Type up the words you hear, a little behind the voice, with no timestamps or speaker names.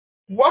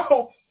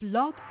Whoa.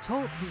 Blog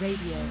Talk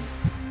Radio.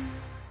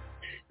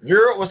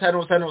 You're what's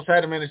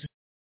happening, man? It's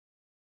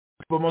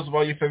but most of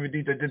all your favorite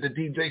DJ, the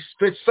DJ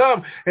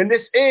SpitSum, and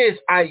this is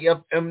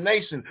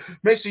iFMNation.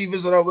 Make sure you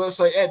visit our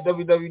website at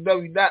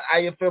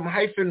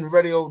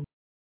www.ifm-radio.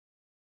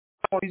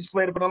 You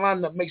play it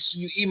online. Make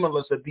sure you email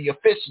us at the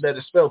official. That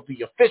is spelled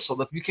the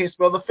official. If you can't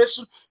spell the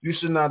official, you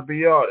should not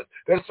be artist.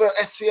 That's spelled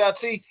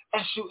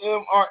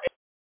SCITSUMRA.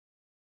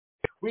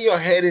 We are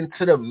heading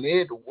to the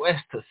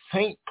Midwest to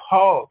St.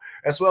 Paul,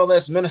 as well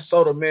as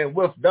Minnesota, man,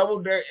 with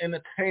Double Dare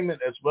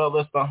Entertainment, as well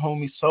as the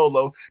homie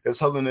Solo that's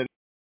holding it.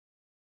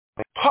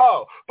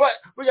 Paul, but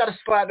we got to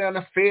slide down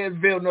to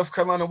Fayetteville, North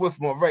Carolina with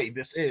Moray.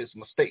 This is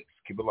Mistakes.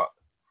 Keep it locked.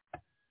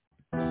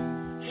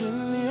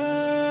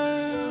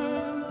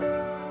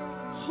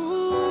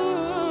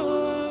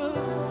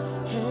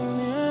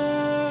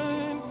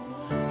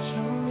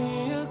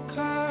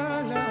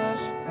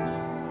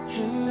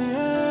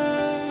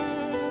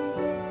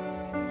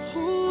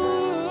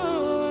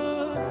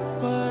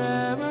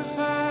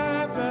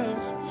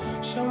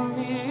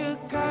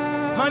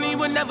 Money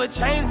would never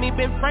change me.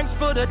 Been Franks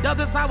for the dubs,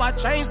 that's how I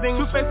change things.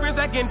 Two fake friends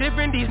acting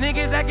different, these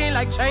niggas acting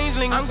like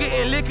changelings. I'm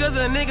getting lit cause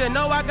a nigga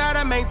know I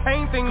gotta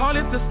maintain things. Call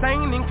it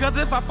sustaining, cause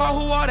if I fall,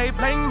 who are they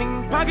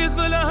blaming? Pockets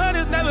full of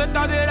hundreds, never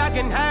thought that I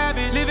can have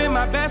it. Living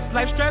my best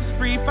life stress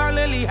free,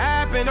 finally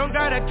happened. Don't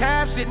gotta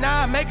cap shit,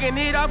 now I'm making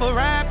it off of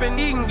rapping.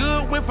 Eating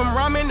good, went from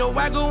ramen to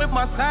wagyu with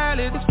my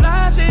salad. It's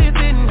fly shit,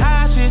 sitting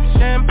high shit.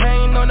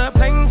 Champagne on the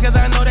plane, cause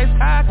I know they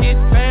stock it.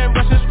 Fan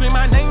rush and scream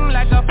my name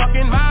like a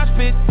fucking mosh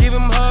pit. Give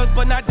them hugs,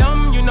 but not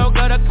dumb, you know,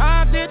 gotta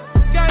cock it.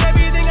 Got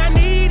everything I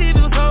need, it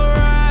was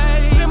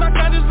alright. Let my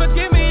conscience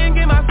forgive me and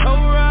get my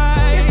soul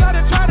right. It's hard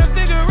to try to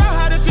figure out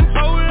how to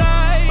control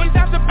life, but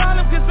that's the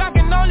problem, cause I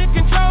can only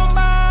control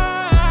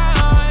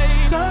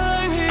mine.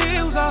 Time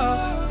heals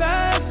all,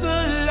 that's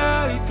a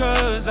lie,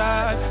 cause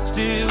I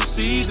still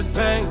see the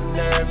pain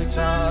every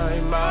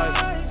time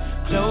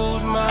I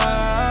close my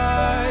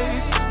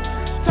eyes.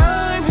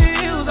 Time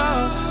heals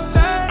all,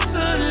 that's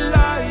a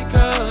lie,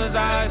 cause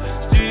I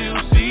still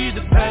see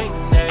the pain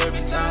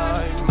every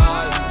time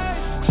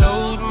I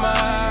close my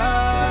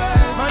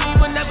eyes. Money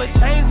would never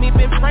change me.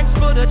 Been Franks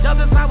for the dubs,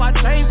 that's how I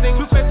change things.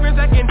 Two fake friends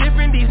acting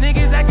different, these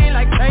niggas acting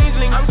like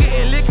changelings. I'm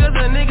getting lit cause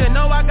a nigga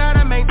know I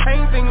gotta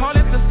maintain things. Call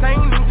it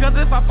sustaining, cause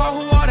if I fall,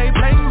 who are they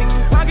blaming?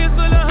 Pockets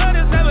full of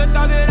hundreds, never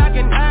thought that I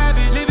can have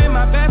it. Living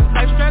my best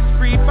life stress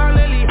free,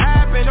 finally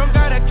happened. Don't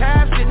gotta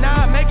cash it,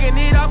 now I'm making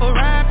it off of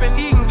rapping.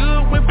 Eating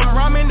good, went from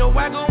ramen to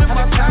wagyu with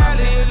my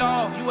salad.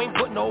 You ain't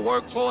put no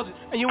work towards it,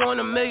 and you want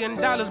 $1 million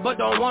but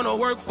don't wanna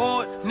work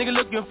for it. Nigga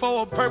looking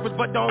for a purpose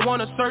but don't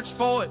wanna search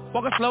for it.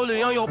 Walking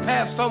slowly on your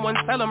path, someone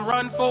tell them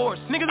run for it.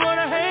 Niggas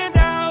wanna hand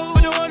out,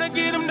 but you wanna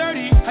get them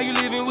dirty. How you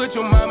living with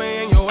your mama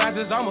and your ass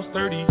is almost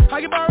 30? How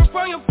you borrow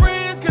from your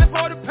friends, can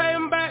afford to pay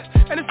them back?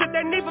 And the shit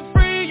they need for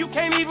free, you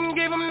can't even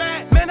give them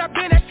that. Man, I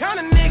been that kind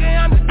of nigga,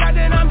 I'm just got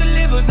that I'm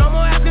delivered. No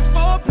more asking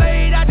for a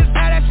plate, I just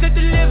had that shit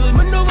delivered.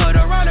 Maneuvered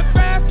around it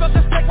fast, plus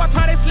the snake, watch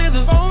how they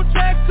slither. Phone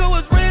check to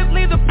his ribs,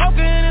 leave the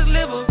poker in his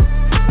liver.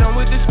 Done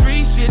with the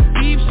street shit,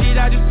 deep shit,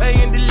 I just pay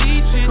and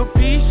delete shit.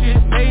 Capiche shit,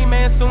 hey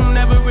man, soon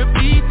never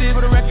repeat this.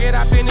 For the record,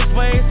 I been this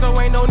way, so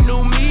ain't no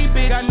new me,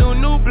 bitch. Got new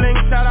bling,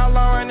 shout out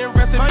Lauren and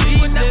rest in peace.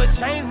 Money would never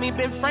change me,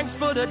 been Franks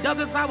for the dubs,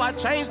 that's how I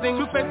change things.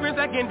 Two fake friends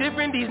acting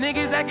different, these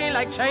niggas acting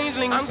like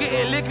changelings. I'm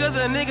getting lit cause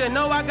a nigga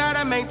know I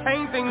gotta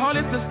maintain things. Call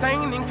it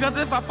sustaining, cause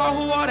if I fall,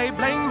 who are they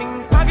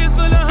blaming? Pockets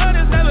full of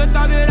hundreds, never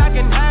thought that I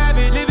can have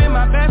it. Living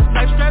my best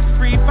life stress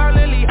free,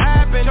 finally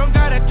happened. Don't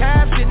gotta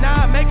cash it,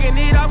 now I'm making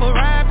it off of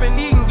rapping.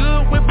 Eating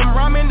good, went from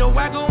ramen to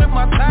wagyu with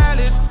my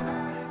salad.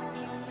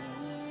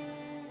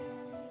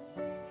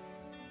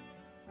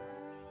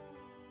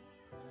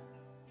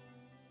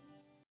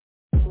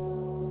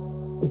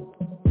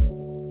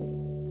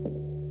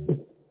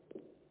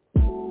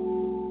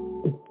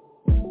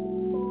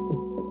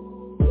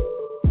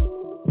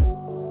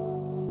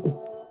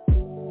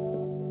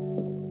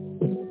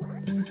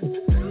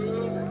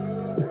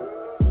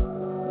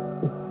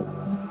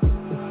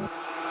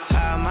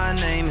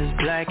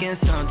 And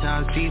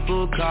sometimes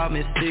people call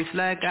me six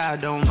like I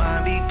don't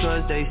mind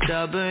because they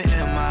stubborn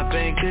and my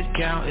bank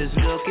account is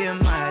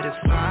looking mighty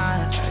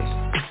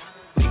fine.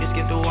 We can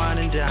skip the wine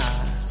and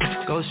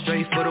dine, go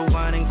straight for the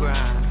wine and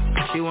grind.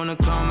 She wanna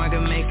come, I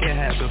can make it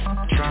happen,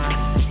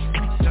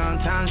 trying.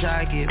 Sometimes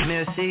I get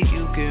messy,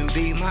 you can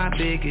be my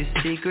biggest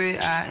secret.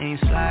 I ain't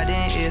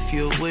sliding if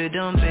you're with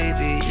them,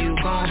 baby, you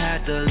gon'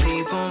 have to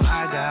leave them.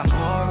 I got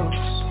morals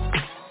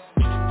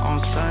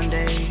on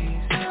Sundays,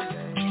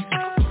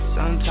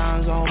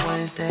 sometimes on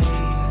Wednesdays,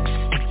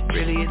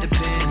 really it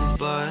depends,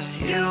 but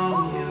you're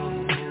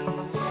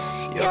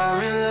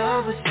in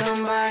love with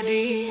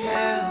somebody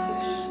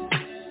else.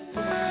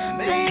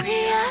 Maybe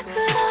I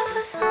could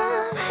offer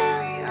some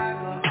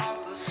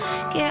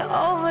help. Get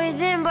over it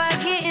then by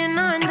getting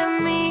under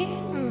me.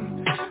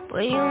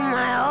 But you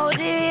might hold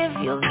it if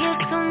you get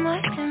too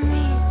much of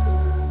me.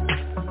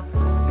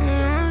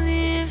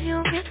 Only if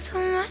you get too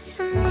much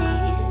of me.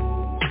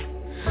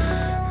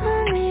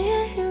 Only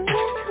if you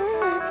get too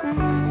much of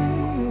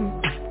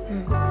me.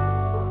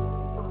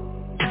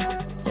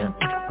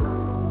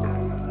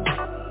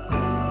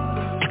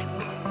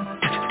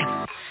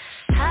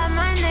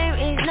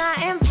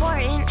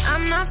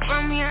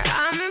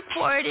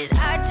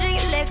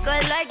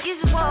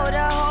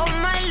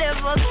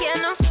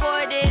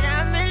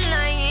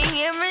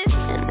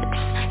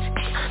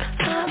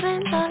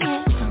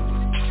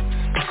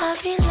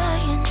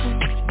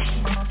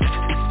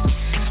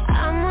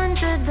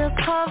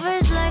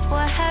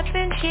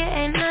 it,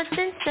 ain't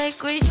nothing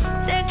sacred.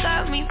 That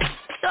got me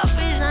selfish,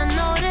 I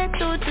know that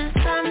truth just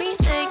got me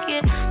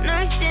taking.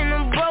 Nursed in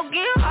a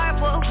broken heart,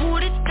 but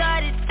who'd have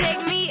thought it'd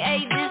take me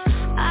ages?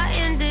 I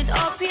ended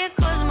up here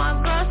cause my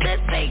girl said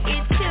fake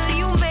it till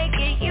you make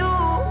it. You're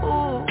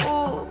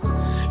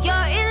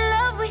in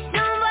love with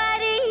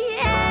somebody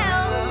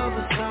else.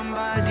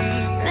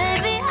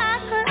 Maybe I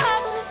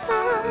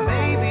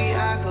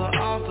could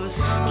offer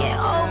some. Get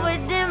over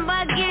them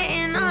by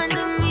getting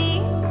under me.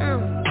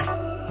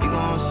 You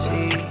gon'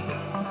 see,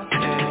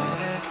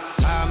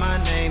 yeah. My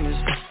name is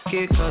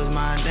cause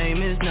my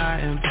name is not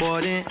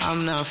important.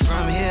 I'm not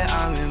from here,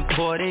 I'm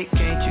imported.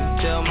 Can't you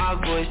tell my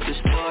voice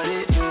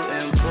distorted? You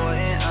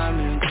important, I'm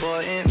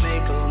important.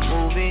 Make a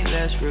movie,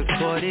 let's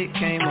record it.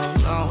 Came a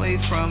long way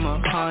from a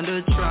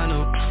Honda,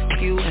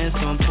 tryna you and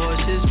some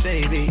Porsches,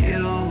 baby.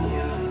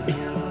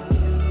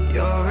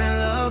 You're in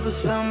love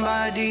with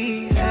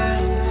somebody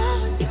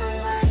else.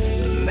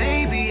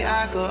 Maybe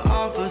I could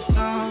offer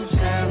some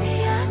help.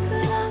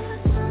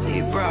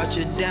 He brought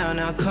you down,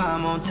 now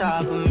climb on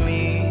top of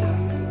me.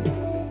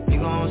 You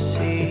gon'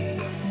 see,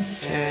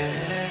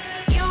 yeah.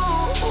 You're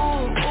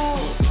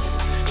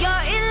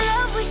in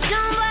love with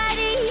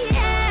somebody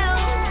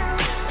else.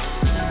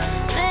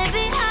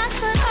 Maybe I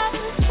could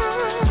offer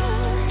some.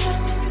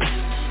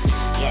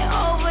 Get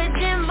over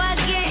them by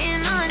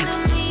getting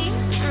under me.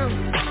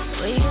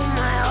 But you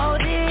my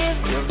older if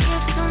you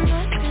give too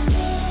much to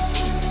me.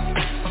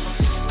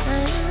 I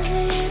know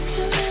that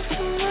you give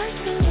too much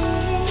to me.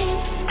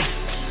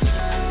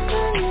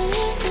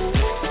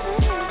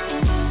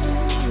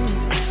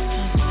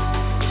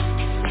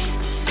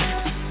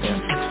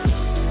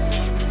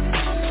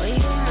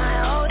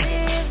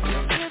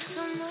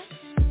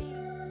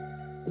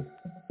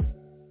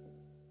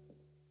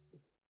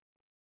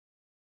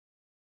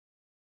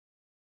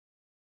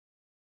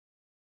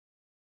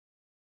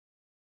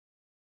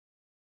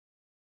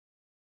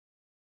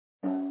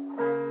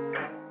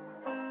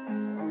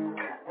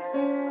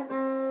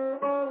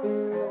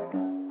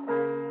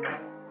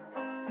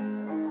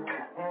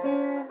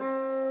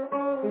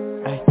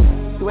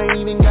 You ain't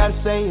even gotta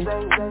say it.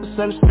 It's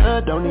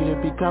understood, don't need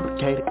to be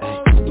complicated.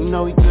 You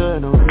know we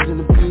good, no reason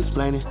to be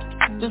explaining.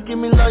 Just give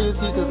me loyalty,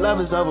 cause love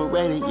is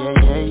overrated.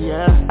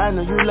 Yeah. I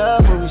know you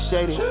love when we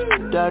shaded. They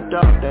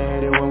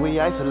hate it when we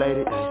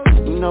isolated.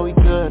 You know we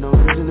good, no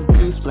reason to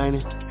be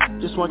explaining.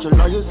 Just want your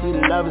loyalty,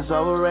 the love is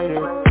overrated.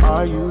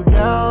 Are you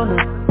down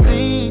to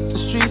bleed the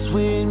streets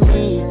with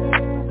me?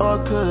 Or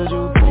could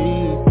you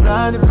be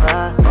blinded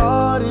by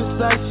all these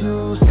sights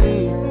you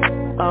see?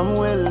 I'm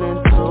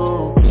willing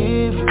to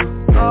give you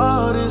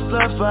all this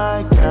love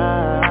I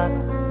got,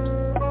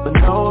 but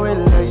no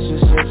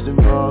relationships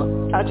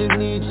involved. I just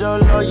need your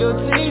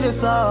loyalty,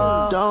 that's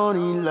all. Don't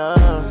need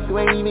love, you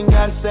ain't even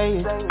gotta say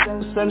it.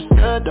 It's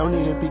understood, don't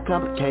need to be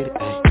complicated.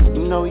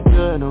 You know we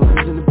good, no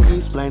reason to be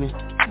explaining.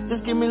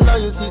 Just give me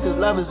loyalty, cause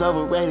love is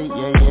overrated.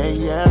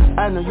 Yeah.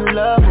 I know you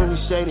love when we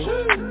shaded.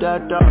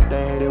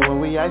 They hate it when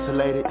we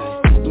isolated.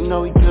 You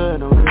know we good,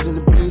 no reason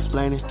to be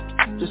explaining.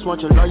 Just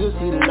want your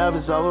loyalty, the love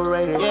is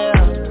overrated. Yeah.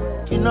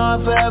 You know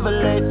I'm forever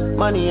late.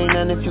 Money ain't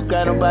nothing if you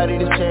got nobody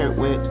to share it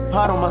with.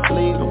 Heart on my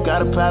sleeve, don't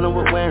got a problem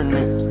with wearing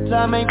it.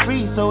 Time ain't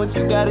free, so if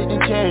you got it,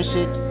 then cherish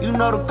it. You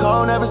know the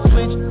code never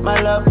switch, my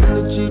love is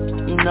legit.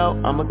 You know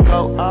I'ma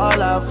go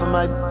all out for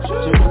my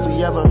chick. If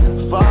we ever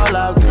fall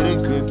out, get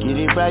it grip, get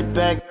it right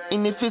back.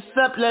 And if it's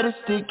up, let it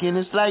stick, and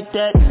it's like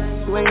that.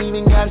 You ain't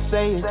even gotta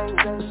say it.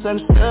 It's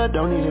understood,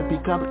 don't need to be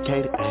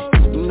complicated.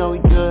 You know we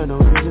good, no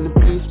reason to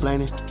be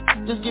explaining.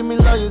 Just give me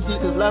loyalty,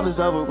 cause love is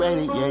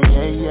overrated.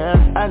 Yeah.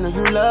 I know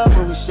you love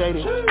when we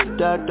shaded.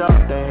 They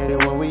hate it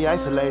when we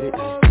isolated.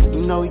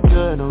 You know we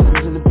good, no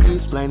reason to be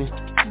explaining.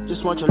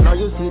 Just want your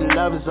loyalty, the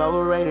love is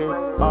overrated.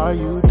 Are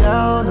you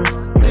down to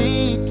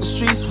bleed the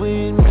streets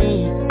with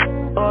me?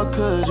 Or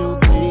could you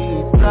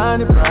be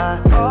blinded by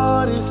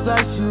all these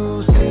sights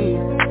you see?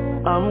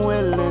 I'm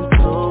willing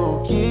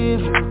to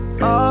give you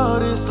all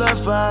this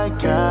love I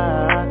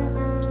got,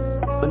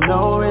 but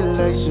no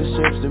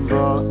relationships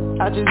involved.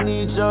 I just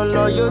need your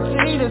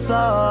loyalty, that's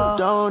all.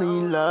 Don't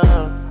need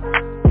love.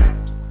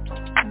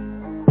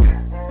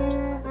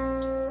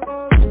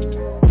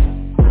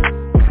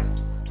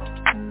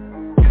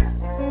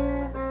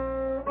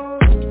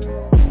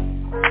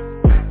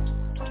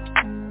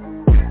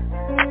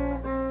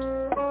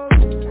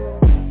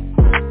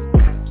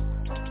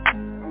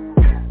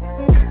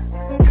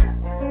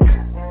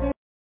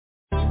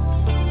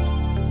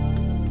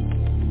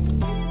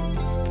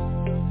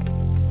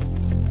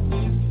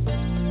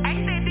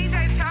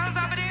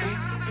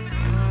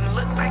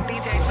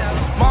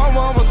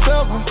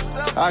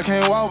 I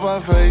can't walk by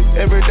faith.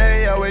 Every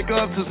day I wake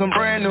up to some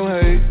brand new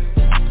hate.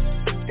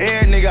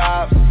 Every nigga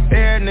ops,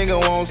 every nigga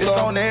wants some. It's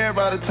on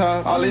everybody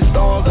top. All these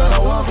storms that I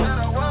welcome,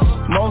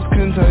 most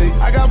couldn't take.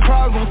 I got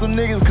problems with some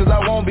niggas cause I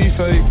won't be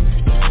fake.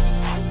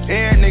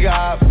 Every nigga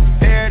ops,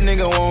 every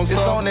nigga wants some.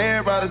 It's on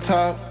everybody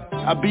top.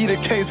 I beat the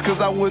case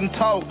cause I wouldn't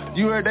talk.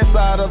 You heard that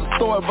side of the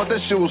story, but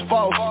that shit was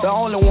false. The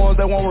only ones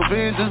that want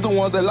revenge is the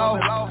ones that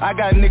lost. I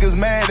got niggas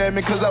mad at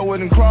me cause I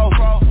wouldn't cross.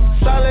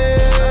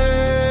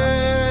 Solid.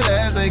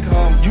 they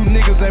come. You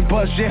niggas ain't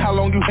bust shit, how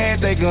long you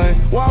had that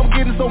gun? Why I'm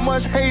getting so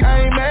much hate,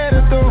 I ain't mad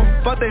at them.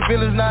 Fuck they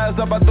feelings, now it's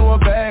up, I throw a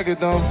bag at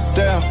them.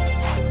 Damn,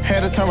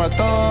 had to turn my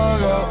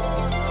thug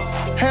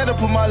up, had to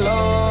put my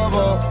love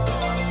up.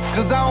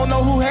 Cause I don't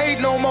know who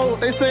hate no more.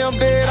 They say I'm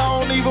dead, I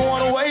don't even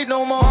wanna wait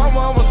no more.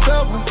 I'm a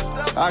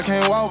stepper, I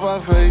can't walk by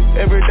faith.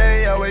 Every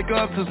day I wake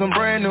up to some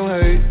brand new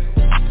hate.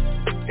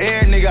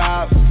 Every nigga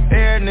hop,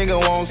 every nigga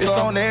wants some. It's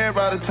on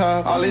everybody's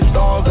top. All these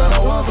stars that I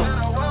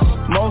weather,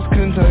 most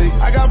couldn't take.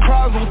 I got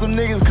problems with some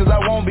niggas cause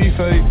I won't be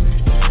fake.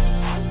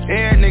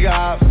 Every nigga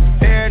hop,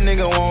 every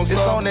nigga wants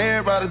some. It's on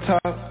everybody's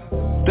top.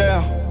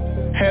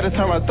 Damn, had to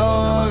turn my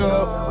thug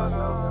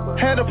up,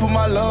 had to put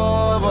my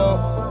love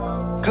up.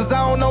 Cause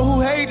I don't know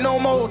who hate no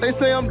more. They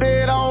say I'm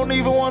dead, I don't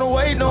even wanna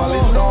wait no more. All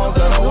these stars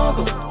that I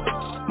weather,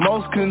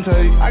 most couldn't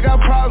take. I got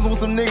problems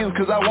with some niggas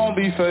cause I won't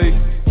be fake.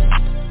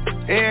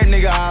 Every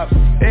nigga hop,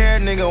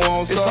 every nigga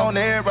wants some. It's on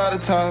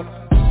everybody's top.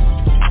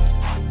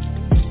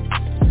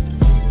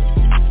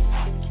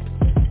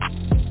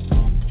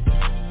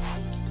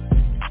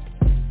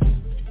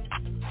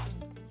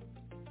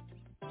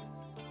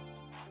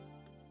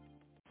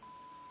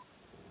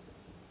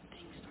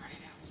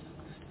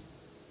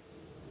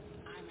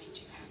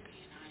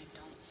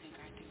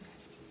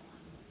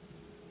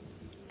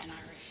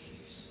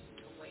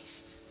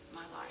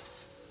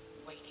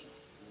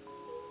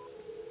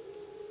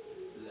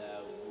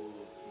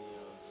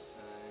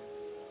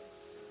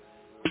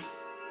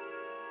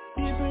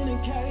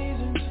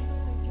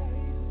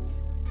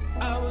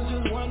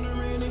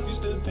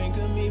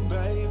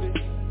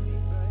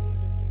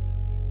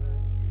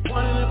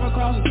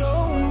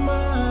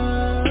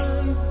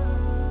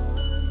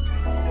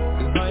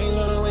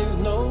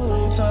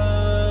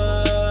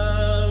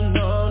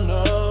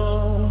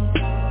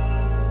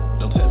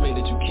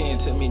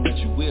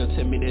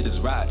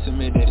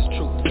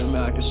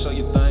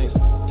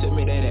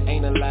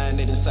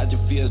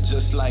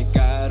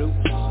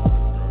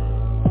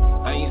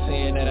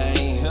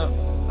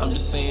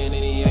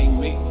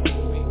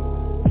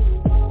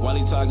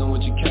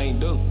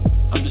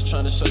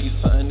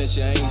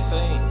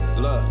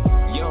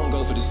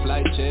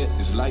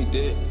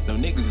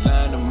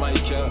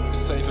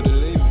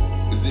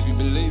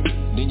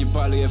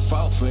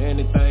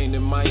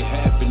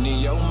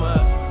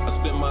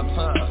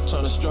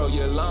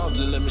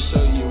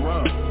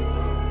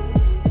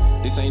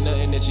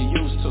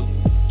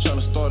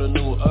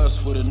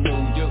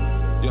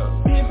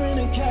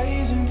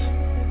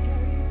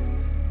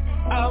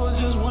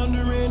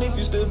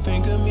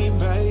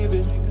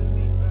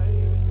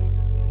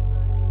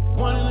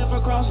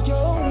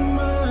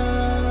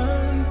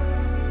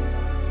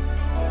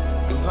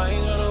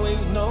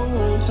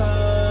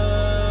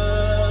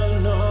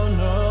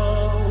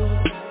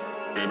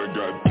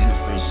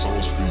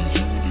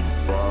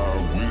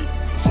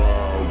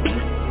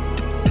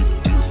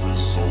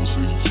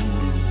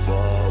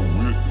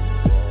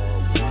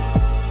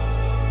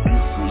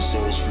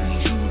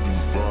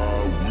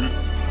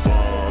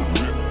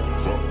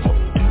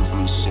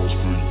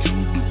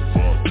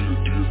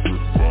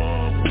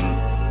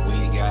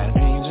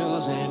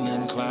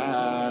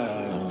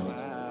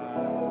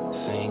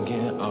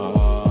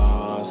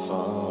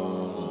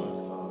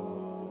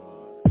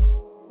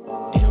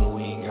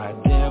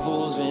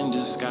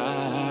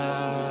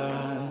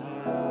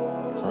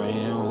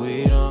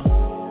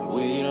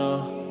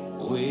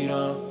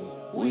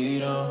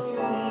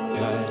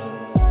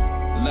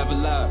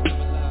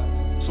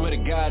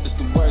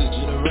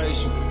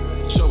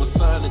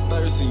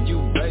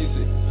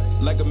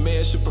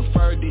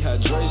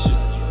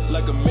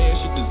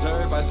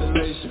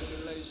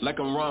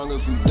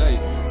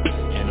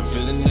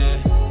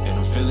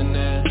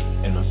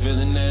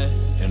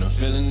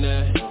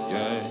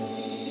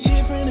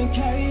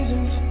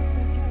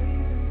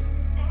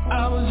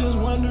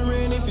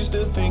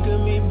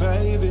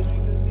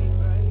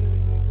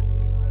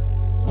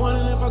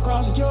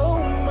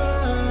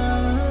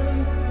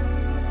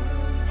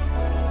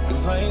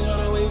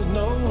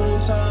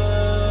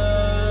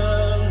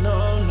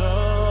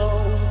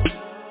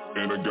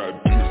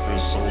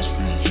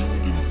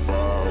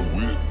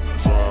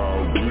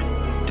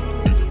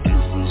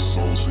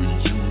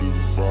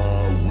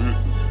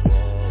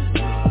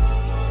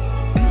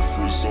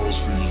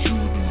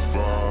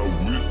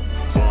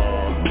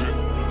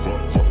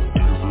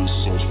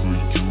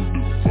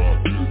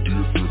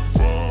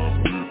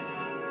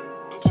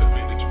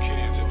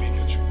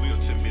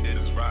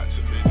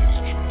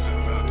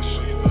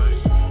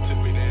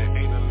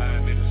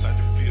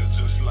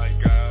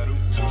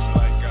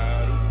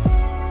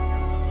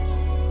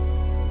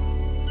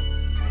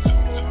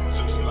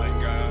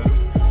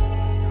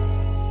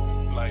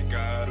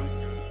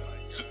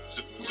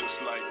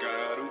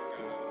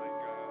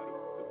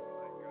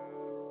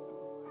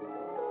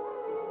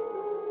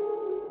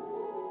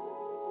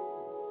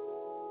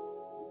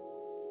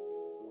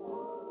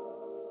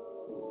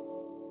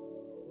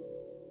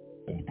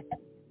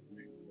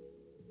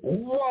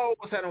 Whoa,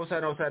 what's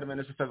happening, man?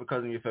 It's your favorite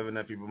cousin, your favorite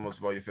nephew, but most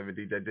of all, your favorite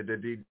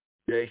DJ.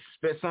 They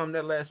spit some.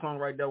 That last song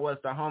right there was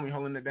the homie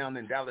holding it down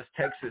in Dallas,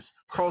 Texas.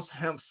 Cross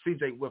Hemp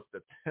CJ with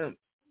the Pimp.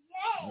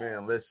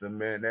 Man, listen,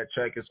 man, that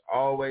track is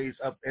always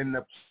up in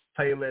the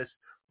playlist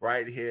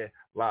right here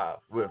live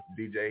with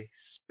DJ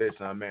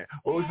SpitSum, man.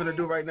 What we finna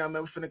do right now,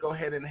 man, we finna go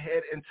ahead and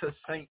head into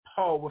St.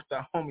 Paul with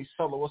the homie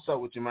Solo. What's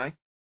up with you, man?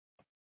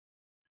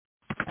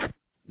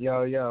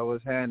 Yo,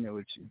 what's happening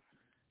with you?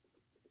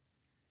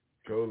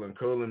 Coolin',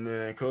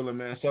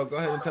 man. So go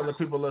ahead and tell the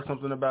people a little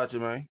something about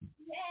you, man.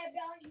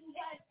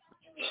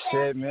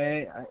 Shit,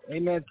 man,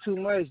 ain't nothing too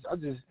much.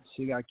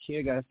 She got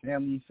kid, got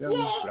family, you feel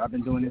me? But I've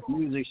been doing this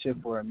music shit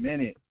for a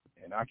minute,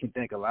 and I can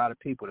thank a lot of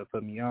people to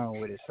put me on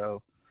with it.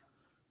 So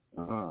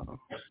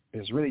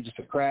it's really just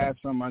a craft,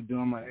 something I do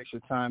on my extra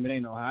time. It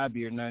ain't no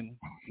hobby or nothing,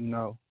 you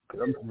know.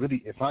 Cause I'm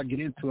really, if I get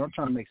into it, I'm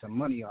trying to make some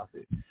money off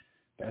it.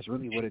 That's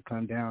really what it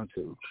comes down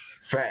to.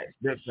 Facts,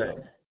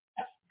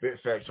 big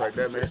facts right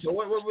there, man. So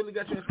what really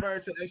got you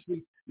inspired to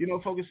actually, you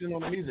know, focusing on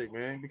the music,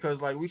 man? Because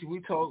like we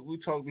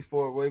talked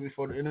before, way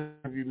before the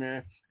interview,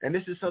 man. And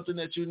this is something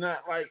that you're not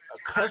like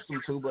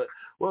accustomed to, but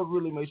what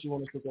really makes you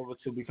want to switch over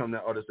to become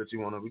that artist that you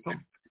want to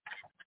become?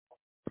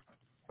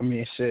 I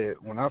mean, shit.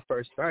 When I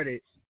first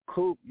started,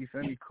 Coop, you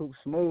feel me? Coop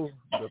Smooth,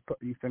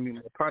 you feel me?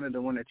 My partner,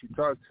 the one that you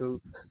talked to,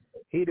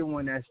 he the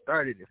one that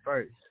started it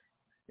first.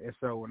 And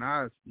so when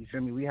you feel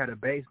me? We had a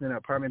basement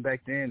apartment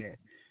back then, and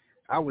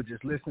I would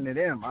just listen to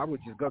them. I would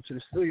just go to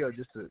the studio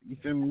just to, you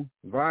feel me,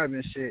 vibe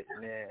and shit.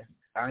 And then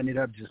I ended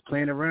up just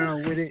playing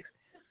around with it.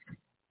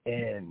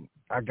 And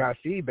I got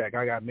feedback.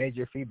 I got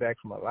major feedback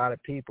from a lot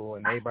of people.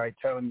 And everybody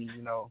telling me,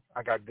 you know,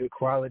 I got good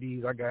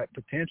qualities. I got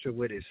potential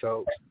with it.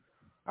 So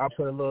I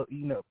put a little,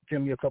 you know,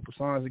 film me a couple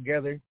songs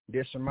together,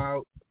 dish them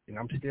out. And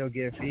I'm still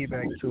getting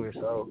feedback to it.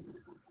 So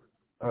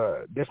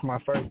this is my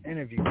first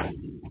interview.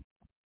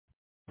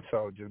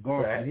 So just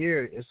going from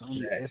here, it's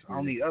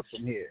only up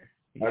from here.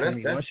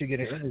 Once you get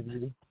an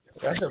interview,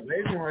 that's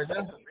amazing right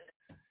there.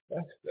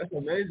 That's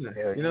amazing.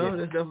 Yeah, you know,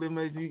 that's definitely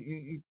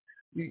amazing.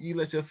 You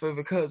let your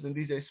favorite cousin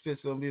DJ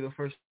SpitSum be the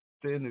first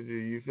to interview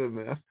you. You feel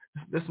me?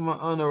 That's my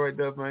honor right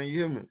there, man. You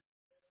hear me?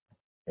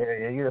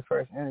 Yeah, you're the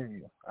first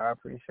interview. I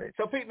appreciate it.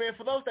 So, Pete, man,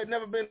 for those that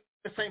never been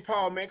to St.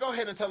 Paul, man, go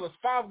ahead and tell us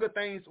 5 good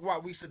things why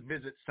we should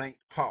visit St.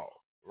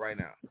 Paul right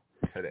now,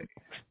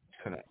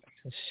 tonight.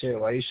 Shit,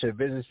 why you should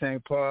visit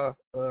St. Paul?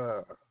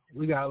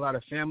 We got a lot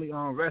of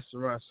family-owned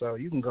restaurants, so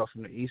you can go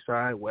from the east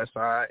side, west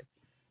side,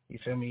 you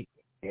feel me?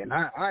 And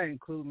I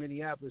include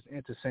Minneapolis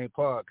into St.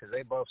 Paul because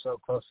they both so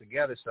close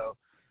together. So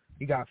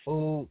you got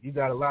food, you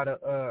got a lot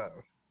of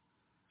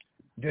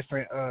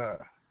different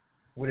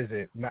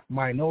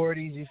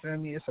minorities, you feel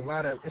me? It's a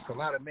lot of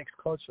mixed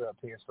culture up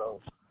here,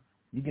 so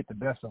you get the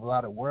best of a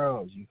lot of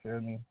worlds, you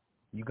feel me?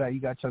 You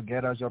got your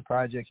ghettos, your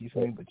projects, you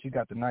feel me? But you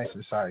got the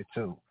nicer side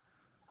too.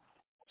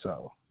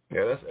 So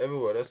yeah, that's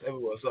everywhere.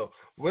 So,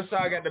 which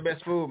side got the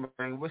best food,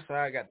 man? Which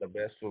side got the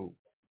best food?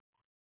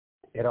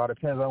 It all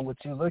depends on what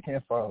you're looking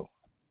for.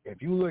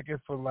 If you're looking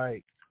for,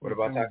 like, what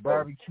about tacos?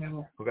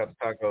 Barbecue? Who got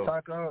the tacos?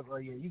 Tacos? Oh,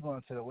 yeah, you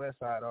going to the west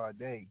side all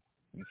day.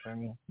 You feel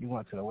me? You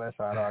going to the west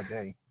side all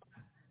day.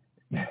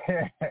 And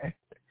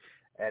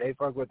they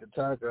fuck with the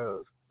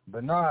tacos.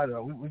 But no,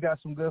 though, we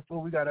got some good food.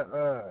 We got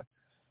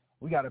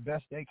a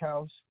best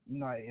steakhouse. You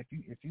know, if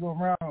you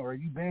around or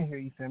you been here,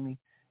 you feel me?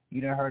 You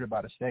done heard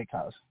about a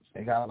steakhouse.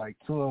 They got like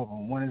 2 of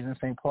them. One is in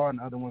St. Paul and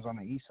the other one's on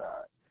the east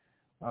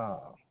side.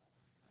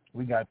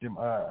 We got them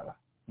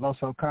Los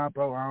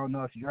Ocampo. I don't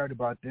know if you heard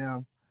about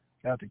them.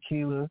 Got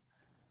tequila.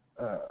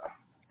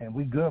 And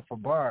we good for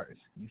bars.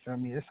 You feel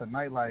me? It's a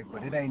nightlife,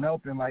 but it ain't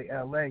open like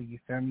L.A., you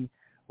feel me?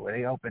 Where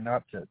they open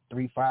up to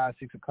 3, 5,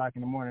 6 o'clock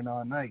in the morning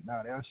all night.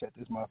 No, they'll shut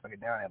this motherfucker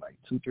down at like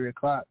 2, 3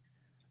 o'clock.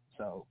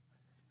 So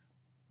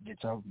get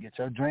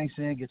your drinks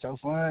in, get your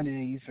fun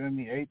in, you feel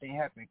me? Everything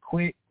happen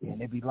quick and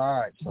it be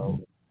live, so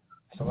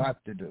it's a lot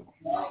to do.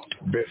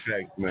 Big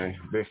fact, man.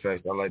 Big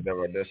fact. I like that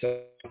right there. So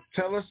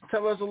tell us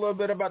a little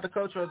bit about the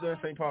culture out there in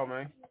St. Paul,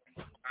 man.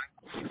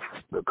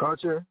 The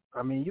culture,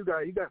 I mean, you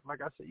got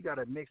like I said, you got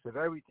a mix of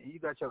everything. You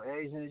got your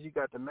Asians, you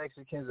got the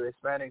Mexicans, the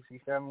Hispanics, you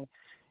feel me?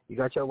 You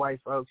got your white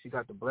folks, you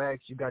got the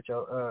blacks, you got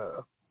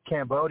your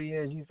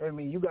Cambodians, you feel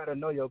me? You got to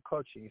know your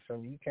culture, you feel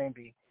me? You can't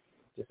be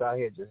just out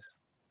here just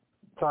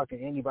talking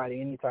to anybody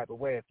any type of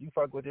way. If you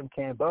fuck with them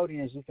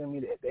Cambodians, you feel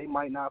me, they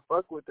might not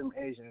fuck with them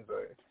Asians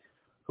or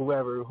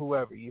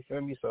whoever, you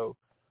feel me? So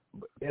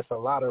it's a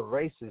lot of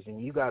races,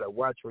 and you got to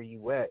watch where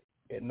you at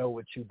and know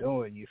what you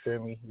doing, you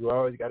feel me? You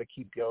always got to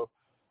keep your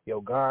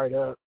guard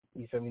up,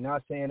 you feel me?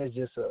 Not saying it's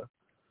just a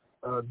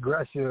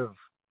aggressive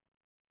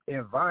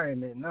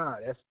environment, nah,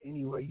 that's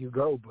anywhere you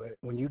go, but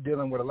when you're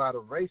dealing with a lot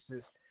of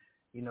races,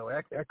 you know,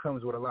 that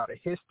comes with a lot of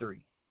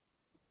history.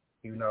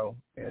 You know,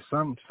 and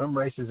some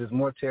races is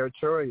more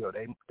territorial.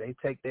 They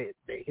take their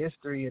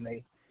history and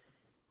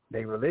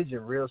they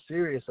religion real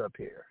serious up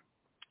here.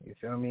 You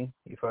feel me?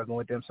 You fucking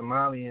with them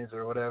Somalians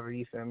or whatever,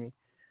 you feel me?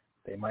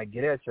 They might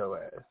get at your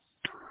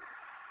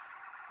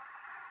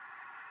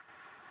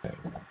ass.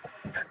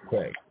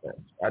 Quick.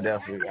 I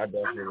definitely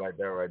like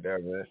that right there,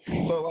 man.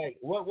 So like,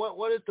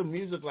 what is the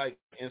music like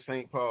in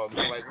St. Paul,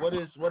 man? Like, what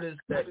is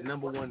that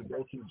number one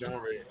go-to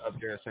genre up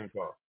there in St.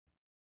 Paul?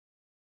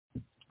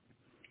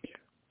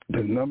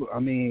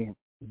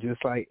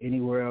 Just like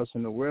anywhere else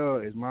in the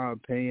world, is my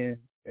opinion,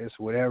 it's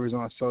whatever's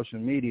on social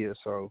media.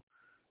 So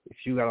if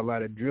you got a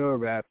lot of drill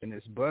rap and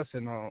it's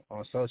busting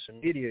on social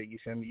media, you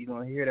feel me, you're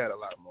going to hear that a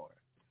lot more.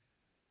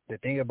 The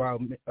thing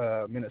about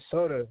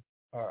Minnesota,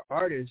 our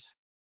artists,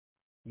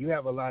 you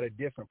have a lot of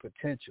different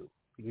potential.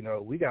 You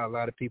know, we got a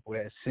lot of people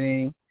that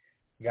sing,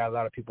 we got a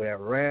lot of people that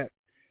rap,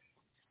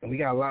 and we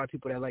got a lot of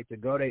people that like to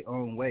go their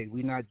own way.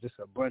 We're not just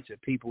a bunch of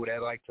people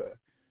that like to,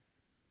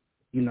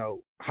 you know,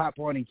 hop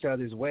on each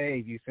other's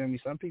wave, you feel me?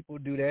 Some people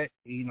do that.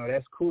 You know,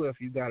 that's cool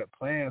if you got a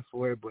plan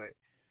for it, but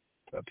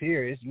up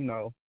here it's, you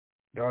know,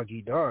 dog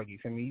eat dog, you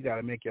feel me? You got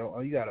to make your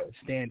own, you got to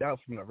stand out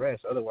from the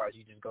rest. Otherwise,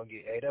 you just going to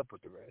get ate up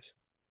with the rest.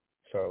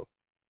 So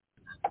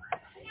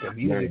the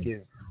music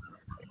is,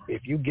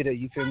 if you get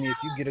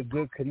a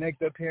good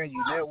connect up here and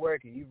you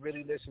network and you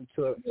really listen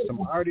to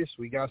some artists,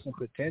 we got some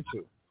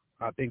potential.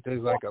 I think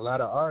there's like a lot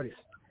of artists.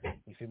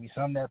 You feel me?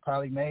 Some that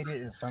probably made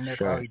it and some that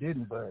probably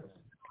didn't, but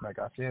like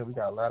I said, we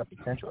got a lot of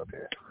potential up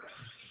there.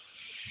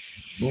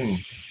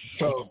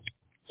 So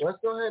let's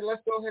go ahead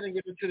and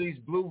get into these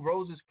Blue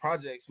Roses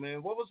projects,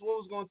 man. What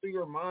was going through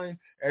your mind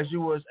as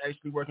you was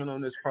actually working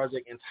on this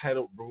project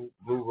entitled Blue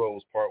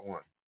Rose Part 1?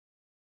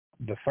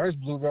 The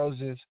first Blue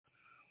Roses,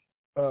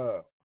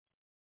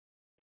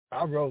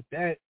 I wrote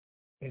that,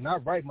 and I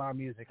write my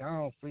music. I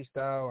don't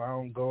freestyle. I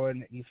don't go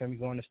in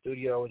the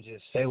studio and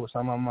just say what's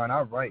on my mind.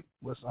 I write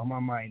what's on my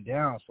mind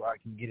down so I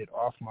can get it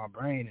off my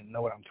brain and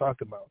know what I'm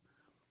talking about.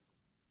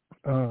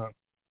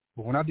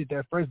 But when I did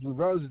that first Blue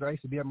Roses, I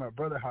used to be at my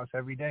brother's house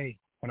every day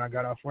when I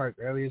got off work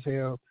early as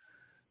hell,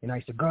 and I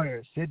used to go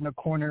there, sit in the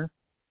corner,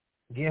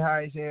 get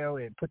high as hell,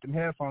 and put them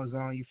headphones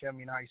on, you feel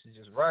me, and I used to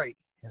just write.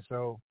 And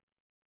so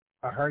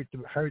I heard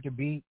the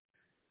beat,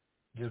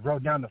 just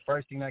wrote down the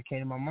first thing that came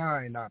to my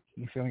mind.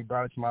 You feel me,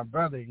 brought it to my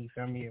brother, you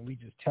feel me, and we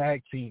just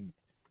tag teamed.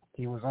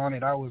 He was on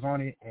it, I was on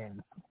it,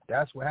 and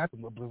that's what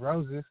happened with Blue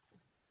Roses.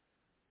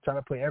 Trying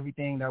to put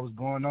everything that was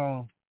going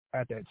on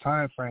at that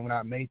time frame when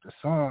I made the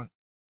song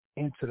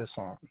into the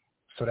song.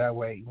 So that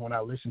way, when I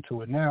listen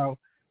to it now,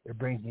 it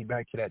brings me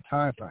back to that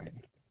time frame.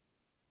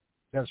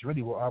 That's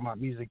really what all my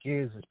music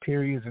is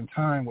periods in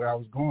time where I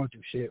was going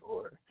through shit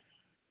or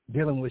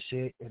dealing with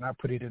shit, and I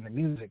put it in the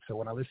music. So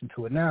when I listen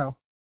to it now,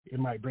 it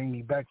might bring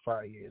me back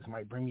 5 years. It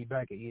might bring me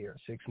back a year,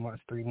 6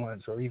 months, 3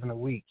 months, or even a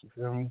week. You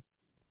feel me?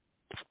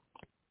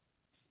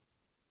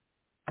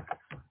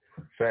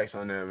 Facts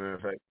on that, man.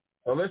 Facts.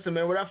 Well, listen,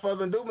 man, without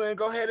further ado, man,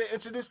 go ahead and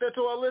introduce that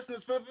to our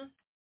listeners, Pippin.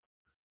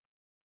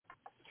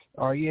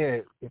 Oh, yeah.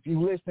 If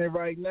you listening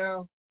right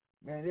now,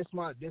 man, this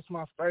my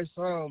first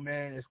song,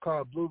 man. It's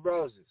called Blue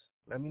Roses.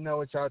 Let me know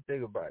what y'all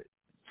think about it.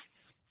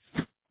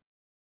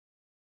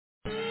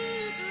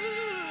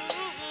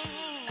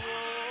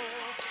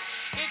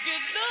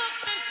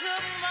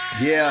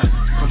 Yeah,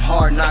 from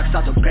hard knocks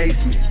out the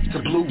basement to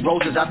Blue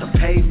Roses out the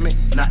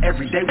pavement. Now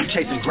every day we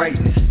chasing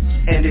greatness.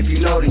 And if you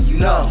know, then you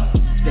know.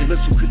 They look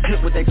too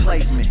content with their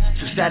placement,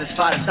 too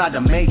satisfied inside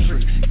the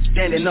matrix,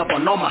 standing up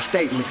on all my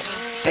statements.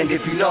 And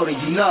if you know, then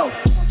you know.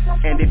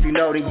 And if you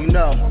know, then you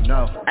know.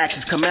 No.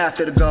 Actions come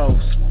after the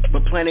goals,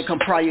 but planning come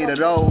prior to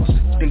those.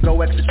 Then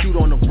go execute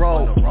on the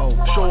road.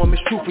 Show them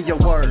it's truth in your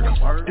words.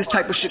 This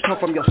type of shit come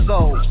from your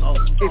soul.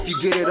 If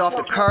you get it off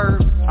the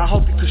curb, I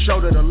hope you can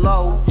shoulder the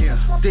load.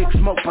 Thick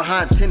smoke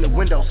behind tinted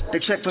windows. They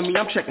check for me,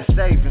 I'm checking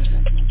savings.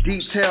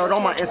 Detailed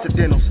on my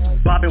incidentals,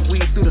 bobbing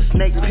weed through the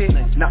snake pit.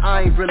 Now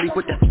I ain't really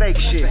with that fake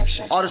shit.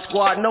 All the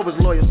squad know is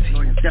loyalty.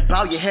 That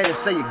bow your head and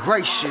say your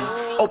great shit.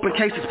 Open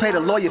cases, pay the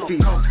lawyer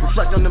fees.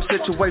 Reflect on them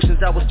situations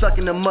that was stuck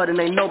in the mud and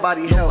ain't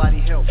nobody help.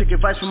 Take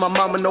advice from my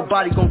mama,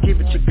 nobody gon' give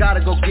it. You gotta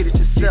go get it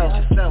yourself.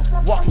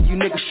 Walking you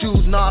niggas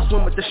shoes, nah I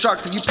swim with the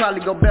sharks, so you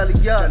probably go belly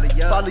up.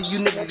 Follow you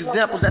niggas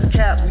examples, that's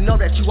cap. You know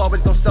that you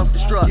always gon'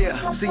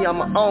 self-destruct. See I'm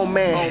my own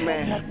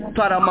man.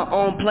 Plot out my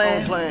own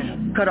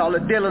plan. Cut all the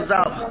dealers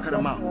out. Cut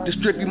them out.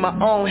 Distribute my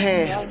own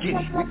hand.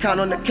 We count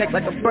on the cake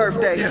like a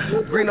birthday.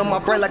 Green on my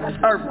brain like it's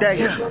Earth Day.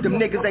 Them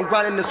niggas ain't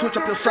grinding to switch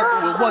up your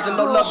circle. It wasn't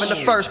no love in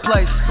the first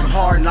place. From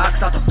hard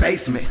knocks out the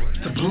basement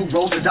to Blue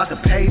Roses out the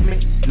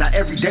pavement. Now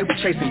every day we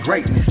chasing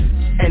greatness.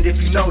 And if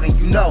you know, then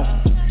you know.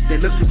 They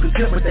look too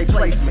content with their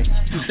placement,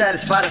 too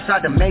satisfied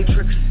inside the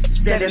matrix,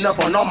 standing up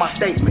on all my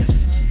statements.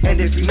 And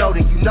if you know,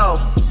 then you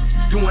know.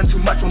 Doing too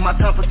much with my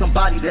time for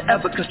somebody to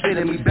ever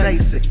consider me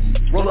basic.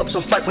 Roll up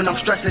some fight when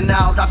I'm stressing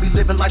out. I be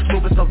living life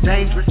moving so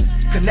dangerous.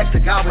 Connect to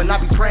God when I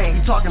be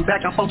praying. He talking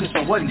back, I'm focused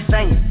on what he's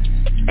saying.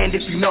 And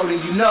if you know,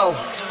 then you know.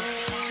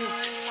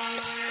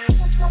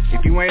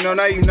 If you ain't know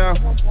now, you know.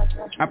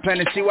 I plan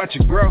to see watch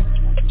you grow.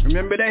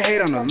 Remember they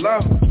hate on the low.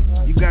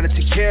 You gotta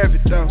take care of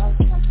it though.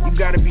 You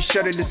gotta be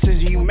sure the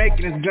decision you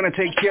making is gonna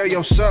take care of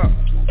your soul.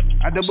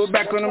 I double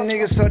back on them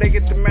niggas so they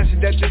get the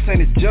message that this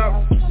ain't a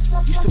joke.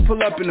 Used to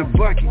pull up in a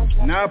bucket,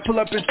 now I pull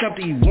up in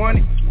something you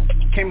wanted.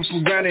 Came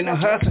from grinding and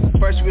hustling,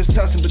 first we was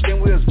tussling but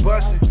then we was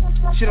busting.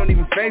 Shit don't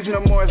even phase me no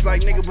more, it's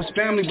like nigga was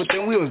family, but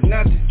then we was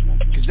nothing.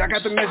 Cause I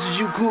got the message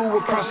you cool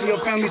with crossing your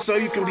family so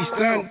you can be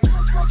stunned.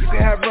 You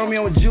can have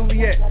Romeo and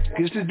Juliet,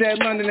 cause this is that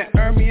London that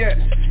earned me at.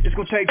 It's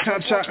gonna take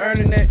time, try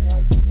earning it.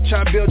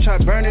 Try build, try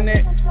burning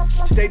it.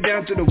 Stay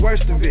down through the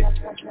worst of it.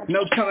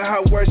 No telling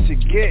how worse it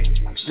get.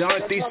 The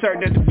only thing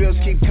certain that the bills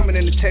keep coming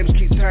and the tables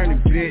keep turning,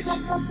 bitch.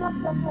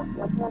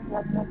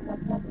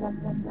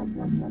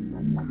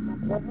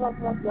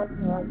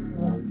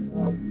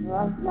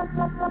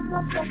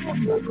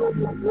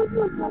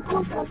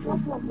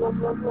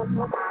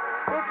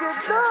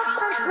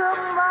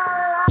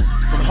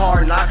 From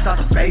hard knocks out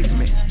the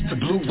basement to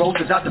blue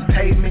roses out the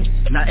pavement.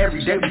 Now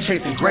every day we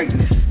chasing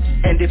greatness.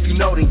 And if you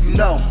know, then you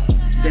know.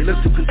 They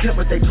look too content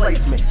with their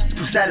placement,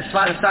 too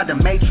satisfied inside the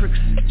matrix,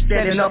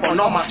 standing up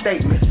on all my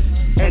statements.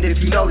 And if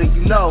you know, then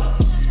you know.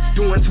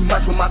 Doing too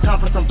much with my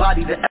time for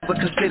somebody to ever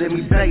consider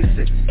me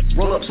basic.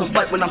 Roll up some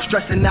fight when I'm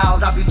stressing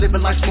out. I be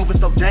living life smooth and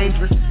so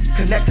dangerous.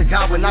 Connect to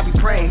God when I be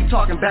praying. He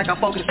talking back, I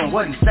focus on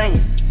what he's saying.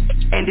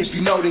 And if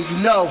you know, then you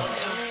know.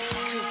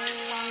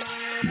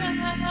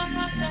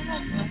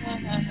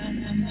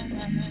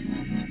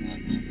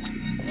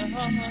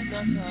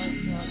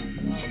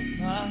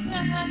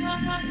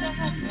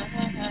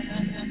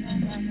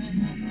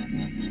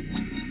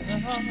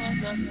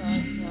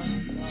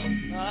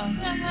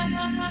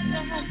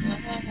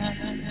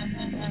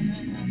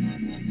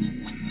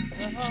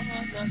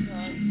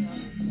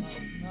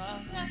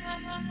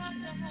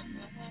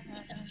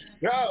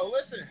 Yo,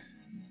 listen.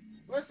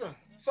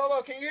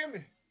 Solo, can you hear me?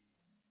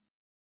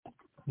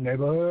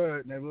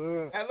 Neighborhood. Hey,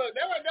 look,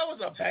 that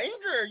was a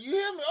banger. You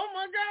hear me? Oh,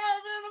 my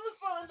God, man, let me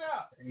find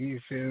out. You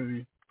feel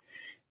me?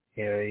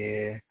 Hell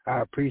yeah.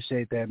 I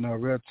appreciate that. No,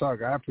 real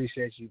talk. I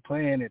appreciate you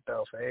playing it,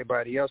 though, for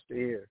everybody else to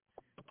hear.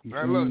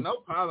 Right, look, no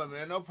problem,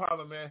 man.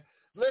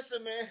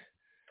 Listen, man.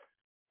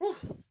 Whew.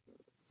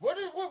 What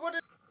is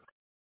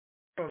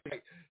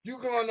you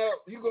going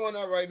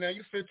up right now?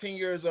 You're 15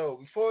 years old.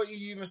 Before you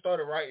even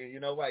started writing,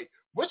 like,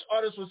 which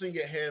artist was in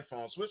your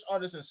headphones? Which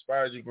artist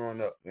inspired you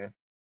growing up, man?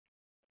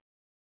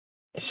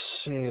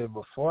 Shit,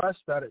 before I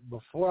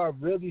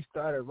really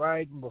started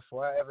writing,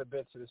 before I ever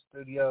been to the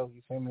studio,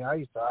 you feel me? I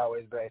used to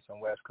always bang some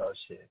West Coast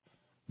shit.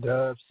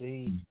 Dub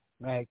C,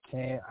 Mac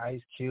 10,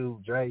 Ice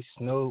Cube, Dre,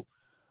 Snoop,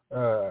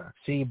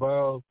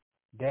 C-Bo,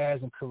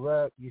 Daz and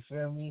Corrupt, you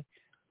feel me?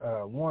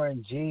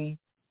 Warren G.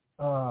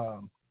 I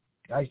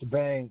used to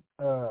bang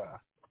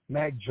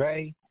Mac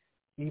Dre,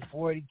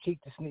 E40, Keek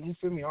the Sneak, you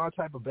feel me? All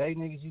type of Bay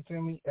niggas, you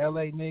feel me?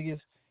 LA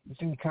niggas, you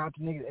feel me?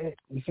 Compton niggas,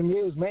 you feel me?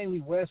 It was mainly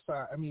West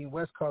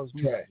Coast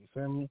music, you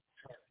feel me?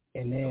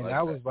 And then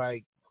that was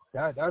like,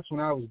 that's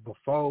when I was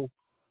before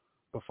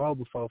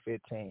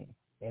 15.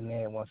 And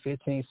then when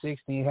 15,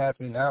 16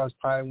 happened, that was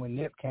probably when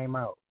Nip came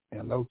out.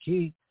 And low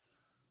key,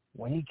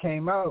 when he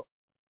came out,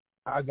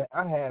 I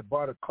had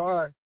bought a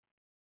car.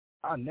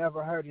 I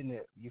never heard of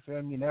Nip. You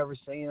feel me? Never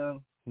seen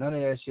him. None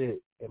of that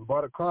shit. And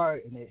bought a car,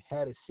 and it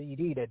had a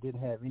CD that didn't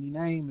have any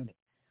name in it.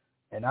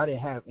 And I didn't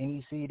have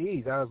any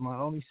CDs. That was my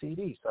only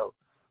CD. So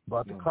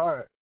bought the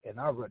car, and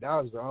that was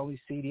the only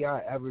CD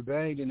I ever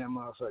banged in that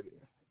motherfucker.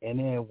 And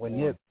then when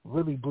Nip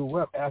really blew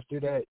up after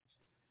that,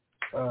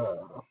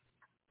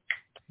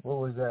 what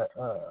was that?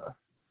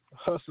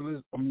 Hustle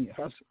is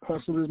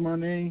my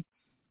name.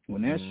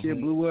 When that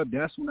shit blew up,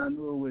 that's when I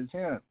knew it was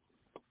him.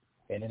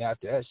 And then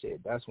after that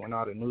shit, that's when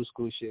all the new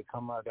school shit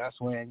come out. That's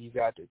when you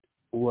got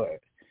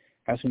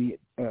that's when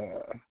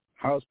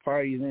house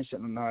parties and shit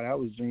and all that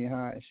was junior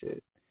high and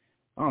shit.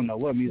 I don't know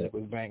what music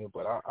was banging,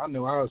 but I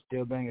knew I was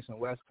still banging some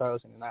West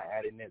Coast, and then I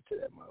added it to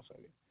that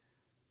motherfucker.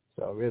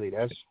 So really,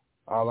 that's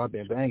all I've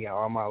been banging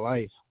all my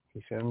life.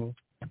 You feel me?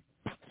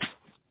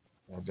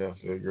 I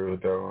definitely agree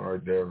with that one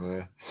right there,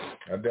 man.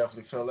 I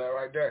definitely feel that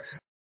right there.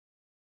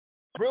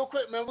 Real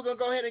quick, man, we're going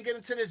to go ahead and get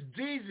into this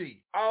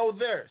Deezy. All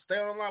there. Stay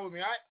on the line with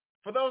me, all right?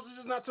 For those who's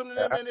just not tuning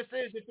in, man, this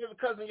is your favorite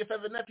cousin, your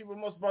favorite nephew, but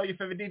most of all, your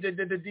favorite DJ.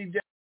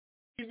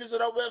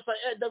 Visit our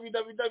website at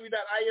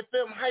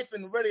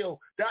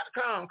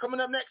www.ifm-radio.com.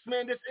 Coming up next,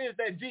 man, this is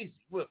that Deezy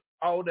with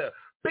all there.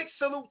 Big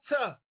salute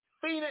to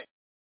Phoenix.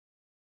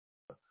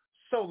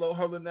 Solo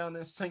holding down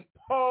in St.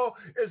 Paul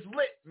is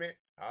lit, man.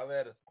 Holla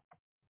at us.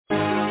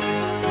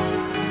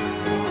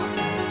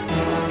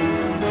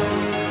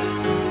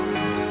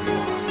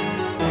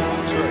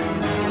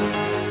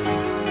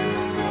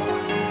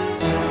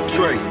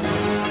 Trey.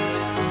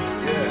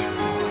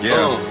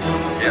 Yeah.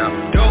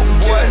 Dope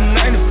boy,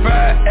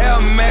 95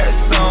 Air Max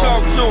on.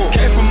 Talk to him.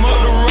 Came from up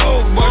the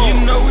road, boy, you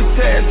know we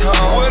tax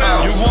home. What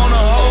else? You want a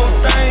whole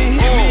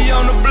thing? Hit me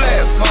on the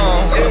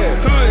platform.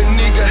 Hood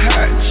nigga,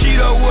 hot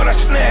Cheeto, what I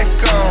snack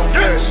on.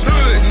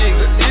 Hood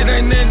nigga, it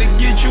ain't nothing to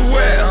get you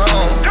wet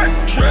home.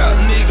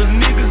 Trap niggas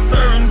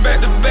serving back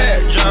to back,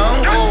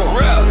 John.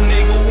 Rap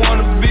nigga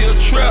wanna be a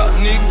trap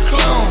nigga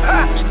clone.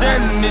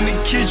 Standing in the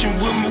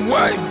kitchen with my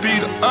white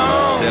beater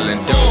on.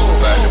 Selling dope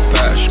by the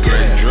pot,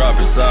 straight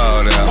drop, it's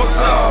all there. What's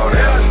all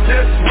there?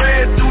 Just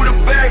ran through the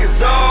bag,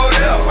 it's all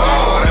there.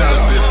 All there.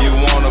 If you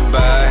wanna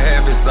buy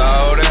half, it's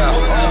all there.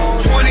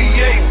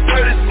 28,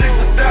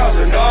 36,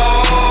 1,000,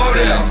 all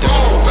there. Selling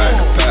dope by the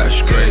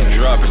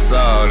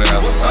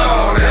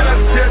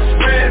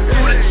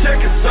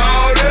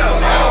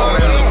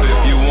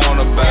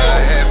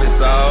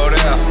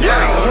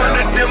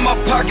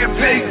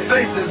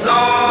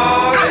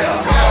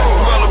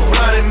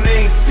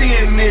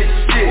this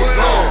shit.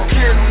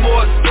 Ken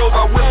more stove,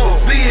 I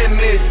whistle B in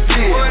this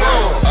shit.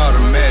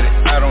 Automatic,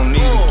 I don't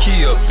need a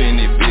key up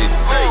in it, bitch.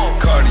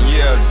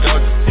 Cartier,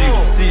 Dr. C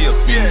up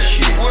in this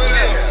shit.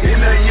 In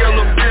that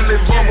yellow Bentley,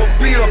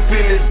 Bumblebee up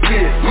in this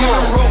bitch.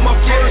 Wrote my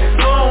first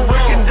song,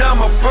 breaking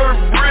down my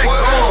first brick.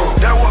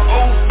 That was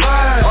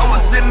 05, I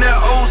was in that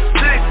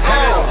 06.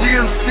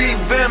 GMC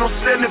van on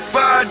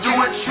 75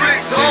 doing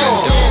tricks.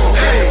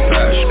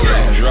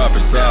 Straight drop,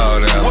 it's all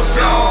there. What's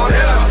all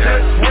there?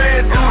 Just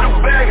ran through the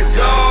bag, it's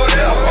all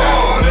there.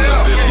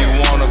 If you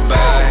wanna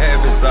buy, have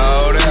it's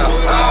all there.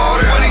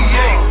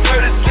 28,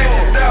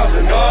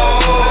 36,000,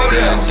 all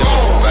there.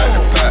 Back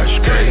to back,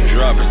 straight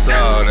drop, it's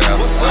all there.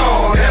 What's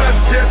all there?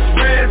 Just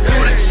ran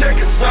through the check,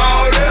 it's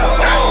all there.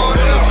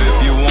 If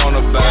you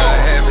wanna buy,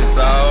 have it's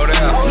all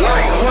there.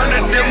 Like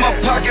 100 in my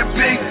pocket,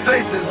 big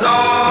faces,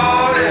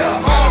 all there.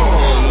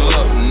 Pull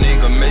up,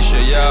 nigga, make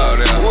sure y'all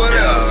there. What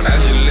up?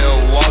 As your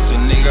little Walter,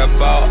 nigga,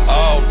 bought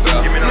all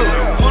bell.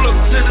 Pull up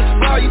to the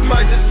spot, you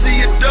might just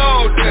see a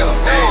dog there.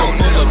 Don't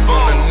pull up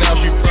on the now,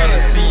 she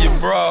probably see your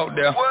broad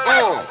there.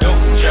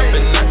 Dope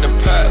jumping out the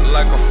pot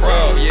like a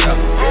frog, yeah.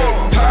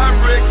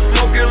 Pyrex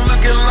smoking,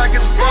 looking like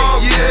it's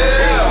frog,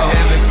 yeah.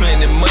 Having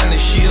plenty money,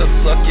 she'll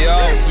suck you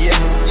off, yeah.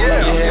 You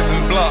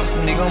having blocks,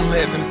 nigga, I'm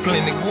having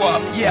plenty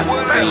guap, yeah.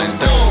 Feeling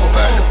dope,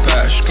 back to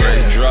pack,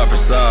 straight drop,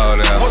 it's all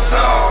there. What's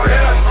all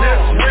there?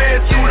 Just ran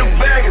through the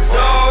bag, it's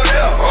all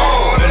there.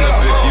 Pull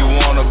up if you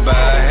wanna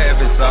buy, have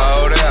it's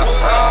all there.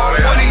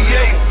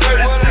 28,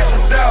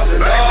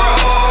 36,000,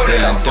 all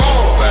there.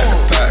 Dope, back to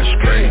pack,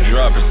 straight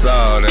drop, it's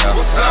all there.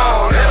 What's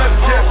all there?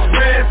 Just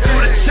ran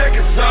through the check,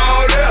 it's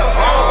all there.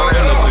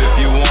 Pull up if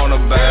you wanna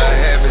buy,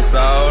 have it's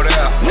all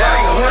there.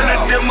 Like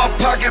 100 in my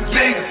pocket,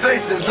 big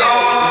faces,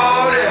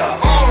 all there.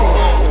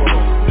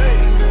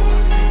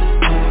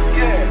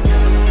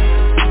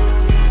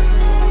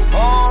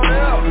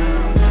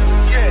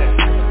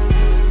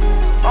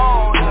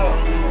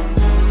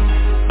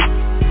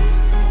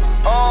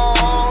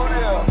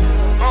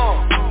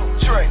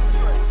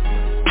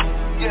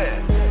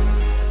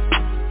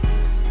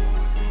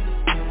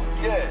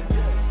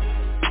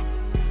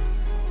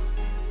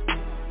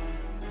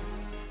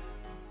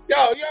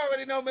 Yo, you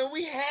already know, man.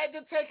 We had to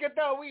take it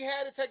down. We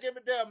had to take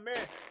it down,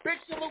 man. Big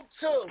salute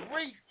to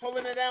Reef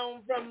holding it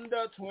down from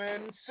the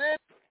Twin Cities.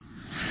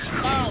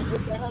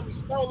 With the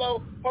homie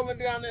Solo holding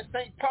it down in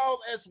St. Paul,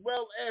 as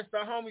well as the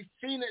homie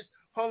Phoenix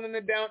holding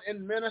it down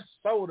in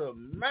Minnesota.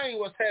 Man,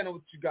 what's happening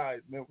with you guys,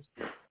 man?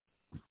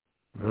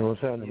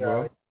 What's happening,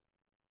 bro?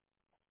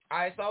 All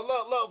right, so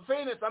look,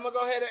 Phoenix, I'm going to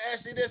go ahead and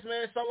ask you this,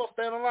 man. Solo,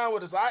 stay on the line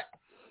with us, all right?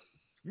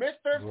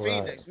 Mr.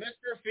 Phoenix,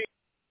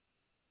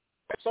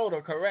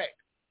 Minnesota, correct?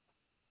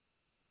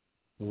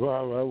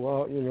 Right.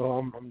 Well, you know,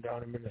 I'm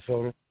down in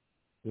Minnesota.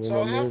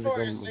 So how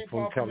far is St.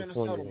 Paul from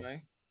Minnesota,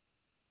 man?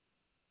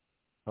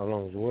 How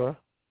long is what?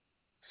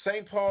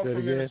 St. Paul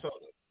from Minnesota.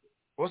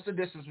 What's the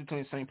distance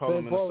between St. Paul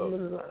and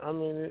Minnesota? I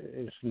mean,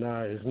 it's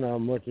not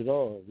much at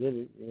all,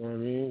 really. You know what I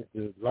mean?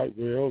 It's light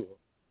rail.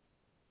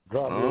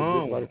 Drop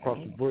right across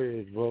the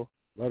bridge, bro.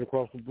 Right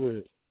across the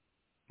bridge.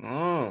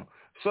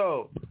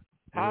 So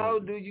how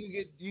do you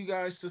get you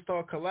guys to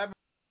start collaborating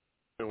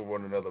with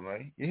one another,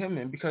 man? You hear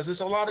me? Because there's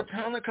a lot of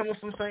talent coming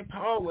from St.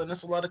 Paul, and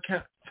there's a lot of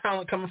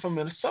talent coming from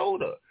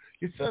Minnesota.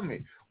 You feel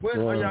me? When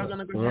are y'all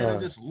gonna go ahead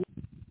and just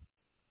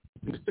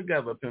this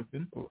together,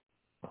 pimping?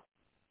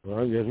 Well,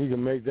 I guess we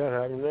can make that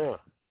happen now.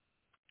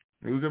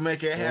 We can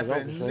make it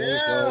happen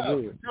now.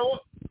 So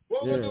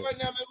what we're doing right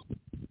now, man?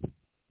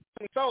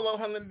 Solo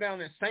holding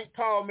down in St.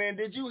 Paul, man.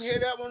 Did you hear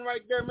that one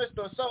right there,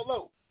 Mr.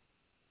 Solo?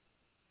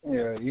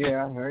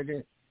 Yeah, I heard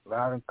it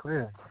loud and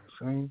clear.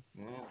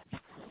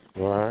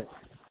 Right.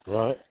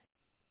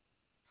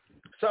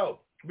 So,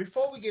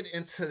 before we get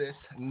into this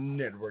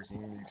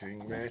networking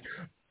meeting, man,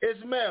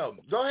 Ismail,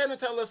 go ahead and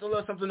tell us a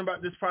little something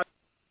about this project,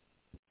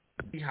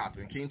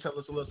 G-Hopping. Can you tell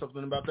us a little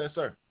something about that,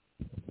 sir?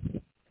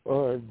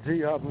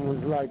 G-Hopping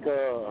was like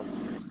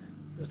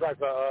it's like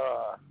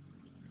a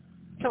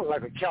kind of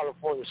like a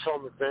California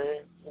summer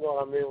thing. You know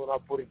what I mean? When I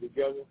put it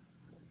together,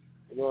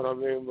 you know what I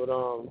mean. But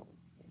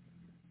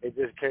it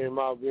just came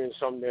out being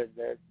something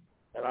that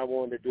I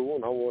wanted to do,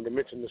 and I wanted to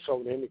mention the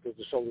soda in it because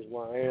the soda is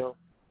where I am.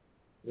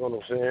 You know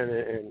what I'm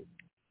saying?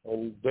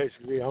 And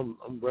basically, I'm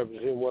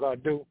representing what I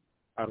do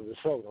out of the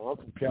soda. I'm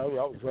from Cali.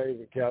 I was raised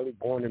in Cali,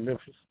 born in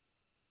Memphis.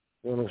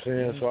 You know what I'm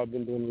saying? So I've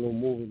been doing a little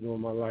moving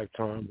during my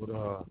lifetime, but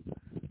I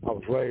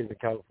was raised in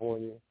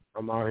California.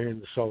 I'm out here in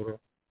the soda.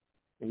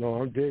 You know,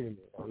 I'm digging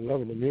it. I'm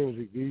loving the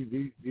music.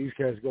 These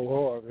cats go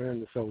hard,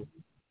 man. So,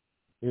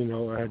 you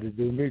know, I had to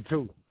do me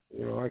too.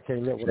 You know, I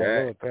can't let what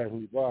I love pass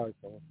me by.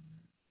 So,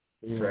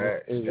 you know,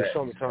 it's a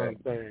summertime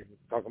thing,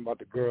 talking about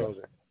the girls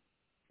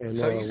and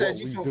so you said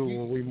what we do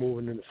when we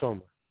moving in the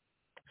summer.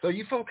 So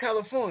you from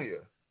California?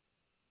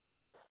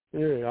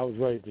 Yeah, I was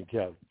raised in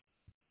Cali.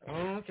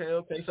 Oh, okay.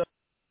 So,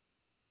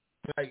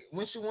 like,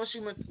 once you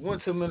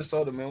went to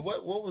Minnesota, man,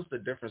 what was the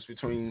difference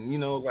between, you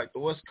know, like the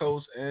West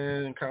Coast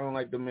and kind of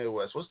like the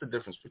Midwest? What's the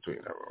difference between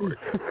that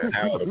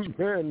right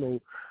there,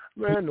 man?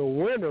 Man, no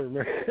winter,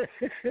 man.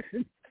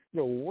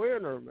 the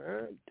winter,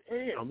 man.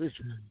 Damn, it's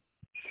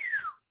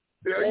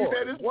you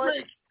said it's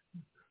break.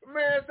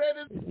 Man, said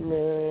it's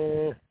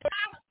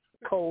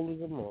cold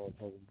as a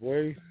motherfucker,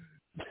 boy.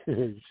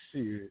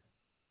 Shit.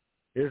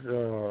 It's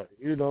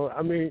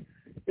I mean,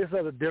 it's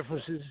other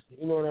differences,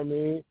 you know what I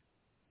mean?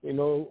 You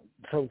know,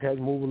 some cats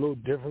move a little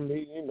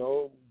differently, you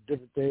know,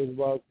 different things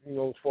about, you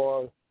know, as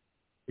far as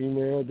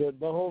female. The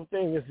whole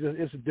thing is just,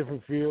 it's a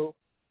different feel,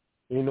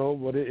 you know,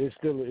 but it's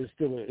still a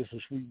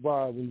sweet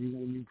vibe when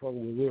you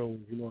fucking with real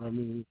ones, you know what I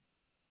mean?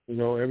 You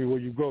know, everywhere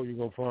you go, you're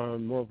gonna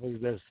find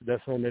motherfuckers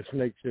that's on that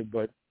snake shit,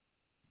 but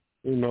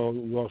you know,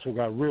 you also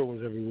got real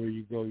ones everywhere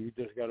you go. You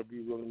just gotta be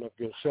real enough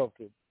yourself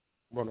to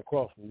run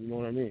across them, you know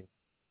what I mean?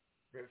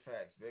 Big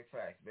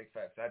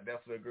facts. I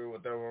definitely agree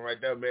with that one right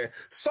there, man.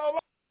 So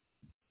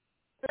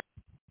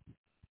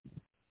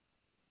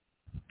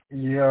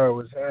yeah,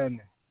 what's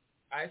happening?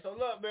 all right, so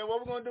look, man, what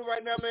we're going to do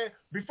right now, man,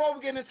 before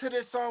we get into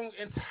this song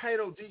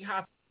entitled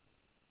G-Hop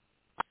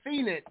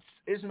Phoenix,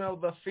 Ismail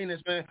the Phoenix,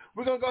 man,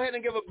 we're going to go ahead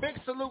and give a big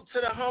salute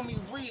to the homie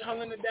Reed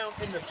holding it down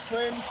in the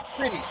Twin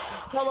Cities.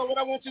 Hello, what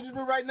I want you to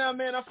do right now,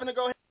 man, I'm going to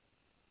go ahead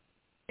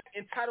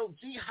entitled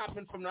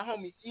G-Hopping from the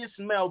homie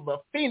Ismail the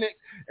Phoenix,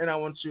 and I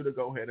want you to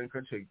go ahead and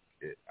continue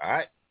it. All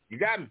right? You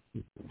got me?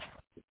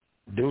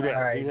 Do that.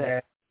 All right,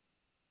 man.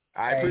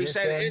 I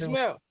appreciate it.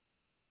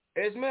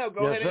 Ismail,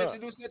 go ahead and sir.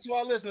 introduce that to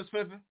our listeners,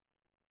 Pippin.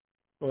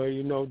 Well,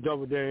 you know,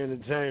 Double Day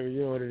Entertainment,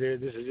 you know what it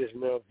is. This is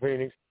Ismail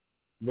Phoenix,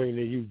 bringing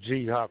to you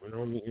G-Hopping.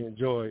 Homie,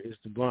 enjoy it. It's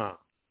the bomb.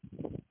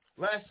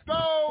 Let's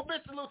go.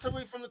 Big salute to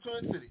Reed from the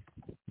Twin Cities.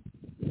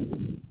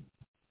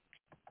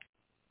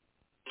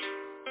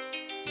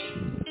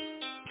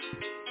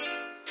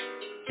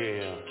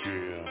 Yeah.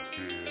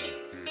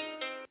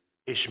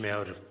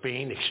 Ishmael the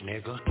Phoenix,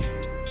 nigga.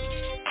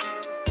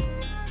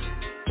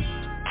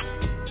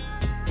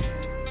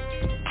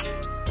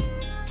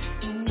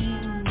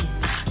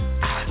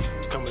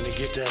 Coming to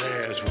get that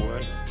ass, boy.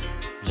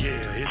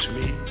 Yeah, it's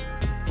me.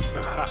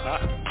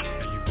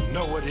 And you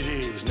know what it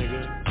is,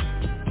 nigga.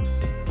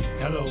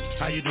 Hello,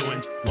 how you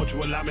doing? Won't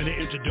you allow me to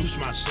introduce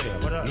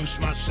myself? Loose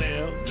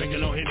myself, drinking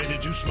no Henny to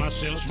juice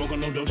myself,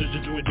 smoking no doses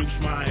to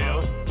reduce my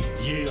health.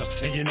 Yeah,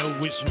 and you know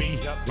it's me.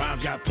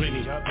 Rhymes got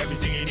plenty,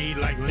 everything you need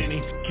like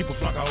Lenny. Keep a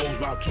flock of hoes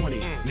about 20.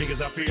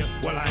 Niggas up here,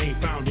 well I ain't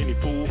found any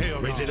fool.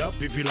 Raise it up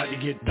if you like to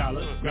get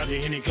dollars. Grab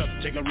your Henny cup,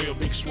 take a real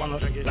big swallow.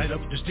 Light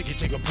up the sticky,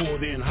 take a pull,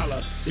 then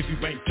holler. If you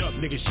banked up,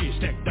 nigga shit,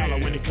 stack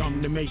dollar. When it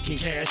come to making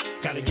cash,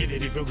 gotta get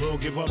it if your girl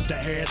give up the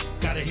ass.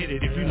 Gotta hit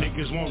it if you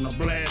niggas wanna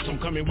blast. I'm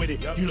coming with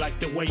it, you like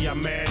the way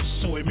I'm mad,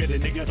 so admit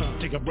it,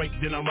 nigga. Take a break,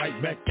 then I'm right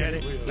back at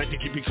it. Like to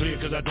keep it clear,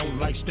 cause I don't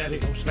like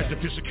static. Like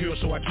to feel secure,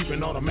 so I keep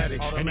it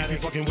automatic. And if you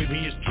fucking with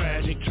me, it's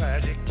tragic.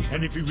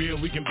 And if you real,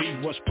 we can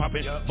be what's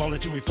poppin'. Ballin'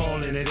 till we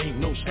fallin', it ain't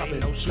no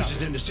stopping.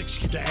 Switches in the six,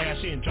 keep the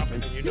ass in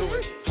dropping. You know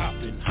it,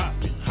 hoppin'.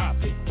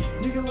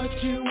 Nigga,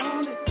 what you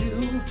wanna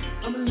do?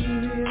 I'ma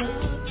leave it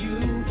up to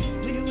you.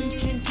 Nigga, we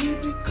can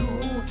keep it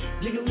cool.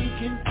 Nigga, we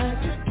can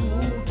act a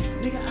fool.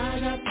 Nigga, I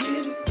got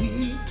plenty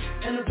weed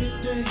and a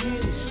bit of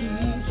Hennessy.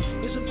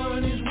 It's a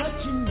fun is what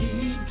you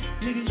need.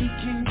 Nigga, you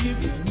can give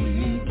it me.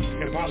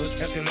 Impalas,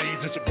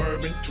 Escalades, and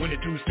Suburban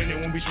 22 spinning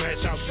when we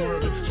smash out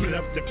swerving. Split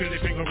up the Philly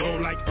finger roll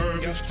like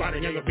Irvin.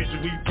 Spotting younger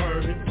bitches, we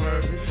purvin'.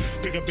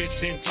 Pick a bitch,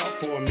 then talk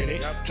for a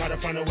minute. Try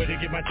to find a way to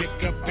get my dick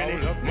up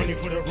in it. Money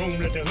for the room,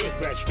 let the hood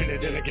rat spin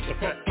it. Then I get the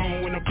fuck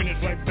on when I'm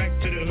finished, right back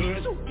to the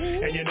hood.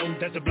 And you know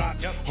that's the block.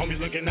 Homies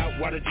looking out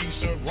while the G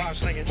serve rock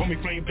slanging.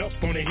 Homie flamed up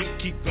on the hip,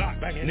 keep block.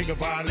 Nigga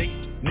violate,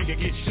 nigga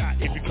get shot.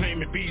 If you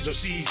claiming B's or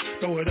C's,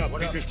 throw it up.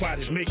 If your spot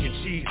is making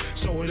cheese,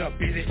 sew it up.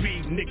 Is it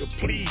speed, nigga,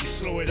 please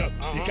slow it up.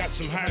 You got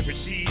some hybrid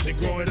seeds and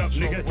grow it up,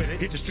 nigga.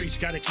 Hit the streets,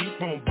 gotta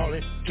keep on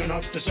ballin'. Turn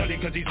off the sunny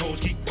cause these hoes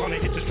keep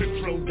calling. Hit the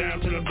strip, slow down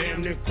till I'm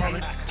damn near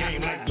crawling.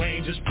 Game like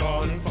rain, just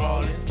falling.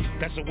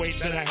 That's the way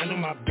that I handle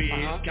my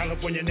biz.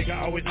 California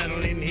nigga always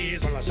handling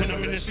his. When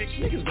I'm in the six,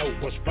 niggas know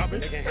what's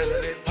poppin'.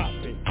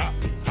 Hoppin'.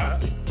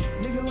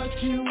 Nigga,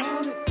 what you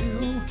wanna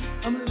do?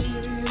 I'ma leave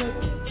it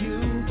up to you.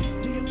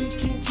 Nigga, we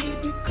can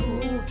keep it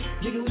cool.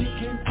 Nigga, we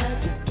can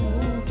act a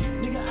fool.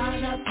 Nigga,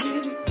 I got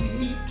plenty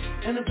weed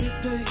and a bit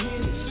of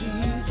Hennessy.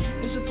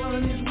 It's a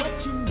fun is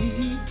what you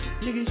need.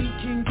 Nigga, you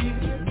can give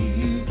it me.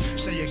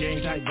 Say your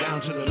game tight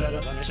down to the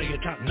letter. Say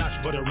you're top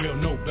notch, but a real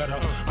no better.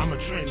 I'm a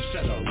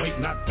trendsetter, weight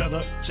not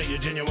feather. Say you're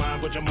genuine,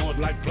 but you're more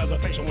like leather.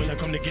 So when I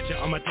come to get you,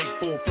 I'ma take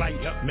full flight.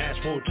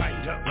 Mask full tight,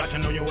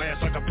 locking on your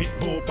ass like a pit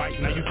bull bite.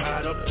 Now you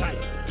tied up tight.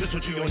 This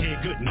what you gon' hear,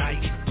 good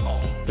night.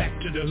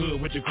 Back to the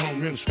hood with the chrome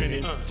rim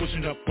spinning.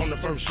 Pushing up on the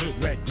first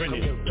hood rat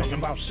grinning. Talking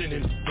about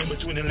sinning. In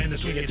between the land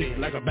and swing your dick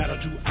like a battle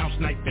 2 ounce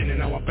night bending.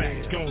 Now our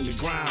backs on the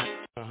grind.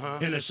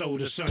 In the soul,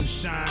 the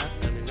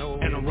sunshine.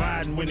 And I'm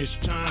riding when it's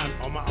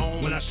time. On my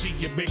own. When I see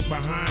you big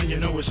behind, you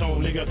know it's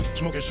on, nigga.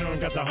 Smoking Sherm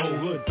got the whole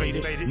hood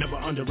faded. Never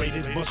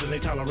underrated, bustin' they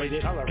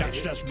tolerated. Got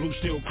stress, blue,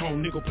 steel,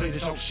 chrome, nickel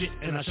plated. Talk shit,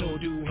 and I sure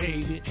do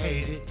hate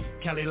it.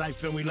 Cali life,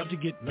 and we love to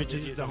get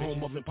bitches. It's the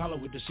home of Impala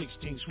with the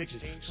 16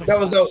 switches. That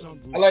was dope.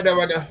 I like that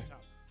right there.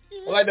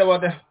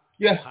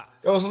 Yeah,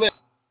 that was lit.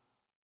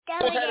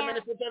 What's happening,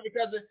 Mr.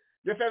 Cousin?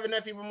 your favorite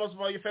nephew, but most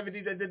of all, your favorite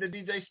DJ did the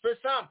DJ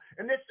SpitSum.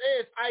 And this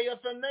is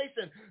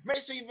iFMNation.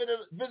 Make sure you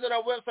visit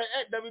our website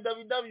at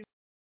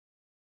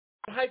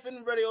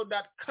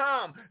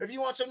www.iFMNation.com. If you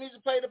want your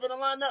music played up in the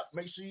lineup,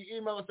 make sure you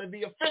email us at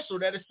The Official.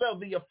 That is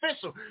spelled The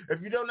Official.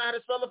 If you don't know how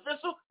to spell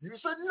official, you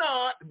should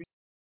not be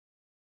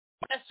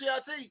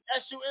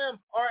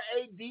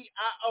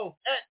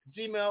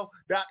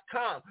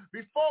SpitSum@gmail.com.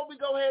 Before we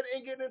go ahead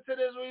and get into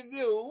this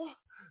review,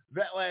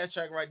 that last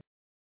track right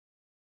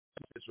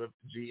is with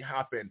G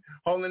Hoppin'.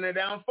 Holding it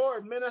down for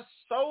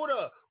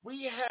Minnesota,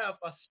 we have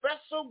a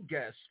special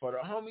guest for the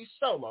homie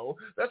Solo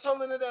that's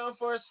holding it down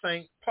for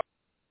St. Paul.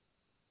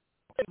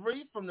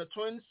 Reed from the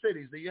Twin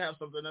Cities. Do you have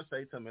something to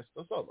say to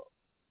Mr. Solo?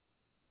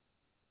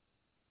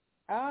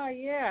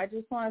 Yeah, I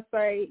just want to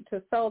say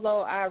to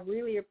Solo, I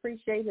really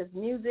appreciate his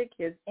music,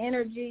 his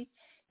energy,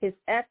 his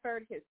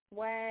effort, his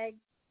swag.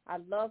 I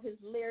love his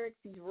lyrics.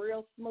 He's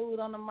real smooth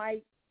on the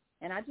mic.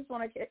 And I just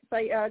want to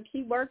say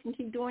keep working,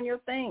 keep doing your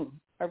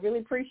thing. I really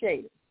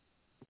appreciate it.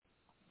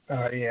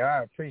 Yeah,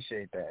 I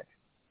appreciate that.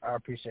 I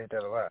appreciate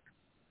that a lot.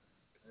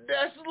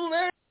 That's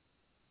lit.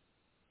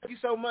 Thank you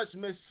so much,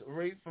 Miss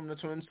Reed from the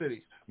Twin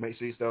Cities. Make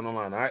sure you stay on the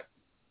line, all right?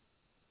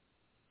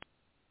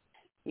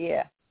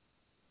 Yeah.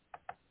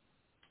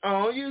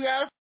 Oh, you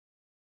got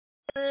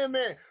it,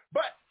 man.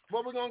 But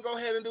what we're going to go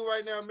ahead and do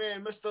right now,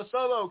 man, Mr.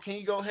 Solo, can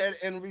you go ahead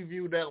and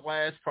review that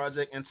last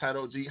project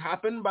entitled G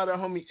Hoppin' by the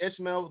homie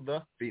Ishmael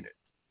the Phoenix?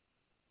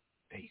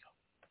 There you go.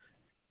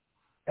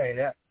 Hey,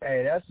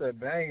 that's a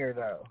banger,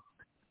 though.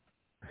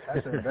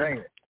 That's a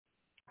banger.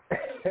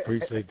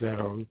 Appreciate that,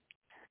 homie.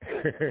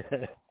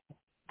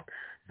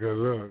 Good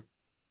luck.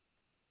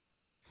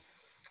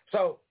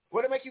 So,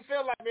 what it make you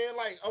feel like, man?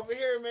 Like, over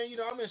here, man, you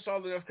know, I'm in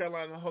Charlotte, North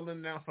Carolina, holding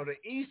it down for the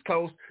East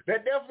Coast.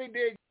 That definitely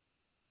did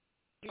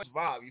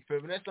vibe, you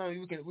feel me? That's something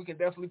we can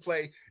definitely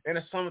play in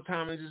the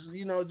summertime and just,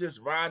 you know, just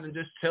ride and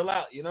just chill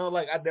out, you know?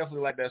 Like, I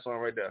definitely like that song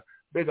right there.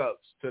 Big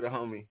ups to the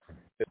homie.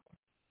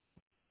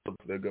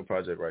 The good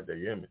project right there,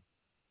 you hear me?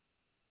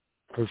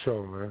 For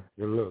sure, man.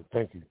 Good luck.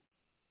 Thank you.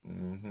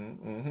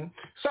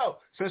 So,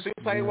 since we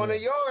play one of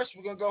yours,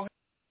 we're going to go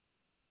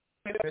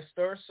ahead,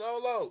 Mr.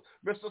 Solo.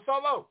 Mr.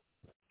 Solo,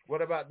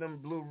 what about them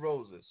Blue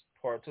Roses,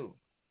 part 2?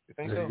 You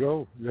think so? Let's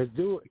go. Let's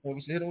do it. You think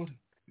we should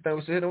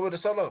hit him with a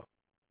Solo?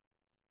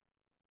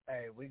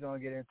 Hey, we're going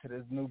to get into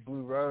this new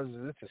Blue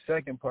Roses. It's the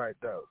second part,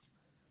 though.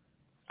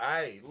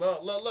 Hey,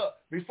 look.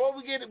 Before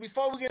we get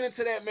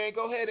into that, man,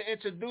 go ahead and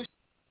introduce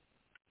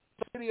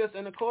us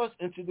and, of course,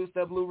 introduce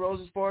that Blue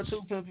Roses part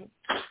 2, pimpin'.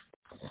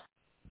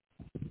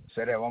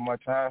 Say that one more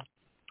time.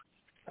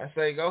 I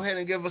say go ahead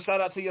and give a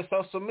shout-out to your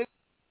social media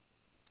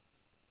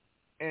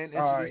and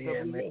introduce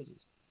the Blue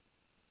Roses.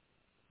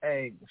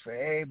 Hey, for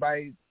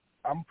everybody,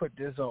 I'm going to put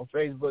this on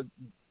Facebook,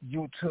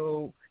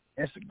 YouTube,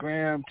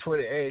 Instagram,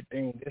 Twitter,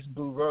 everything. This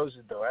Blue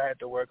Roses, though, I had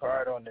to work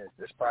hard on this.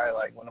 This is probably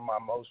like one of my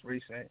most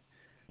recent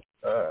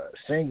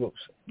singles.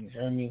 You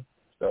hear me?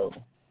 So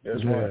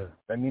there's one.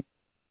 Let me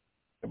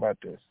think about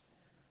this.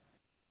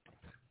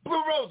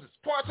 Blue Roses,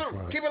 part 2.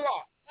 Right. Keep it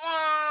locked.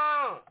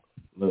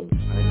 Look,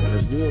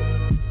 let's do it.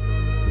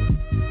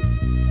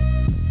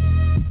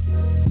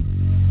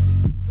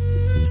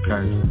 It's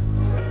crazy.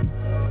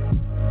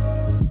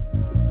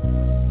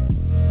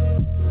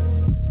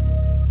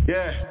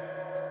 Yeah.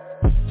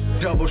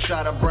 Double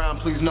shot of brown,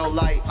 please no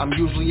light. I'm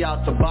usually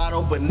out the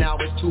bottle, but now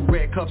it's 2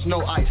 red cups,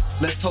 no ice.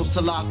 Let's toast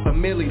to La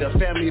Familia, the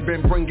family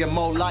been bringing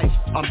more life.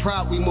 I'm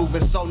proud we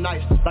moving so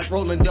nice, like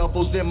rolling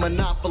doubles in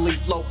Monopoly.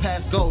 Flow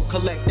past gold,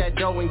 collect that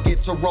dough and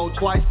get to roll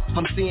twice.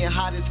 I'm seeing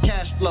how this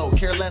cash flow,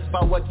 care less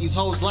about what these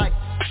hoes like.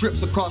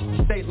 Trips across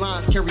the state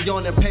lines, carry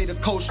on and pay the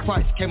coach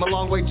price. Came a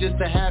long way just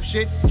to have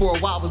shit, for a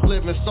while was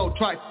living so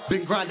trite.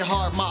 Been grinding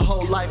hard my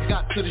whole life,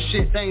 got to the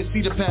shit, they ain't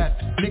see the path.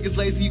 Niggas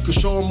lazy, you can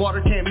show them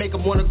water, can't make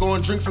them wanna go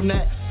and drink from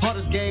that.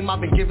 Hardest game I've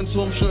been giving to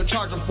them, should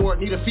charge them for it,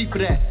 need a fee for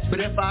that. But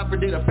if I ever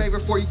did a favor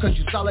for you, cause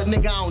you solid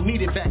nigga, I don't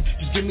need it back.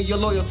 Just give me your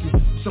loyalty,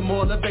 some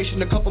more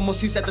elevation, a couple more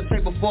seats at the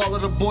table for all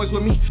of the boys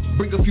with me.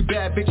 Bring a few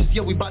bad bitches,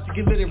 yeah, we about to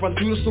get lit and run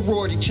through the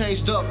sorority.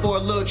 Changed up for a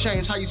little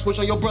change, how you switch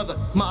on your brother.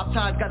 Mob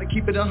ties, gotta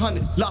keep it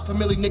 100. La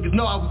Familia niggas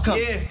know how we come.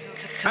 Yeah,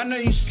 I know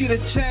you see the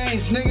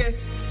change, nigga.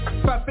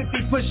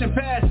 550 pushing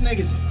past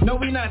niggas. No,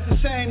 we not the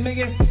same,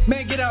 nigga.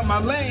 Man, get out my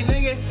lane,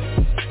 nigga.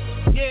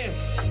 Yeah,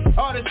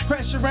 all this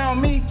pressure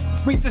around me.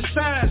 Read the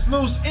signs,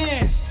 loose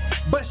ends.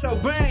 Bust your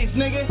brains,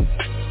 nigga.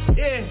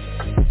 Yeah,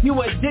 you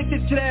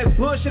addicted to that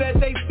bullshit that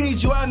they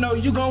feed you. I know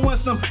you gon'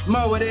 want some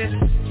more of this.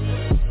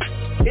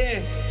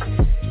 Yeah.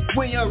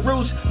 When your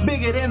roots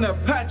bigger than the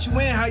pot you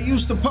in, how you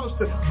supposed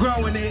to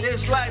grow in it?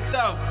 It's life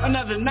though,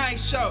 another nice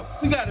show.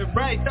 We got it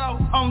right though,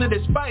 only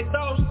despite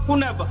those who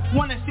never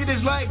wanna see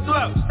this light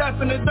glow. Step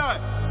in the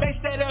dark, they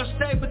say they'll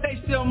stay, but they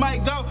still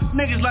might go.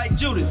 Niggas like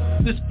Judas,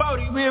 this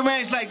 40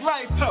 rearranged like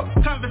life hope.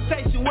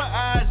 Conversation with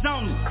eyes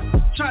only.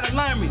 Try to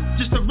learn me,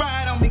 just to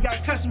ride on me.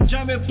 Got custom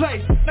jump in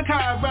place, look how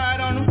I ride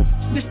on them.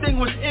 This thing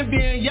was envy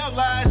in your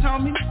eyes,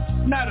 homie.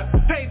 Not a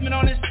pavement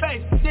on his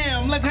face.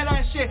 Damn, look at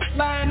that shit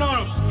lying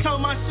on him.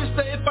 Told my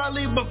sister if I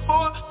leave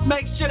before,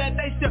 make sure that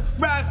they still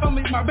ride for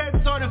me. My baby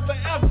starting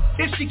forever.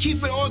 If she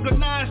keep it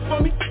organized for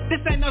me, this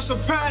ain't no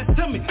surprise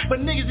to me. But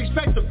niggas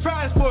expect a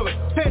prize for it.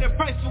 Pay the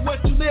price for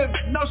what you live.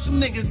 Know some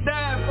niggas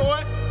died for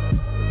it.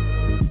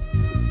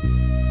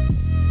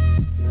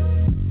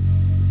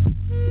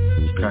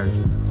 Okay.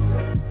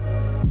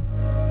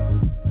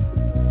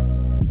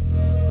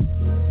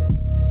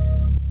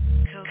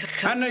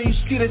 I know you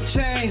see the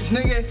change,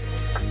 nigga.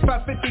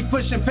 550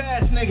 pushing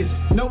past niggas.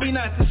 No, we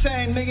not the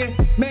same, nigga.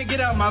 Man,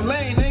 get out my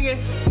lane, nigga.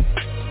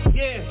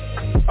 Yeah,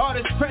 all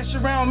this pressure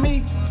around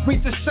me.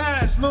 Read the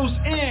signs, loose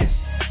ends.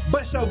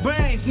 Bust your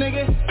brains,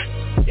 nigga.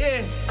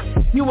 Yeah,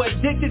 you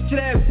addicted to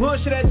that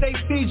bullshit that they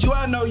feed you.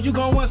 I know you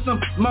gon' want some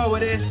more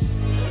of this.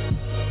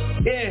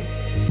 Yeah,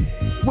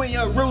 when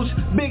your roots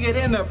bigger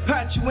than the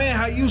pot you in,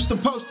 how you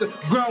supposed to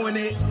grow in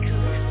it?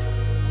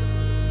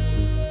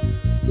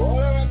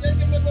 Boy,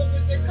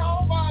 they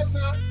cold vibes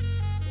now.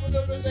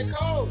 They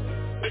cold.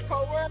 They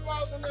cold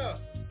whereabouts enough.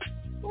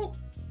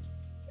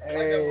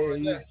 Hey,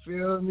 you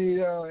feel me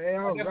though? Hey,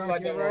 I'm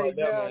rocking right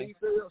now. You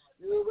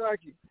feel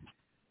rocky?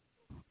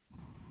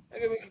 They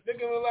give me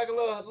like a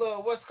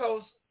little West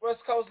Coast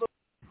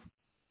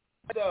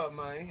up,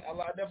 man. I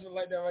definitely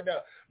like that right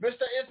there.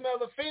 Mr. Ismail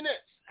the Phoenix,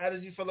 how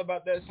did you feel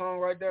about that song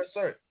right there,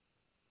 sir?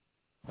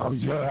 Oh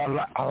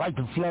yeah, I like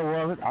the flow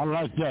of it. I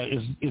like that.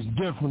 It's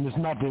different. It's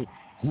not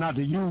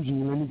the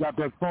usual, and you got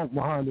that funk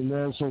behind it,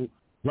 man. So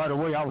right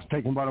away, I was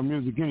taken by the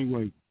music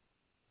anyway.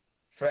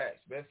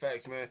 Facts,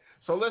 man.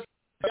 So let's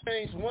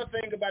change one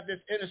thing about this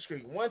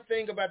industry.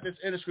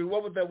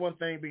 What would that one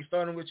thing be?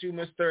 Starting with you,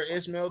 Mr.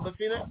 Ismail the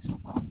Phoenix.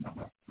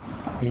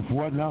 If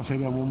what now? Say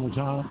that one more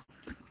time.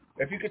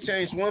 If you could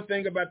change one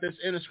thing about this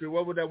industry,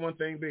 what would that one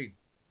thing be?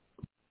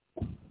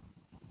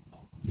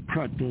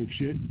 Cutthroat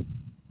shit.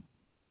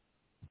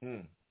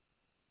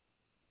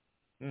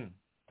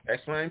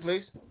 Explain,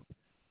 please.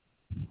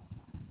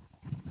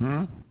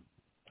 Can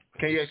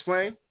you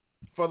explain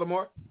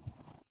furthermore?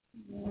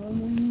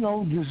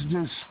 Just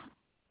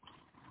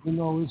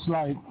it's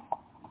like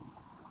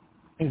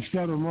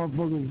instead of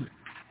motherfuckers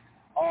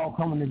all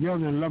coming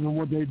together and loving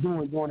what they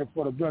doing it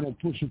for the better and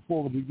pushing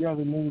forward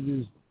together,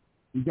 niggas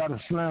you gotta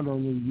slander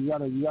them,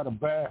 you gotta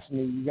bash them,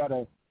 you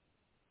gotta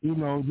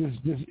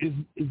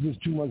it's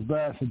just too much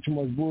bash and too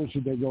much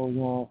bullshit that goes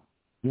on.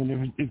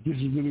 And if this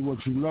is really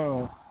what you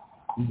love,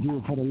 you do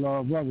it for the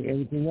love of it.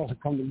 Everything else will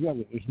come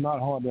together. It's not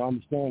hard to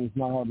understand. It's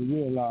not hard to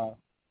realize.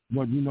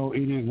 But,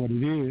 it is what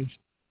it is.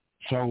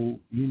 So,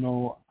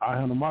 I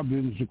handle my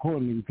business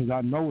accordingly because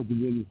I know what the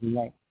business is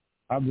like.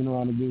 I've been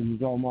around the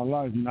business all my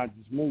life, not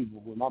just me,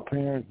 but with my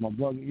parents, my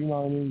brother, you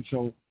know what I mean?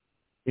 So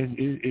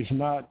it's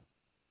not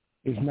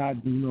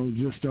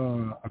just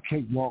a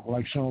cakewalk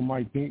like some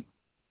might think.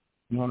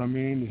 You know what I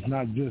mean? It's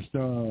not just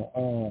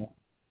how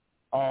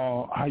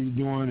you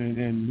doing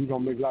and we're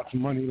going to make lots of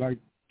money like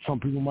some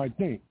people might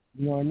think.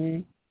 You know what I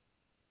mean?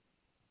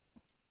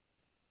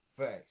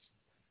 Facts.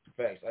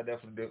 I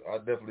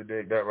definitely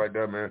dig that right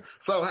there, man.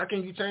 So how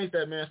can you change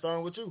that, man,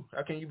 starting with you?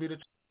 How can you be the...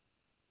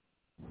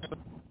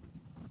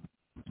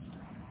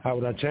 How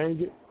would I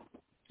change it?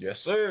 Yes,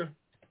 sir.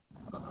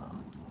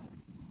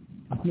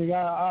 I think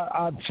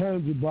I'd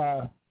change it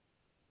by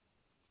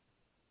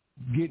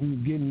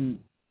getting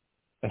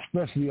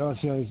especially us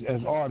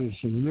as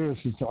artists, as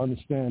lyricists, to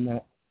understand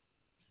that,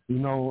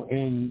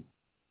 in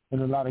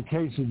a lot of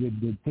cases,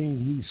 the things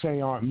we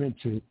say aren't meant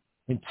to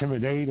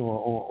intimidate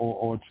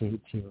or to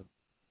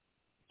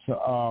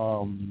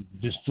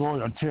destroy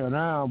or tear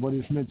down, but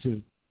it's meant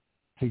to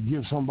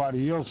give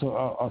somebody else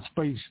a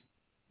space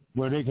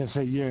where they can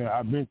say, yeah,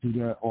 I've been through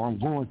that, or I'm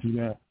going through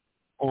that,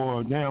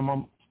 or damn,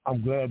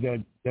 I'm glad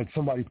that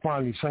somebody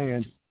finally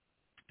saying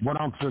what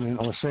I'm feeling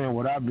or saying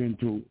what I've been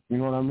through. You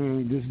know what I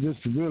mean?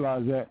 Just to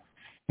realize that,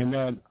 and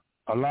that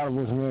a lot of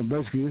us, man,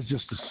 basically it's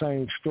just the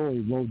same story,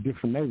 both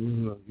different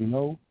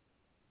neighborhoods,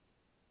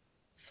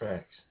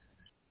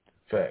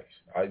 Facts.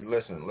 I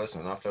listen.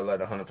 I feel like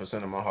 100%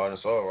 of my heart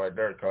and soul right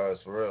there, cuz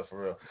for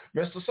real.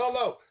 Mr.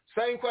 Solo,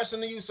 same question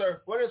to you,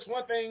 sir. What is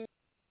one thing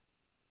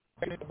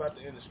about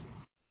the industry?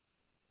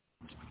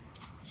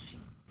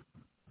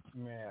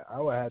 Man, I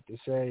would have to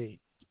say,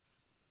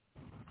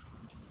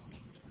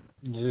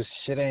 just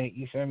shit ain't,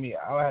 you feel me?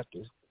 I would have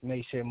to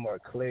make shit more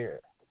clear.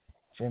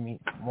 Feel me?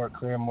 More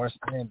clear, more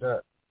stand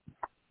up.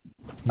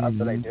 I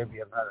feel like there'd be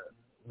a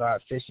lot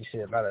of fishy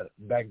shit, a lot of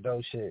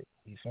backdoor shit.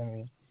 You feel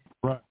me?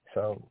 Right.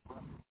 So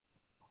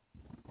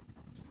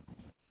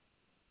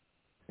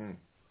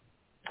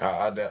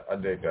I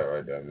dig that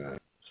right there, man.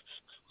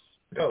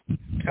 Yo,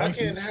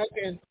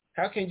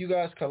 how can you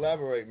guys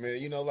collaborate,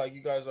 man? You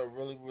guys are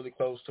really, really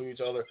close to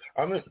each other.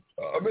 I'm in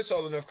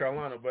Southern North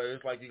Carolina, but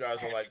it's like you guys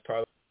are like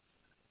probably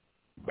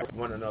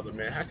one another,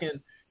 man. How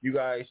can you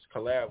guys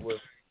collab with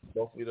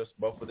both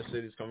of the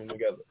cities coming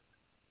together?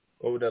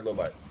 What would that look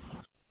like?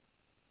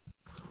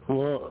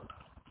 Well,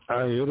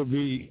 it'll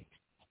be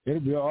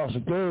an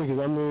awesome thing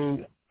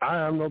because I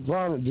have no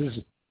problem. Just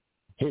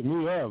hit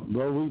me up,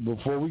 bro.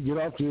 Before we get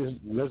off this,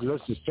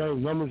 let's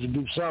exchange numbers and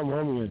do something,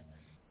 homie, and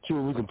see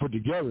what we can put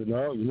together,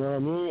 dog. You know what I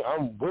mean?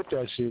 I'm with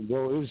that shit,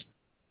 bro.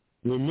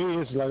 with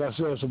me, it's like I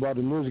said, it's about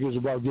the music. It's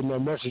about getting that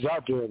message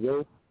out there,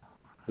 bro.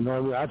 You know what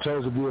I mean? I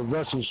chose to be a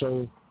vessel,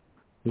 so,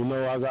 you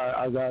know, I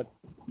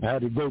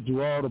had to go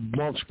through all the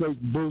bumps, scrapes,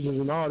 bruises,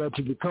 and all that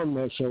to become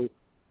that. So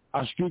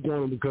I speak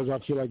on it because I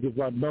feel like if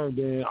I don't,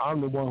 then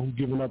I'm the one who's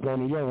giving up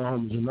on the younger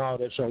homies and all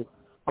that. So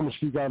I'm going to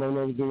speak out on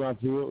everything I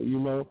feel, you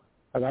know.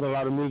 I got a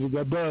lot of music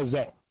that does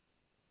that.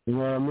 You know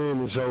what I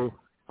mean? And so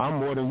I'm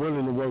more than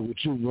willing to work with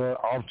you, bro,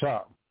 off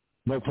top.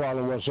 No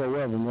problem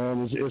whatsoever,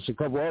 man. It's a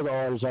couple other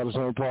artists out of the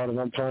same part, and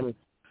I'm trying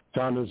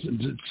to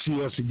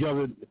see us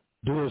together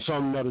doing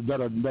something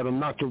that'll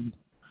knock the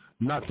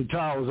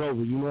towers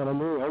over. You know what I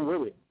mean? I'm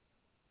with it.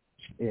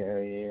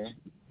 Yeah.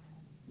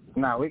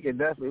 Nah, we could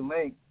definitely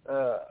link.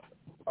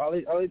 All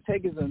it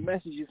takes is a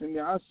message. You feel me?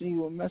 I'll send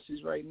you a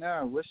message right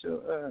now. What's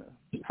your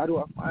how do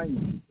I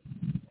find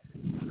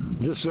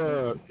you? Just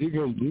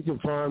you can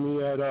find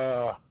me at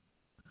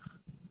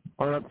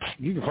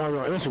you can find me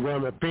on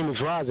Instagram at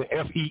Phoenix Rising,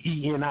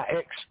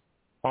 FEENIX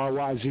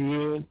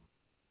RYZN.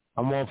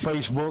 I'm on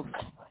Facebook.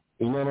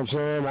 You know what I'm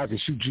saying? I can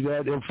shoot you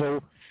that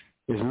info.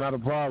 It's not a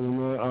problem,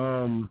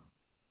 man.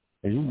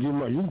 And you can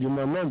get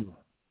my number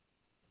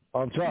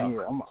off top.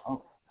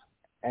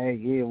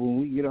 Yeah,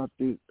 when we get off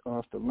the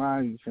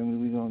line, you feel me,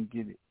 we gonna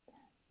get it.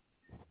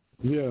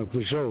 Yeah,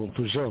 for sure.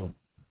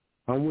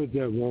 I'm with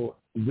that, bro.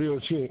 Real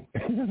shit.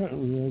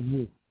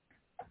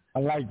 I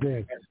like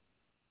that.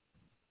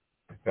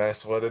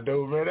 That's what it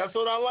do, man. That's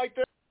what I like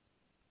to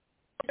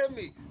hear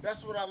me.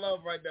 That's what I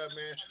love right there,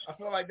 man. I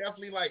feel like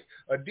definitely like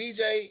a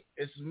DJ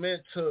is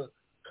meant to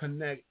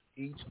connect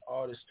each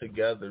artist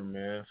together,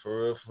 man.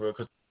 For real.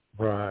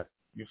 Right.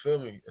 You feel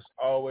me? It's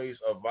always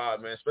a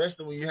vibe, man.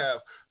 Especially when you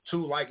have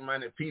two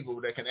like-minded people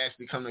that can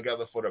actually come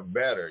together for the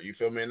better. You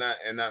feel me?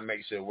 And not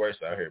make shit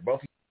worse out here.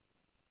 Both of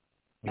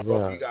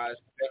you guys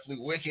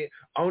definitely wicked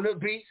on the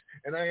beats,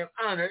 and I am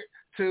honored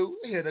to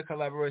hear the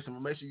collaboration.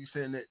 But make sure you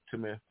send it to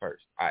me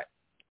first. All right.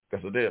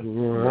 That's a deal.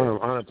 Well, I'm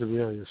honored to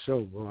be on your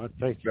show, bro. I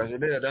thank you.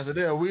 That's a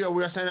deal. We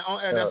are saying it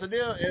on air. That's a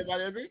deal.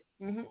 Everybody agree?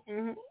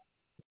 Mm-hmm.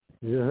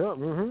 Yeah.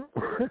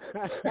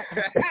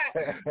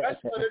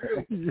 That's what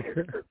it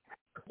is.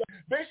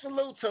 Big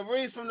salute to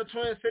Reese from the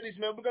Twin Cities,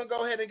 man. We're going to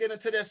go ahead and get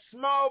into this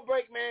small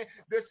break, man.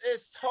 This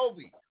is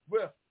Toby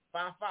with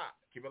 5-5.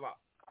 Keep it locked.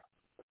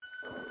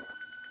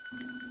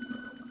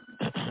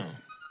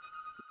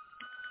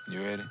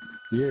 You ready?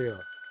 Yeah.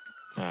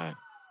 All right.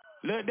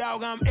 Look,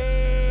 dog, I'm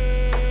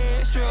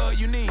extra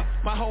unique.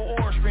 My whole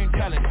aura screen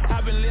talent.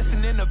 I've been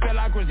listening to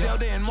Bella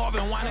Griselda and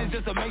Marvin Winans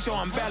just to make sure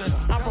I'm balanced.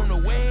 I'm from the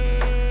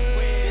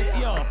West,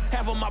 yeah.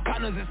 Half of my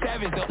partners is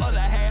savage. The other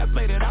half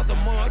made it out the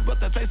mud, but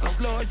the taste of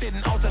sludge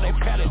didn't alter their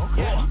palate.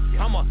 Yeah.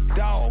 I'm a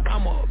dog,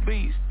 I'm a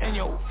beast, and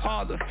your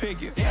father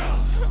figure.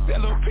 Yeah.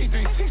 That little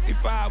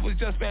P365 was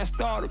just that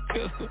starter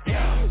pistol.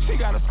 Yeah. She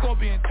got a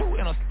scorpion too,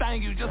 and a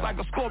sting you just like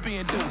a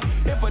scorpion do.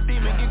 If a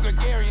demon get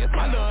gregarious,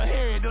 my little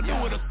Harry don't do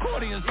what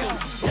accordions do.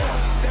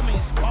 Yeah. That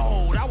means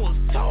bold. I was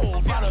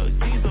told by the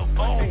G's of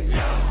old.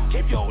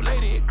 Keep your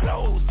lady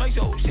close, make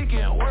sure she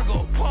can work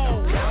a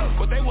pole.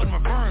 But they wasn't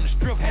referring to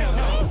strip hell.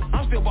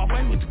 I'm still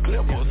walking with the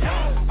Clippers.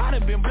 I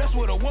done been blessed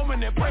with a woman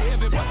that pray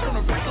heavy, but turn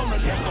her back on the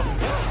liquor.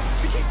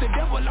 She keep the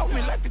devil on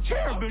me like the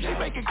cherubim. She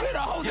make it clear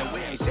the hoes that we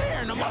ain't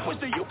sharing them. I push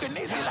the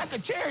euthanasia like a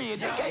chariot.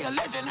 DK a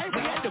legend, hey,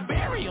 we had to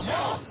bury him.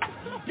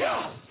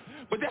 Yeah.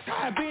 But that's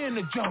how I be in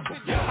the jungle.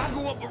 I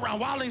grew up around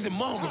wildlings and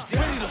mongrels.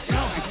 Ready to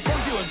slump you,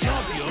 first you a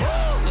junkie.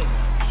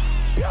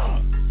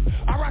 Yeah.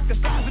 I rock the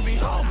stars to be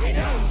hungry.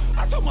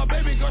 I told my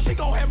baby girl she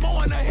gon' have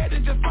more in her head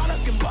than just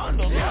product and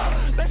bundles.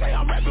 They say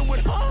I'm rapping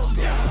with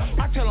hunger.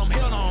 I tell them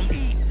hell no, I'm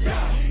eating.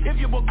 If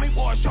you book me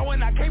for a show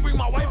and I can't bring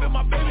my wife and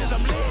my babies,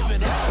 I'm leaving.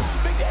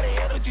 Big Daddy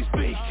energy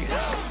speaking.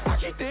 I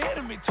keep the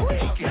enemy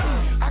tweaking.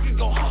 I can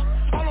go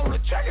all on the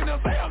track and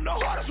they'll say I'm the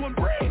hardest one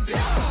breathing.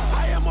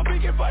 I am a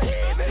beacon for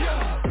heathen.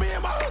 Me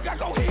and my hook got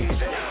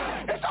cohesion.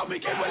 It's all me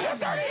get with less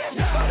dirty.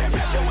 So they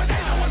bet you when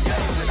they know what's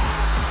chasing.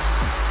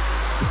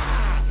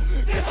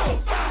 It's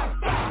on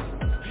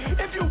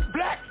 5-5. If you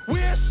black,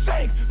 we're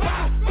safe.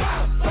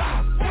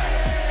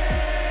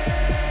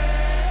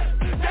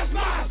 5-5-5. That's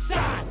my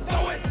side.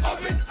 Throw it up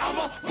and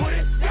I'ma put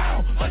it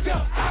down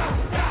until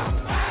I'm down.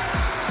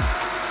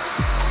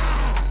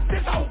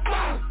 It's on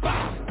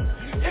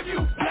 5-5. If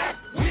you black,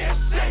 we're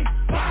safe.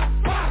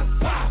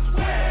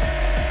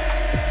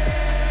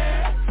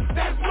 5-5-5.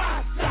 That's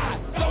my side.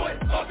 Throw it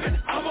up and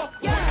I'ma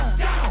put it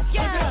down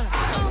until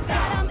I'm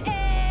down.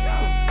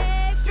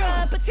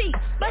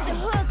 But the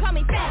hood call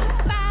me fat.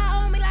 Fire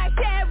on me like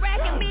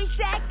Shadrach and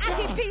Meshach. I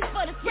keep peace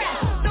for the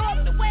scrap. Throw up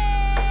the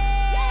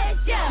way,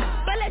 yeah.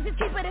 But let's just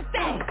keep it a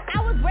fact.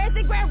 I was raised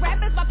in Grand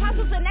Rapids. My pops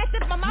was an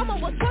active. My mama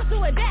was forced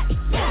to adapt.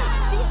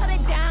 Yeah. She held it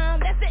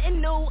down. That's it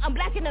new. I'm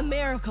black in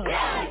America.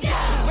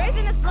 Yeah.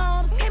 Raised in the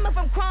slums. Came up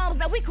from crumbs.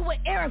 Now we cool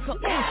with Erica.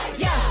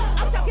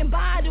 Yeah. I'm talking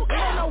Badu. I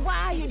don't know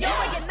why you don't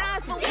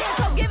recognize me.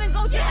 So give and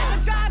go just like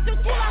a drive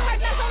through school. I heard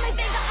that's the only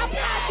thing that I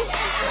apply to.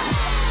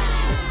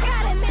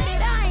 Gotta admit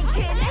it, I ain't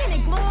kidding. Ain't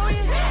it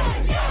glorious? I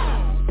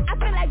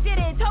feel like did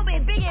it, Toby,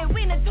 Big and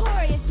we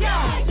notorious.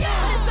 But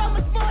there's so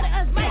much more to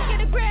us. Might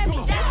get a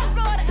Grammy. That's the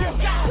floor to us.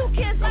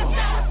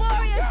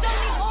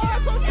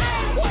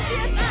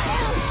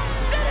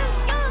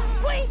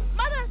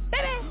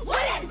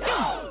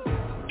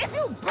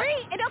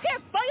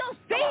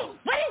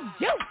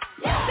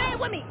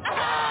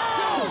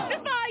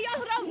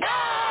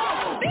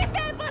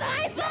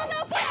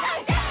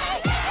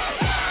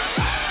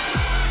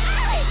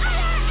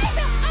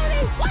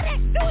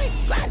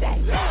 it's Sunday.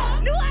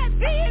 Knew I'd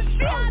be his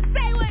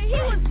fiancé when he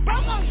was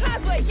broke on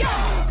drugs, but yo.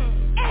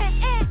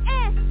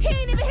 He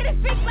ain't even hit his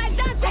feet like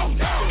Dante.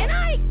 And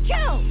I ain't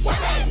killed. What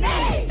that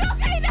mean?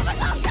 Dante never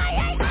gonna say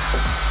it.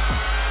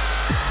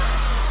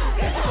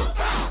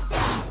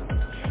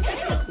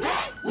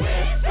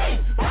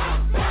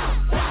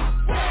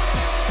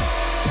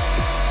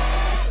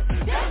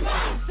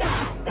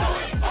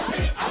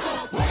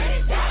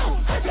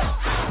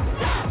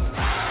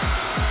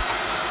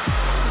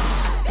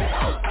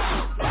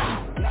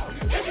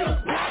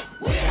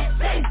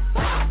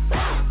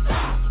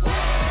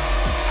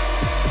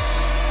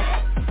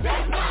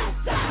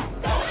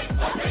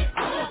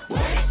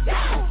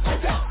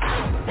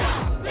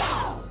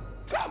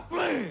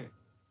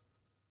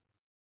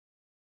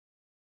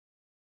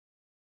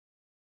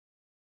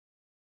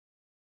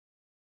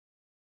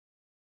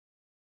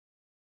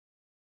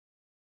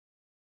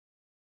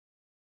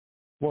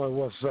 Boy,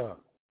 what's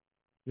up?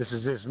 This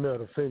is Ismail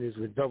the Phoenix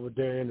with Double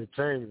Dare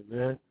Entertainment,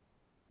 man.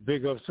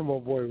 Big ups to my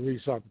boy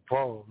Reese off the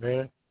Paul,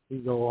 man. He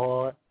go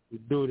hard. We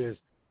do this.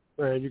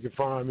 Man, you can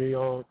find me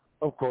on,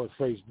 of course,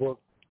 Facebook.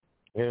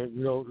 And,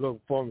 you know, look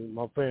for me,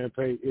 my fan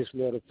page,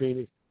 Ismail the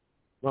Phoenix.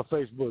 My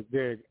Facebook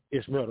there,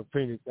 Ismail the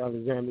Phoenix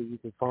Alexander. You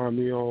can find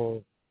me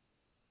on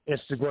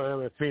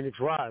Instagram at Phoenix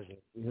Rising.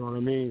 You know what I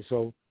mean?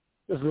 So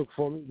just look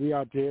for me. Be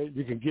out there.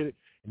 You can get it.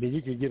 And then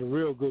you can get a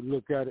real good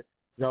look at it.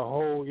 The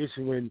whole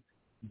issue in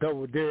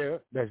Double Dare,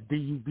 that's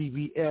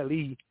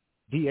DUBBLEDARE.ENT.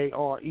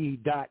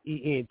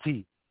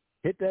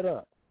 Hit that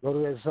up. Go to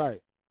that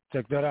site.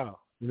 Check that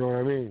out. You know what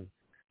I mean?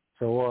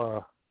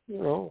 So,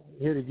 you know,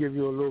 here to give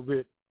you a little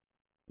bit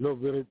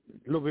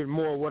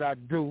more of what I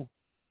do.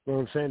 You know what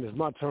I'm saying? It's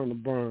my turn to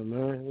burn,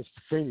 man. It's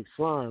the Phoenix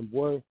flying,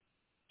 boy.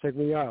 Check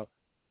me out.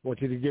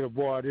 Want you to get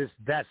aboard this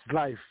That's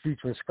Life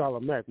featuring Scholar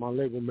Mac, my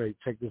label mate.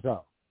 Check this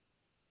out.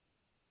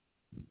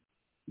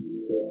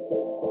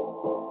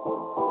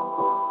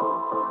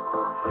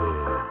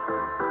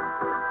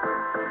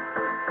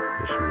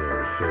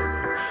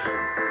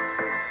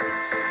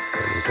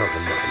 I'm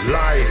talking about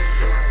life.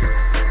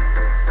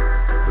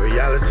 The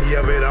reality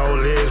of it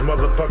all is,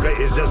 motherfucker,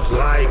 it's just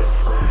life.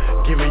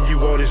 Giving you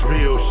all this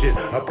real shit.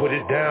 I put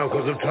it down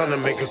cause I'm trying to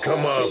make it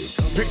come up.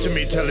 Picture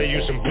me telling you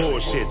some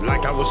bullshit,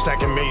 like I was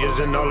stacking millions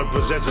and all the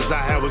possessions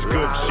I had was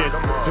good shit.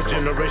 The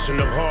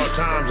generation of hard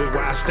times is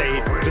where I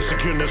stayed. The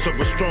secureness of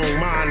a strong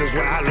mind is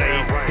where I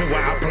laid. And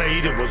where I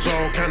played, it was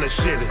all kind of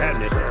shit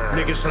happening.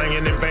 Niggas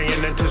slanging and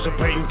banging,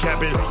 anticipating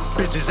capping.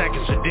 Bitches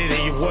acting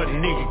sedity, it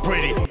wasn't even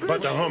pretty.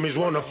 But the homies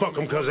wanna fuck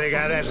them cause they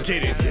got ass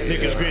titties.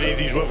 Niggas gritty,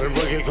 these rough and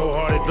rugged,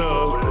 cold-hearted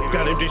thugs.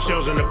 Got empty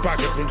shells in the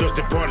pocket from just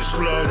departed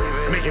slugs.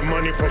 Making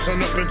money from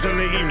sun up until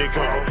the evening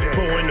come.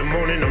 4 in the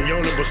morning, I'm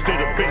yawning, but still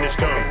the business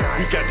come.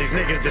 You got these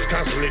niggas just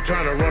constantly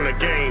trying to run a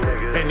game.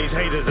 And these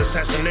haters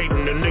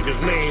assassinating the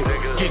niggas' name.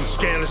 Getting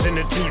scandalous in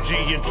the 2G,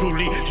 and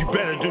truly, you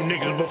better do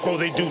niggas before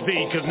they do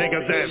thee, cause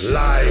niggas, that's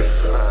life.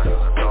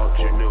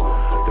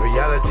 The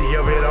reality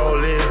of it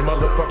all is,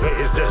 motherfucker,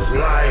 it's just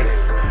life.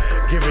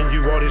 Giving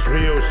you all this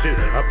real shit,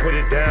 I put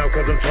it down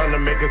cause I'm trying to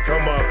make it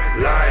come up.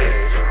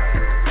 Life.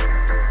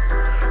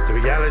 The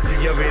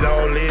reality of it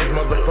all is,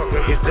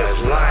 motherfucker, it's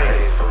just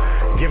life.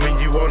 Giving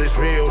you all this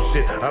real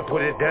shit, I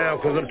put it down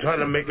cause I'm trying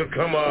to make it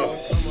come up.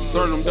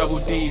 Burn them double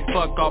D's,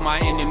 fuck all my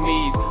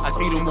enemies. I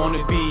see them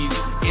wannabes,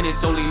 and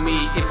it's only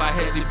me. If I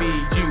had to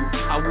be you,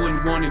 I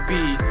wouldn't wanna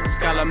be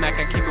Scholar Mac,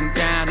 I keep them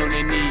down on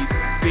their knees.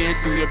 Been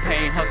through the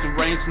pain, hustle,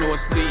 rain, snow,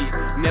 sleep.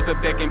 Never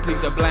beg and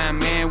please, a blind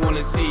man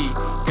wanna see.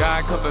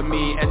 God cover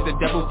me as the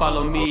devil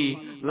follow me.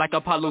 Like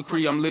Apollo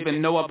Creed, I'm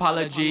living no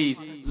apologies.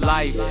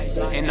 Life,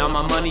 and all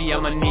my money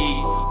I'ma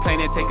need. Plain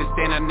to take a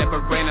stand, I never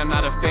ran, I'm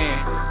not a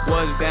fan.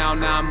 Was down,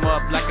 now I'm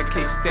up like a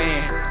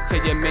kickstand.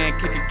 Tell your man,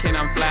 kick it, can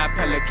I'm fly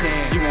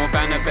pelican. You won't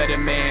find a better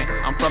man,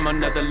 I'm from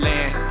another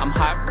land. I'm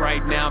hot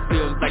right now,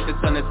 feels like the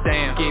sun is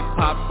sand. Get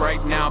popped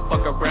right now,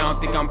 fuck around,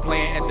 think I'm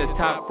playing at the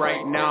top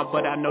right now.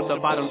 But I know the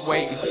bottom's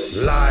waiting.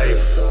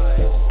 Life.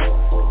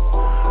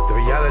 The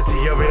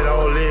reality of it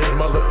all is,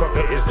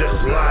 motherfucker, it's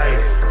just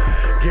life.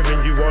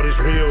 Giving you all this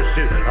real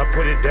shit, I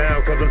put it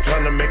down cause I'm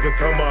trying to make it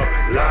come up.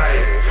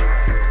 Life.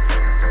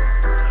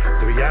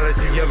 The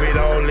reality of it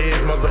all is,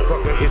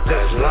 motherfucker, it's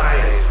just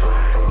life.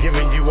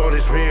 Giving you all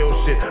this real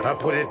shit, I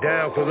put it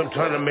down cause I'm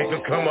trying to make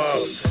it come up.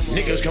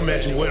 Niggas come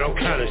at you with all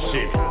kind of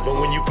shit, but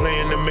when you play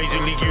in the major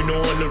league, you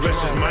know and the rest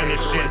is minor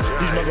shit.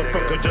 These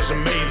motherfuckers just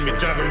amaze me,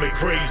 driving me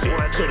crazy.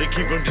 So they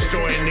keep on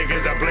destroying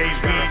niggas, I blaze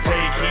weed,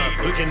 take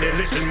heat. Looking and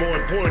listen, more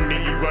important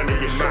than you running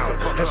your mouth.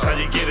 That's how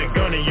you get a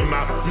gun in your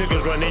mouth.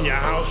 Niggas run in your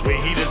house with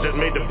heaters that's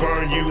made to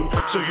burn you.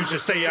 So you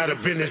should stay out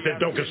of business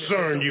that don't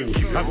concern you.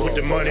 I put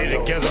the money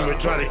together and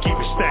try to keep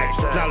it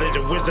stacked. Knowledge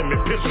and wisdom and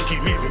pistol keep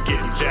me from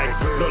getting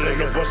jacked. Don't let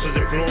no busters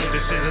influence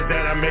decisions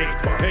that I make.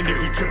 And if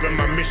you tripping,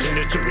 my mission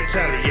is to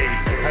retaliate.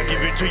 I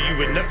give it to you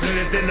with nothing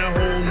less than a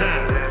whole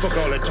nine. Fuck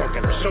all that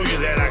talking, I'll show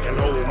you that I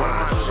can hold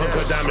mine. And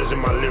put diamonds in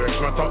my lyrics,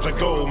 my thoughts are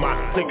gold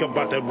mine. Think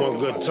about that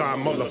one good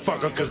time,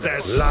 motherfucker, cause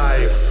that's life.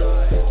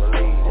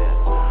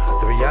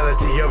 The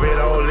reality of it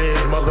all is,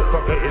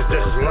 motherfucker, it's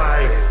just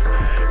life.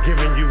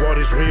 Giving you all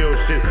this real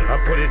shit.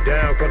 I put it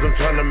down cause I'm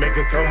trying to make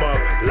it come up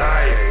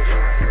life.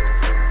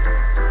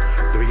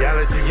 The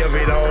reality of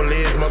it all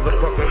is,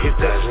 motherfucker, it's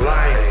just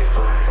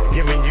life.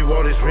 Giving you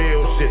all this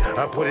real shit.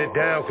 I put it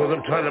down cause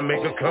I'm trying to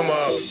make it come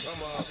up.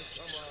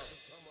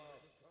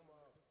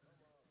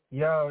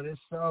 Yo, this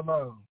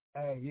Solo.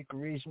 Hey, you can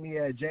reach me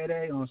at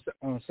J-Day on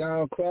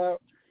SoundCloud.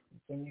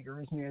 You can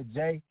reach me at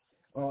J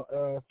on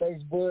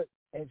Facebook.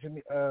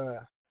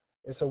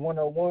 It's a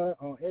 101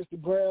 on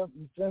Instagram.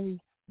 You feel me?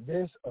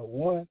 This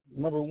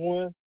number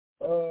one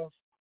OS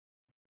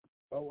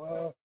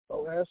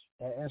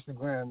at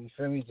Instagram. You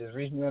feel me? Just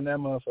reach me on that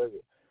motherfucker.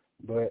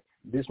 But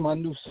this my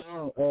new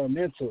song,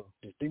 Mental.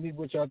 Just think me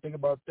what y'all think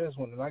about this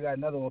one, and I got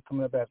another one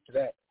coming up after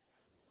that.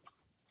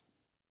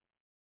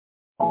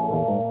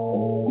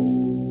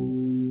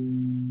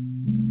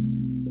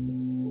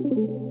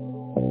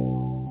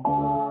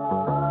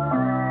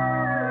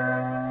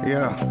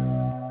 Yeah,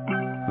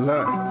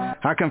 look,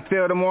 I can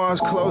feel the walls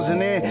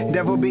closing in.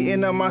 Devil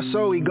beating up my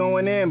soul, he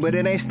going in. But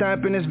it ain't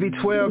stopping this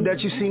V12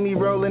 that you see me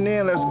rolling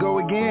in. Let's go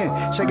again,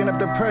 shaking up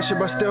the pressure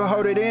but still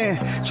hold it in.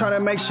 Trying to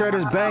make sure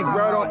this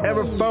bankroll don't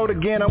ever fold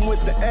again. I'm with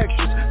the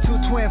extras,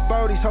 2 twin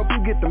 40s, hope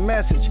you get the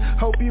message.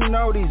 Hope you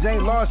know these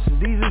ain't losses,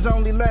 these is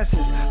only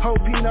lessons.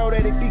 Hope he know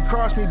that if he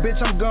cross me,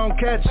 bitch, I'm gon'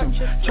 catch him.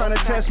 Trying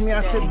to test me,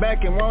 I sit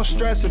back and won't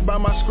stress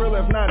about my skrill.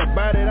 If not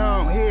about it,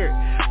 I don't hear it.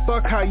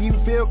 Fuck how you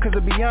feel, cause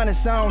to be honest,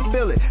 I don't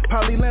feel it.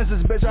 Poly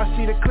lenses, bitch, I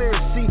see the clearest.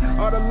 See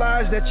all the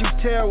lies that you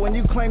tell when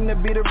you claim to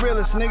be the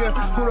realest, nigga.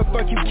 Who the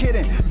fuck you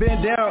kidding?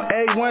 Been down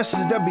A1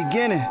 since the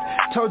beginning.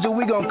 Told you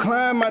we gon'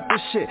 climb out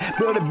this shit.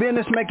 Build a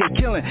business, make a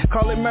killing.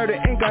 Call it Murder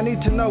Inc. I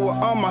need to know what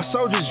all my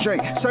soldiers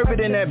drink. Serve it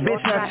in that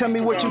bitch, now tell me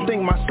what you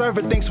think my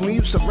server thinks when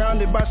you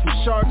surrounded by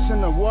some sharks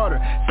in the water.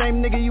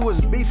 Same nigga you was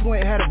beefing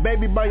with had a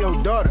baby by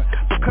your daughter.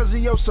 Because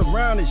of your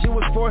surroundings, you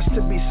was forced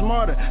to be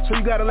smarter. So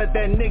you gotta let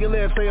that nigga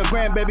live. So your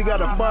grandbaby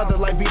got a father,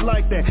 like be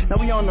like that. Now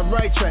we on the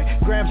right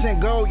track. Grams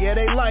and gold, yeah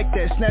they like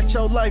that. Snatch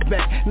your life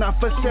back, not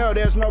for sale,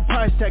 there's no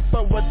price tag.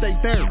 Fuck what they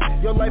think.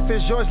 Your life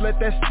is yours, let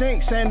that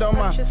stink. Sand on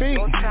my feet.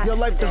 Your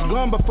life is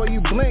gone before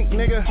you blink,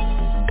 nigga.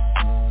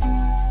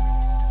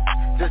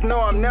 Just know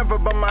I'm never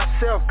by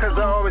myself, cause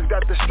I always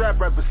got the strap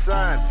right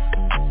beside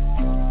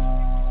me.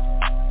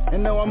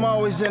 And know I'm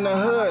always in the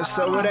hood,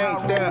 so it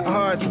ain't that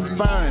hard to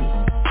find.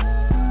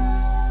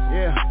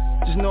 Yeah,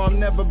 just know I'm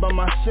never by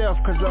myself,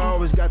 cause I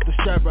always got the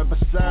strap right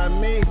beside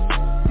me.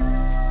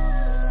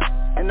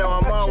 And know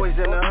I'm always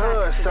in the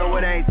hood, so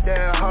it ain't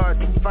that hard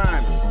to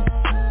find me.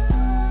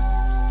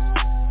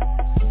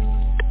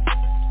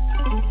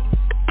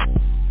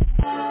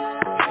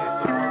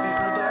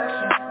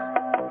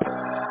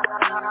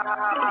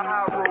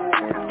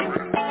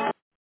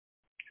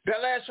 That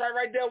last track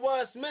right there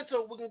was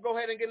Mental. We can go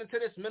ahead and get into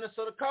this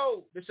Minnesota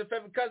Code. This your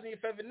favorite cousin, your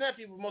favorite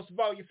nephew, but most of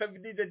all, your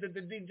favorite DJ, the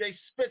DJ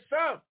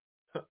SpitSum.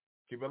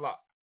 Keep it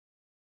locked.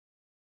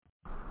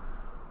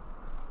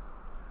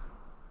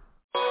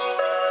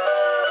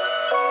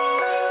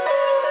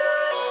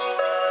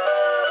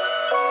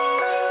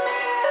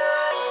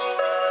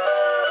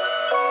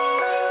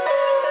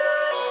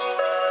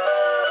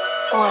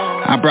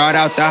 I brought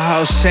out the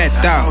whole set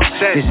though.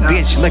 This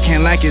bitch looking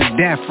like it's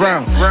death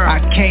row.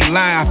 I can't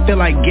lie, I feel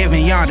like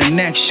giving y'all the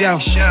next show.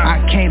 I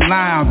can't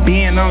lie, I'm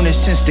being on it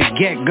since the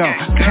get-go.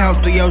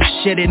 Pound through your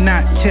shit and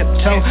not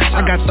tiptoe.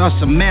 I got thoughts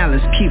of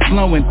malice, keep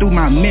flowing through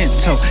my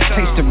mental.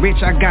 Taste the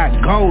rich, I got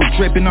gold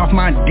dripping off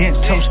my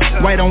dentos.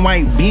 White on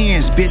white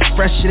beans, bitch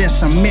fresher than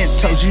some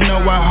Mentos. You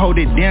know I hold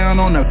it down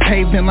on the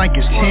pavement like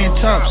it's 10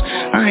 toes.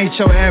 I ain't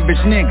your average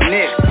nigga.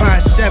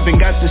 5'7",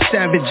 got the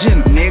savage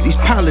in him.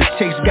 These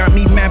politics got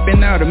me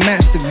mapping out a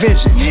master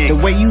vision. The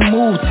way you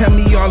move, tell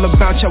me all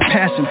about your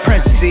past and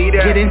present.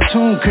 Get in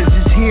tune, cause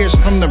this here's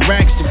from the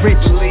rags to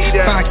riches.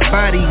 Fox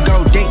body,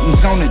 go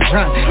Dayton's on the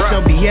drop.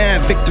 Selby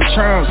Ave, Victor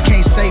Charles,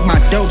 can't save my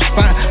dope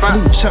spot.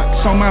 Blue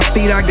chucks on my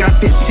feet, I got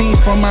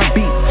 15 for my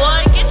beat.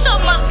 Boy, get your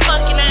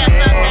motherfucking ass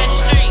up that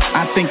street.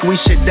 I think we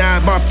should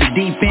dive off the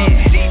deep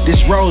end. This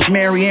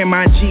Rosemary in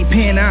my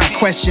G-Pen, I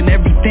question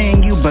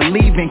everything you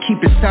believe in.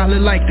 Keep it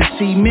solid like the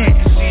cement.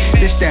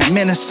 This that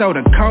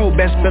Minnesota cold,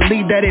 best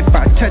believe that if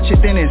I touch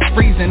it then it's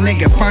freezing.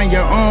 Nigga, find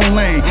your own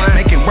lane,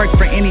 make it work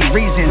for any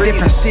reason.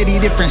 Different city,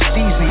 different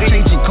season,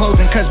 changing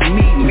clothing cause we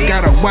meeting.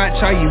 Gotta watch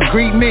how you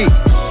greet me,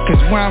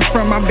 cause where I'm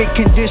from, my big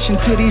condition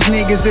to these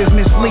niggas is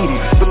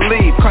misleading.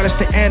 Believe, call this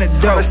the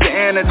antidote,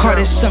 call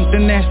this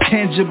something that's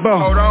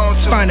tangible.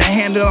 Find a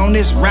handle on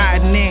this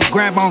ride and then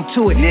grab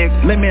onto it.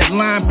 Limit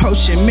line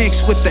potion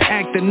mixed with the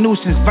act of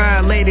nuisance.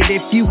 Violated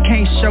if you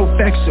can't show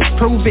facts or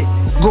prove it.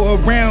 Go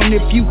around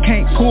if you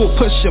can't pull,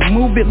 push or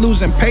move it.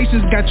 Losing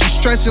patience got you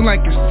stressing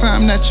like it's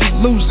time that you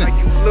losing.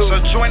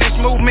 So join this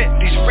movement.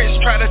 These rich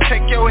try to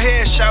take your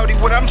head, shouty.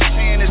 What I'm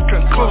saying is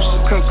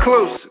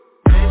conclusive.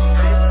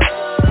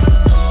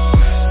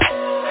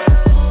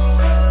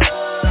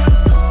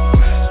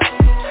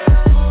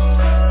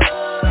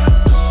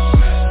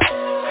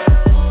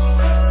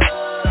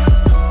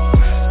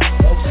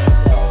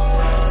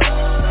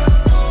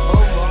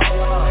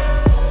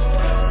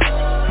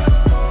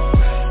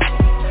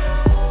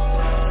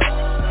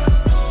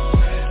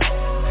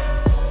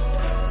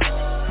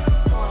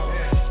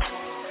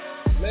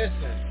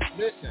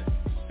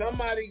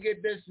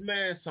 get this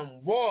man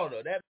some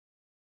water. That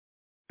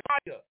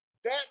fire.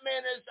 That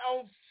man is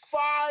on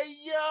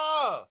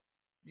fire.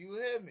 You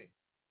hear me?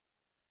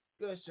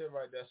 Good shit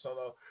right there,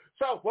 Solo.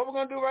 So what we're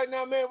gonna do right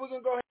now, man? We're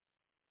gonna go ahead.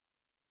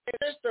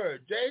 Mr.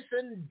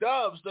 Jason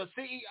Dubs, the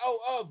CEO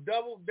of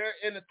Dubble Their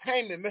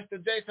Entertainment.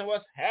 Mr. Jason,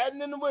 what's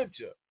happening with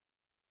you?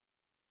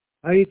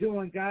 How you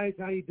doing, guys?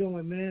 How you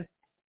doing, man?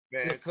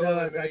 Man,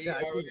 coolin', man. You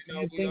already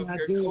know we up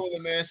here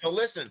coolin', man. So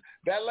listen,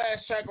 that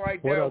last track right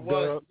there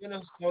was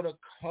Minnesota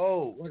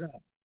Cold. What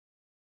up?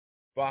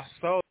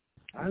 Basso.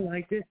 I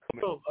liked it.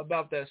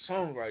 About that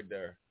song right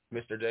there,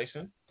 Mr.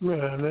 Jason.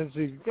 Man, let's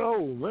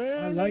go,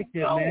 man. I liked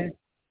it, man.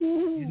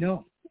 You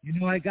know,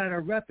 I gotta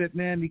rep it,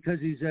 man, because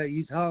he's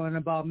hollering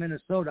about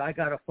Minnesota. I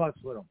gotta fuss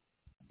with him.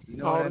 You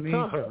know what I mean?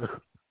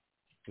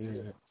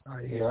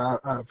 Yeah,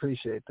 I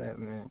appreciate that,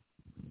 man.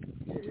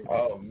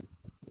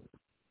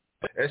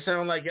 It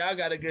sounds like y'all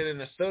gotta get in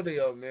the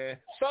studio, man.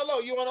 Solo,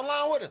 you on the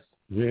line with us?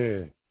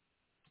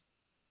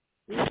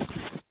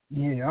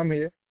 Yeah, I'm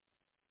here.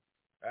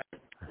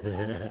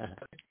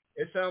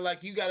 It sounds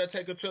like you gotta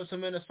take a trip to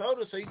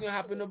Minnesota so you can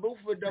hop in the booth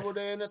with Dubble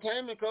Their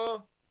Entertainment,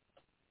 cuz.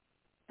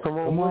 Come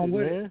on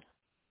with it, man.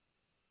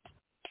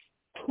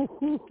 Come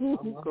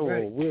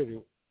on with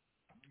it.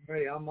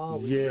 Hey, I'm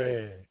always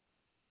ready.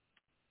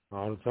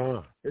 All the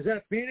time. Is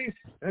that Phoenix?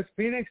 That's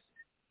Phoenix?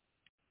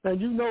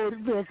 And you know what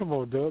it's doing. Come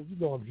on, Dub. You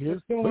know I'm here.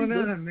 What's going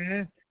on,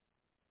 man?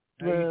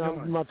 Man,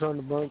 I'm my turn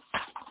to bunch.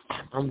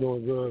 I'm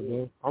doing good,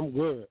 man. I'm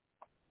good,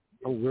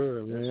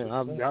 man.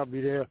 I'll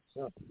be there.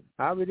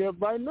 I'll be there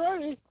bright and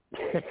early.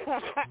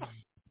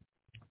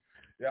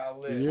 Y'all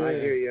lit. Yeah. I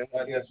hear you.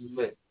 I guess we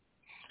lit.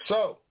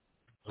 So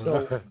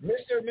Mr.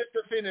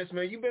 Phoenix,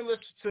 man, you've been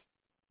listening to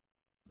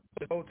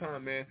the whole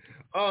time, man.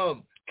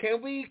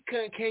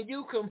 Can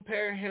you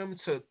compare him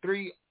to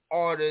 3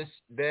 artists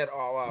that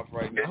are alive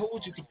right now? Who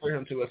would you compare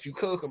him to if you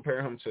could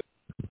compare him to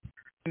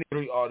any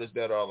 3 artists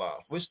that are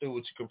alive? Which 3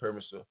 would you compare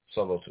Mr.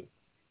 Solo to?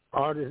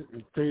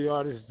 3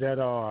 artists that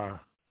are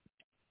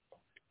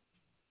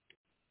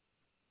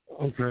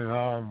okay.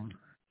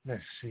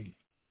 Let's see.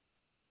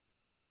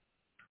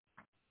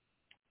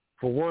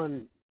 For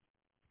one,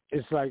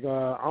 it's like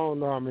I don't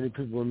know how many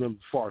people remember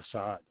Far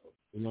Side.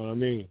 You know what I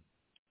mean?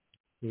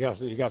 You got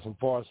some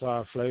Far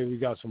Side flavor. You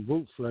got some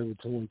Roots flavor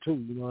to him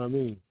too. You know what I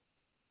mean?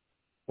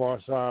 Far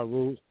Side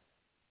Roots.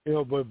 You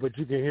know, but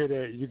you can hear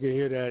that. You can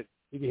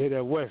hear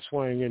that West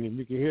swing in him.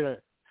 You can hear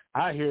that.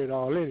 I hear it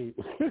all in him.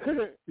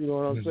 You know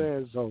what I'm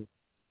saying? So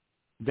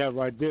that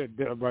right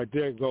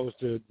there goes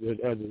to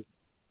as a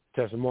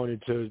testimony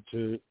to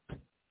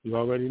you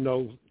already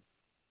know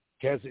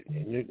cats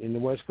in the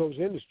West Coast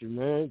industry,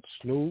 man.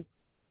 Snoop.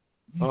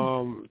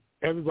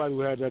 Everybody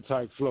who had that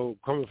type flow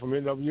coming from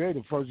NWA,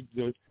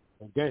 the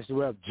gangster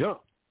rap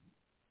jump.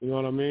 You know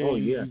what I mean? Oh,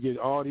 yeah. You get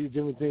all these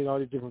different things, all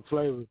these different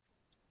flavors,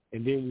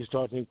 and then you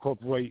start to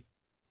incorporate,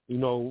 you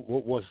know,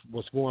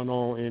 what's going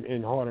on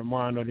in heart and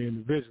mind of the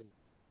individual.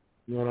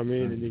 You know what I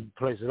mean? And then you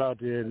place it out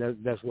there, and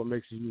that's what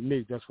makes it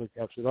unique. That's what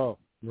caps it off.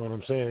 You know what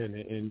I'm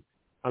saying? And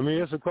I mean,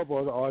 there's a couple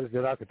other artists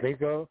that I could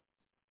think of,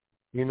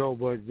 you know,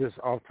 but just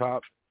off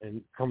top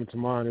and coming to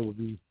mind, it would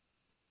be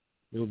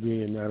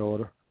in that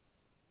order.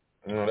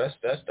 No, that's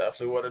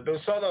definitely what it do.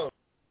 Solo.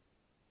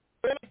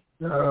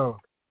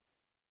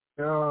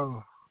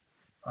 Yo,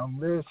 I'm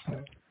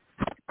listening.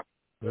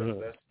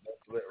 That's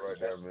lit right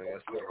there, man.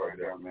 That's lit right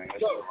there, man.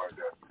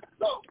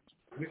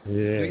 Do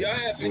y'all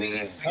have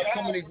any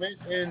upcoming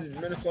events in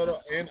Minnesota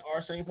and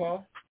or St.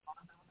 Paul?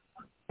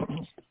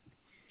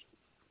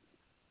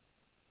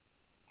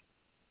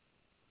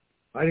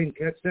 I didn't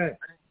catch that.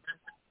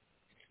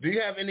 Do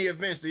you have any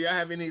events? Do y'all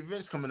have any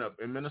events coming up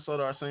in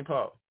Minnesota or St.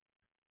 Paul?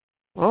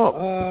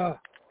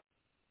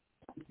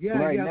 Yeah,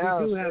 right we now,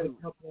 do have a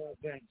couple of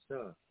events.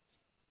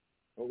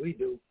 Well, we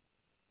do.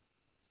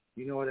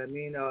 You know what I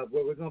mean?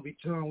 We're going to be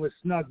touring with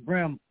Snug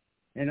Brim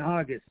in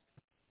August.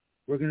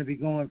 We're going to be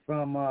going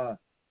from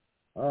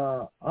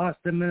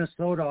Austin,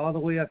 Minnesota, all the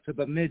way up to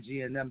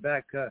Bemidji, and then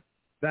back to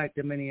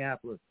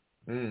Minneapolis.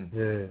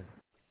 Yeah.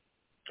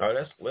 Oh,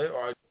 that's lit.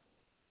 All right.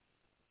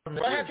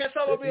 Well, how can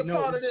Solo be a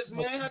part of this,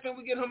 man? How can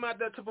we get him out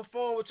there to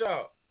perform with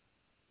y'all?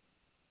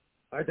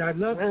 I'd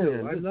love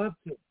to. I'd love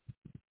to.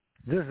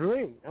 Just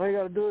link. All you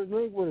got to do is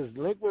link with us.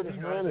 Link with us,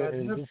 man.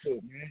 Man,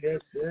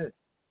 that's it.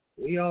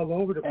 We all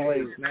over the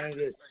place, man.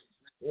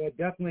 Yeah,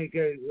 definitely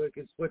we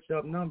can switch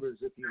up numbers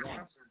if you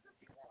want.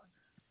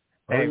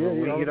 Hey, when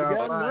we get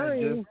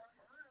offline,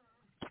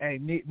 hey,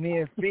 me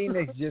and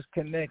Phoenix just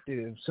connected.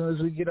 As soon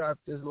as we get off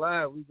this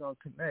live, we gonna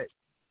connect.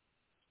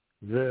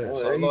 Yeah.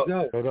 There you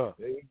go. Hold up.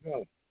 There you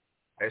go.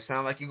 Hey,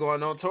 sound like you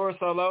going on tour,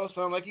 Solo.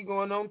 Sound like you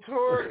going on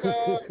tour,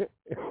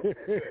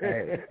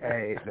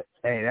 hey,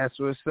 that's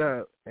what's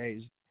up.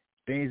 Hey,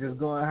 things is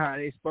going how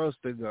they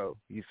supposed to go.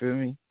 You feel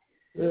me?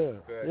 Yeah.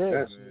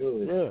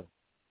 Absolutely. Yeah.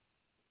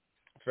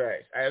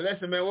 Facts. Hey,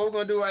 listen, man, what we're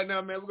going to do right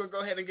now, man, we're going to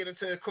go ahead and get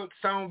into a quick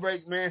song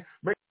break, man.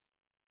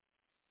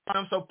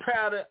 I'm so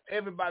proud of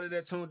everybody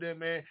that tuned in,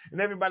 man,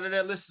 and everybody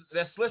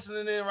that's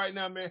listening in right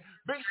now, man.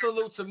 Big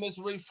salute to Miss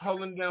Reef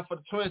holding down for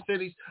the Twin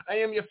Cities. I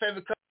am your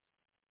favorite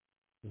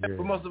Yeah.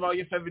 For most of all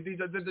your favorite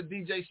DJs, this is the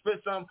DJ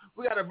SpitSum.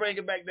 We got to bring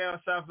it back down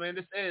south, man.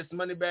 This is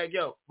Moneybag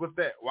Yo. With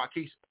that,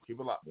 Waukesha. Keep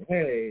it locked.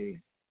 Hey.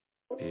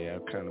 Yeah,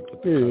 I kind of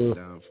put the cup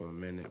down for a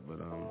minute,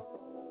 but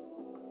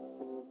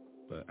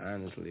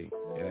honestly,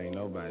 it ain't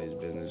nobody's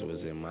business.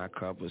 What's in my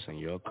cup, what's in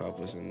your cup,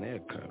 what's in their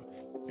cup.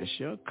 It's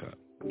your cup.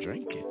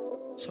 Drink it.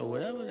 So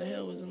whatever the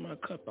hell was in my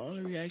cup, the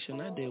only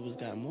reaction I did was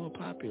got more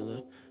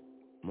popular,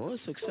 more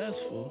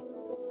successful,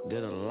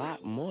 did a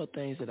lot more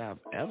things that I've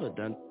ever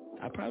done.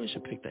 I probably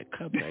should pick that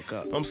cup back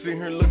up. I'm sitting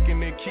here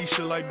looking at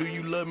Keisha like, do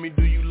you love me,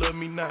 do you love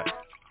me not?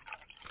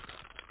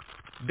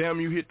 Damn,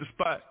 you hit the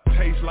spot.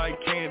 Taste like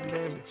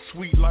candy,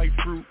 sweet like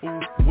fruit, ooh,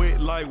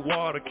 wet like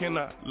water. Can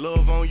I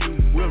love on you?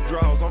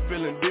 Withdrawals, I'm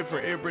feeling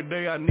different. Every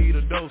day I need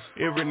a dose.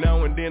 Every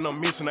now and then I'm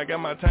missing. I got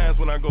my times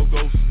when I go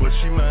ghost, but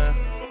she mine.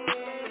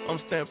 I'm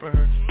stamping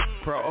her.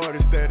 Priority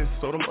status,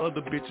 so them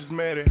other bitches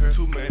mad at her.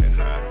 Too mad at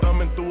her.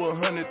 Thumbing through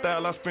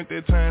 100,000, I spent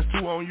that times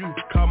 2 on you.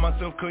 Call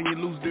myself cutting you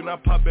loose, then I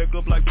pop back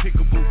up like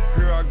Pickaboo.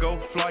 Here I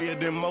go, flyer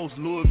than most,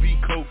 Louis V.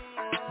 Coke.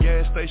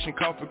 Gas station,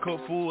 coffee cup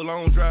full,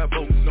 I don't drive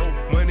boats. No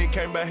money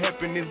came by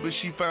happiness, but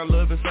she found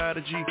love inside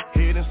a G.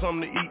 Head and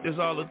something to eat, that's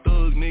all a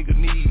thug nigga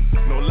need.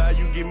 No lie,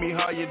 you get me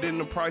higher than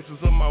the prices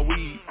of my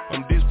weed.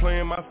 I'm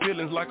displaying my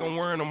feelings like I'm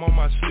wearing them on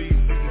my sleeve.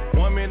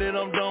 1 minute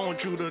I'm done with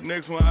you, the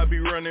next one I be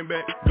running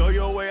back. Go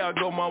your way, I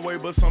go my way,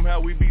 but somehow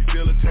we be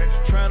still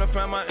attached. Trying to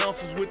find my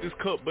ounces with this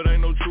cup, but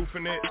ain't no truth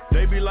in that.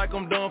 They be like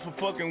I'm done for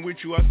fucking with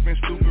you, I spend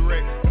stupid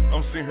racks.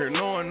 I'm sitting here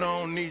knowing I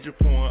don't need you,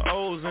 pouring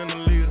O's in the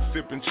lid,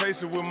 sipping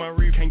chaser with my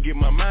reef. Can't get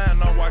my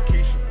mind on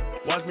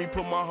Waukesha. Watch me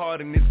put my heart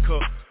in this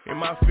cup. In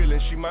my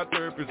feelings, she my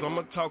therapist,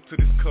 I'ma talk to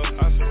this cup.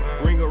 I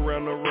swear. Ring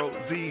around the road,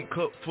 Z,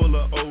 cup full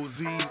of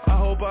OZ. I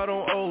hope I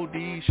don't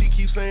OD, she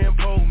keeps saying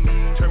pull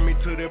me. Turn me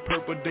to that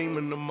purple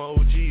demon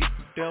emoji.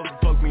 Devil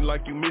fuck me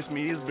like you miss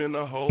me, it's been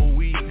a whole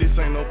week. This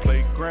ain't no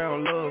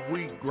playground, love,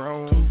 we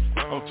grown.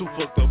 I'm too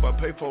fucked up, I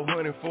pay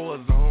 400 for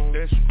a zone.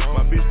 That's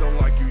my bitch don't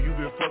like you, you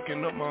been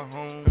fucking up my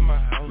home. In my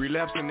house,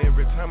 relapsing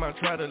every time I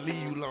try to leave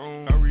you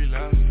alone. I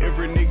relapse.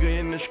 Every nigga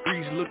in the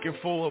streets looking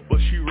for her, but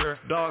she rare.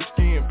 Dark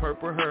skin,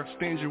 purple hair,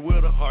 stingy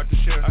with a heart to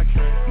share. I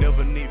can't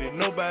never needed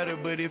nobody,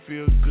 but it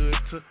feels good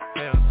to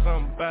have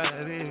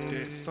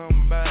somebody.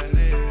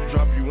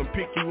 Drop you and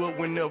pick you up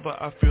whenever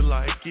I feel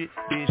like it.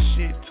 This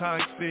shit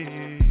toxic.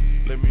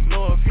 Let me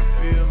know if you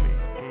feel me.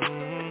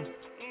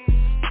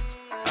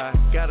 I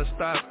gotta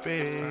stop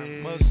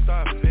it. Must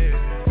stop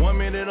it. 1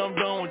 minute I'm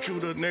done with you,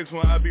 the next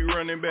one I be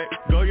running back.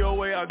 Go your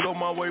way, I go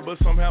my way, but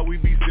somehow we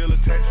be still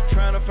attached.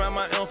 Trying to find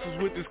my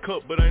ounces with this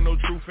cup, but ain't no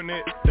truth in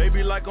it. They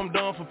be like I'm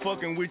done for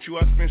fucking with you,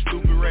 I spend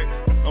stupid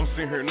racks. I'm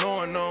sitting here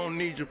knowing I don't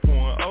need you,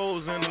 pouring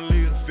O's in the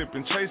lid,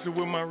 sipping chaser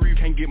with my reef.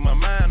 Can't get my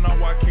mind on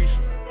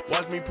Waukesha.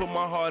 Watch me put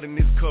my heart in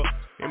this cup.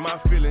 In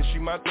my feelings, she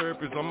my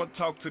therapist, I'ma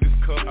talk to this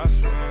cup, I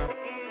swear.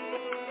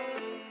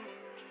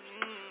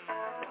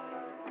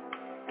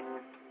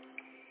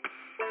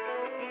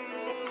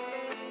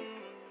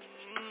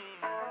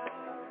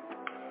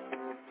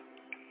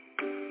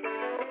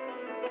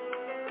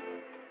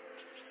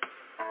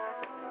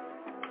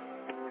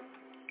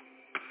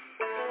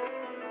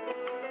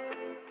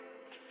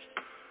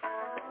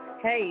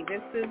 Hey,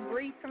 this is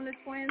Bree from the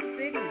Twin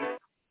Cities.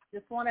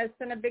 Just want to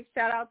send a big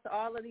shout out to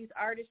all of these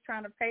artists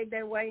trying to pave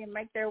their way and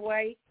make their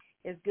way.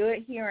 It's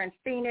good here in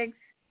Phoenix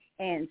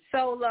and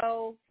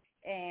Solo,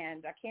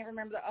 and I can't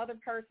remember the other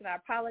person. I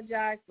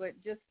apologize, but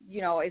just,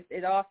 you know,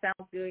 it all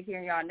sounds good here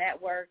in y'all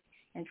network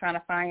and trying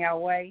to find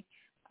y'all way.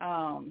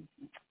 I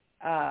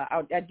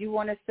do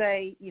want to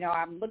say, you know,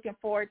 I'm looking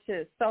forward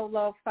to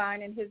Solo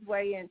finding his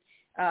way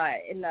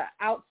in the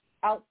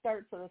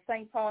outskirts of the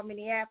St. Paul,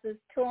 Minneapolis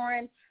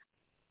touring.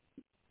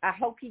 I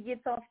hope he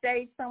gets on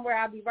stage somewhere.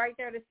 I'll be right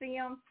there to see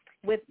him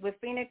with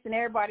Phoenix and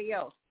everybody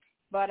else.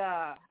 But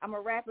I'm going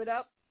to wrap it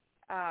up.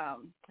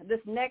 This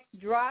next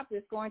drop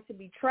is going to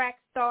be Track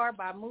Star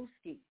by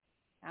Mooski.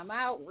 I'm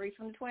out. Reach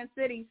from the Twin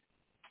Cities.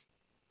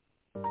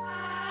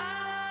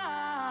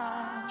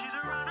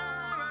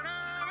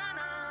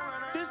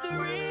 It's the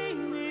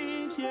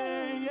remix,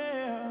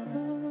 yeah.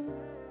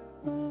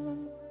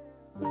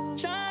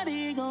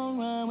 Shawty gon'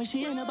 run when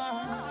she in the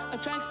bar. A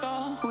track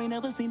star who ain't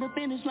never seen the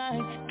finish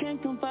line. Can't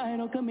confide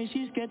or commit,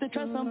 she's scared to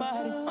trust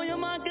somebody. On your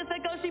mark, just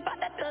like, oh, she bout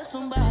to touch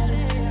somebody.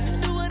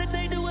 Do what it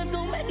take, do what's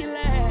gon' make it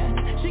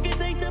last. She can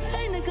take the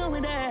pain that come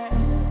with that.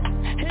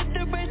 Hit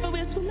the brakes for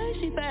it's too late,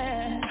 she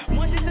fast.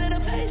 Once she set a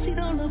pace, she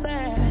don't look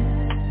back.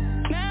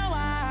 Now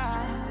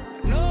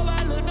I know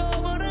I looked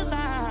over the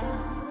sign.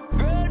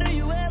 Girl, do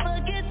you ever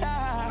get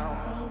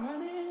tired?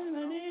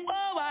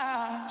 Oh,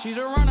 wow. She's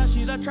a runner,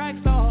 she's a track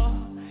star.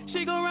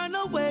 She gon' run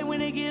away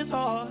when it gets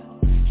hard.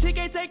 She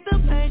can't take the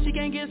pain, she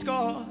can't get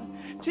scarred.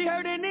 She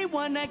hurt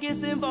anyone that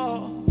gets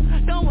involved.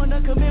 Don't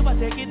wanna commit, why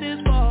take it this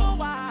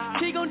far?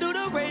 She gon' do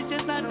the race,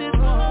 just not this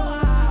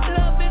far.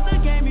 Love is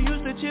a game you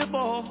used to cheer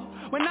for.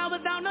 When I was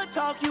down to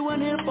talk, you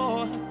weren't here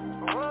for.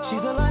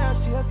 She's a liar,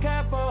 she a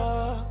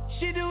capper.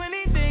 She do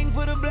anything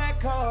for the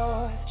black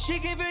card. She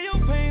can feel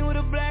your pain with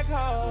a black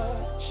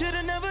heart.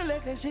 Should've never let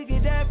that she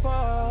get that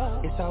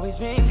far. It's always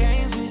been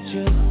games with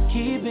you,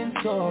 keeping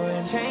score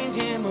and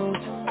changing moves.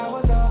 I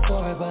was all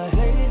for it, but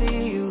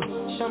lately you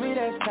show me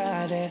that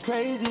side, that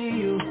crazy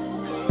you.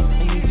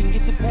 And you can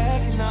get the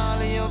packing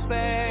all in your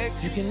bags.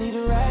 You can leave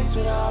the racks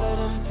with all of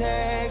them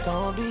tags.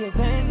 Don't be a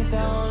thing that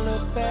don't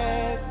look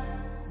back.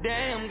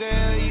 Damn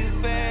girl,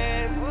 you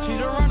fast. She's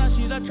a runner,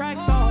 she's a track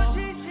star.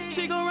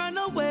 She gon' run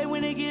away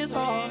when it gets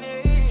hard.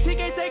 She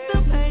can't take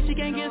the pain, she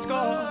can't get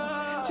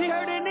scarred. She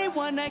hurt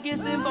anyone that gets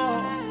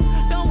involved.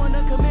 Don't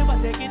wanna commit, why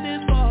take it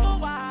this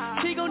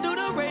far? She gon' do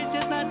the race,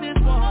 just not this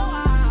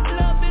one.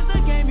 Love is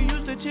a game you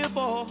used to cheer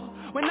for.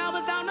 When I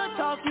was down to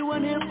talk, you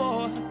weren't here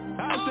for.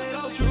 I say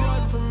don't you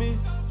run from me.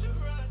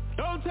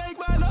 Don't take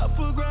my love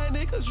for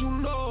granted, cause you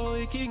know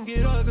it can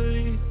get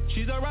ugly.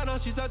 She's a runner,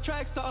 she's a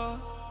track star.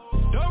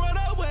 Don't run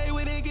away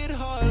when it get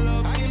hard,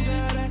 love. I can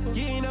tell that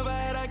you ain't never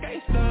had a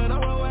gangster.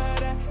 Don't wanna wear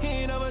that. He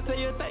ain't never tell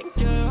you thank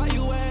you. How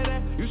you wear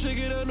that? You should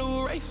get a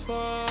new race for.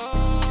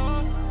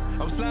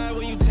 I'm sliding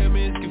when you tell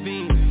me it's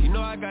convenient. You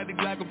know I got the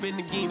Glock up in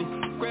the guinea.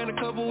 Grant a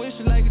couple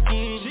wishes like a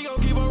king. She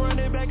gon' keep on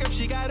running back if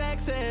she got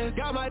access.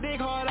 Got my dick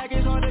hard like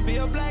it's hard to be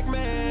a black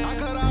man. I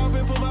cut her off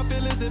and put my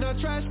feelings in a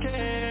trash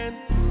can.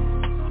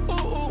 Ooh,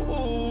 ooh,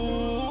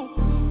 ooh.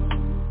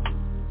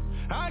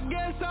 I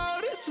guess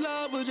all this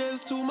love was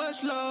just too much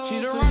love.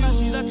 She's a runner,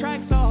 she's a track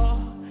star.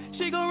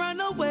 She gon' run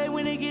away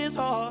when it gets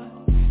hard.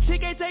 She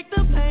can't take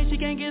the pain, she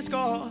can't get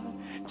scarred.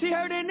 She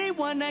hurt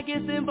anyone that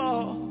gets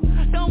involved.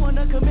 Don't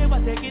wanna commit, why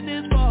take it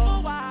this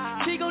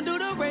far? She gon' do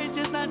the race,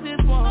 just not this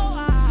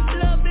one.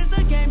 Love is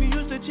a game you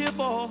used to cheer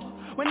for.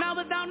 When I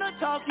was down to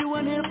talk, you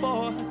weren't here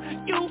for.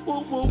 You, woo,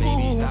 woo, woo.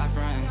 Baby, stop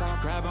running.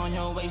 Grab on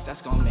your waist, that's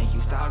gon' make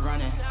you stop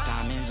running.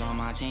 Diamonds on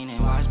my chain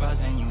and watch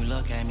buzzing. You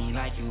look at me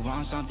like you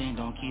want something.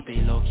 Don't keep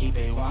it low, keep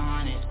it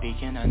 100.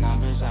 Speaking of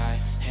numbers, I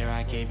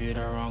gave you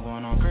the wrong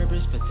one on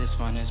purpose, but this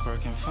one is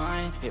working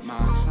fine. Hit my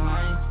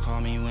line,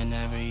 call me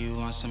whenever you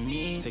want some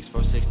me.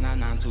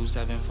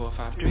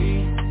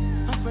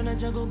 646-992-7453. I'm from the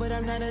jungle, but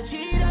I'm not a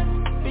cheater.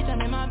 Bitch,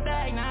 I'm in my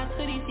bag, not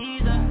to these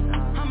Caesar.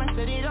 I'ma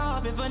set it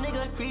off if a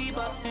nigga creep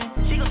up.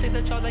 She gon' take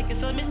the charge like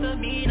it's a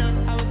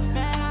misdemeanor. I was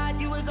mad,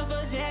 you was up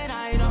a jet,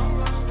 I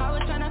know. I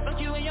was tryna fuck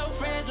you and your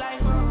friends like,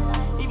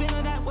 even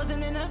though that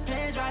wasn't in the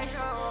plans, right?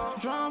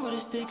 Drawn with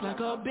a stick like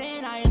a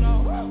bin, I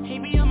know. He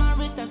be on my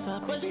wrist, that's a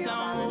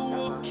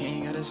stone.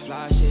 King of this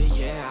fly shit,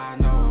 yeah, I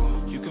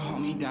know. You can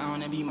hold me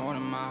down and be more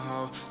than my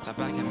hoe. Stop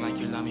acting like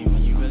you love me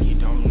when you really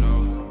don't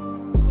know.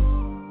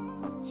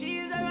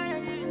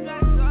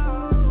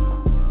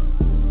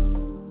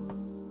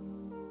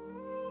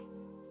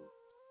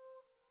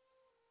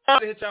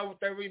 To hit y'all with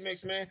that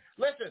remix, man.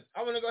 Listen,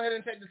 I want to go ahead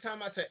and take the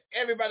time out to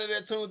everybody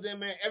that tuned in,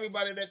 man,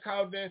 everybody that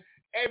called in,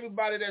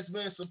 everybody that's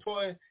been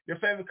supporting your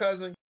favorite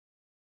cousin,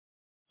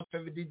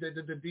 favorite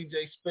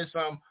DJ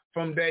SpitSum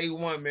from day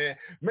one, man.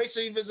 Make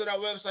sure you visit our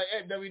website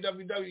at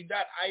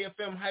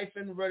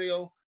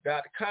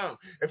www.ifm-radio.com.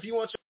 If you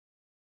want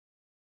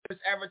to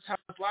advertise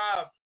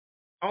live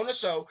on the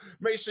show,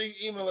 make sure you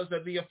email us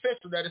at the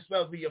official. That is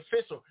spelled the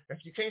official.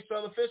 If you can't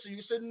spell official,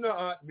 you should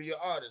not be an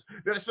artist.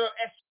 That is spelled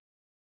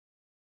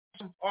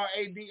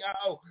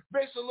Radio.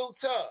 Big salute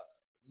to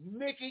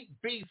Nikki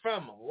B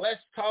from Let's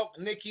Talk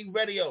Nikki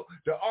Radio,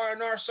 the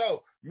R&R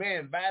show,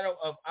 man, Battle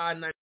of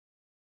I-90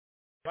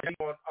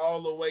 going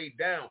all the way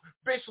down.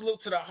 Big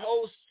salute to the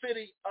whole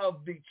city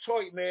of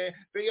Detroit, man.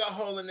 They are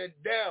holding it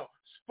down.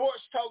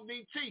 Sports Talk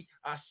DT,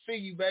 I see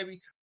you, baby.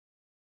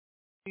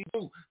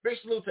 Big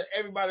salute to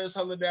everybody that's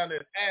holding down in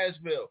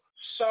Asheville,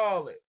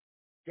 Charlotte,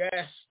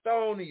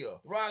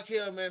 Gastonia, Rock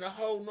Hill, man, the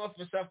whole North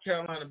and South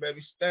Carolina,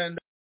 baby. Stand up.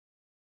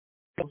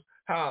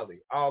 Holly,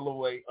 all the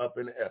way up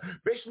in the air.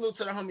 Big salute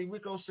to the homie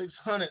Rico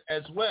 600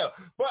 as well.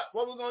 But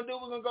what we're going to do,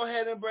 we're going to go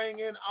ahead and bring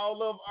in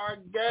all of our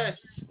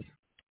guests.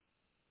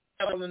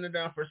 Holding it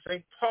down for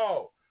St.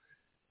 Paul.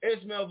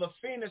 Ismail the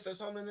Phoenix is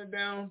holding it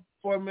down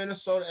for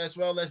Minnesota, as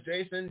well as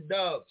Jason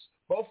Dubs.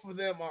 Both of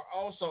them are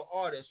also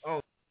artists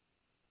on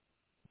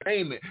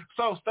Payment.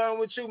 So starting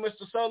with you,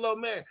 Mr. Solo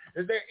Man,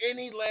 is there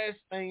any last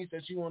things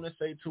that you want to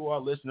say to our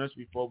listeners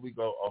before we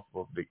go off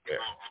of the air?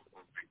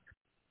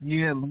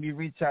 Yeah, let me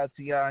reach out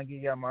to y'all and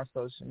give y'all my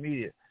social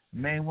media. The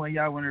main one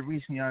y'all want to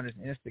reach me on is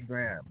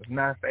Instagram. It's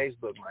not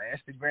Facebook. My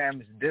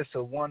Instagram is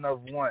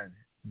Dissa1of1.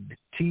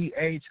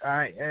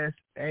 THISA,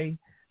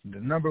 the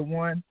number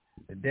 1,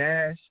 the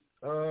dash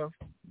of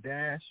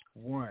dash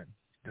 1.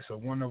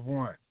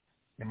 Dissa1of1.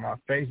 And my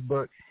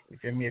Facebook, you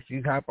feel me? If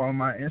you hop on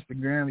my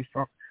Instagram, you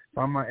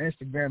find my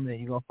Instagram, then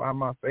you're going to find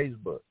my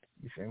Facebook.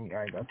 You feel me?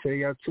 I ain't going to tell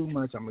y'all too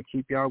much. I'm going to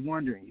keep y'all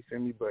wondering. You feel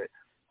me? But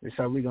that's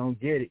how we going to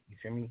get it. You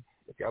feel me?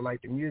 If y'all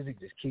like the music,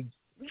 just keep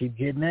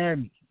getting at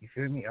me. You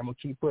feel me? I'm going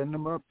to keep putting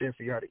them up there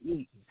for y'all to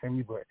eat. You feel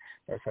me? But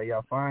that's how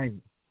y'all find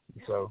me.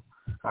 So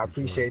I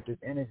appreciate this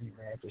energy,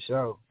 man, for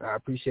sure. I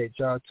appreciate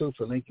y'all, too,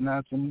 for linking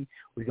out to me.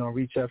 We're going to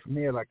reach up from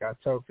here. Like I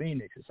told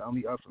Phoenix, it's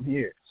only up from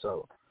here.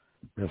 So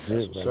that's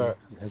it, what's buddy. up.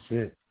 That's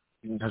it.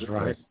 That's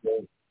right.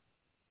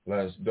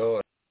 Let's do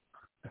it.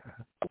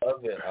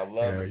 love it. I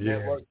love it. Yeah.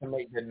 Network to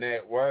make the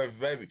net worth,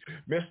 baby.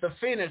 Mr.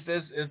 Phoenix,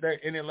 is there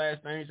any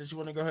last things that you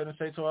want to go ahead and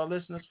say to our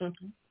listeners,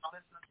 Simply?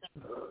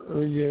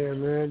 Yeah,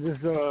 man.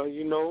 Just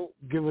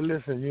give a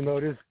listen.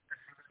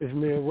 This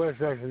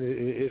Midwest action.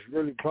 It's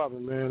really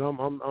popping, man.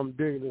 I'm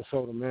digging the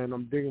soda, man.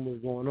 I'm digging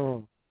what's going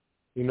on.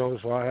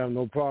 So I have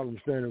no problem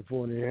standing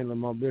for it and handling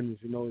my business.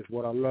 It's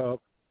what I love,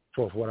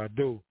 so it's what I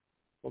do.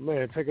 But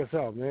man, check us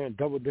out, man.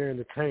 Double Dare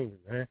Entertainment,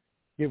 man.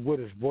 Get with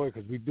us, boy,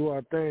 because we do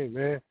our thing,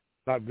 man.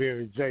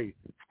 Liberian J,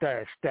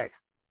 Stash Stacks,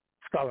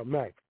 Scholar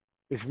Mac,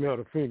 Ishmael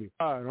the Phoenix.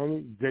 All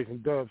right,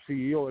 Jason Dub,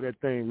 CEO of that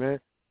thing, man.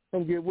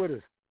 Come get with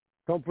us.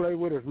 Come play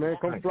with us, man.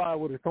 Come fly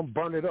with us. Come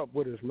burn it up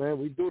with us, man.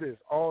 We do this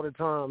all the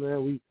time,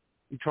 man. We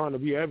trying to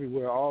be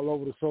everywhere, all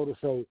over the soda.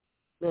 So,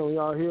 man, when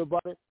y'all hear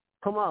about it,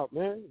 come out,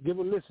 man. Give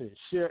a listen.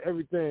 Share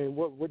everything.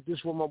 What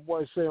my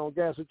boys say on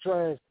Gas or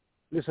Trash.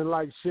 Listen,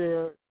 like,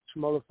 share. It's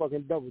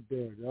motherfucking Double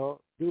Dare,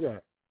 y'all. Do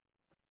that.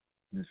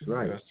 That's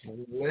right. That's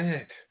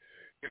lit.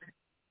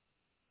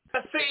 The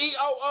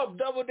CEO of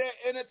Double Dare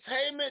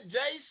Entertainment,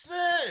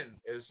 Jason.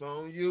 It's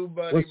on you,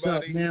 buddy. What's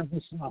up, man?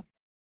 What's up?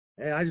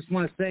 Hey, I just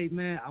want to say,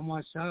 man, I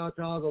want to shout out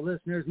to all the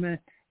listeners, man.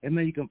 And,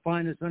 man, you can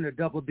find us under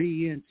Double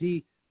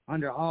D-E-N-T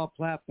under all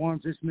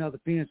platforms. Ishmael the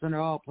Phoenix under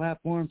all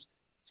platforms.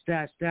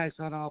 Stash Stacks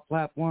on all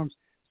platforms.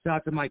 Shout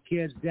out to my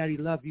kids. Daddy,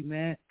 love you,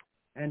 man.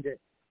 And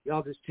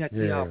y'all just check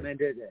me out, man.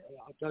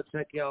 I'll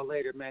check y'all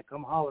later, man.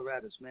 Come holler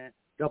at us, man.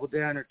 Double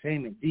Dare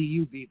Entertainment,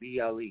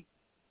 D-U-B-B-L-E.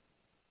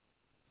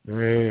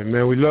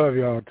 Man, we love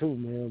y'all, too,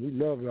 man. We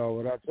love y'all.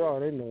 Without y'all,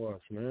 they know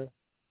us, man.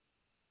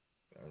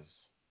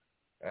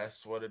 That's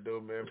what it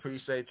do, man.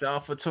 Appreciate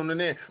y'all for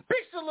tuning in. Big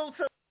salute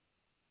to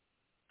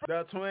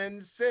the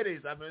Twin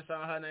Cities. I've been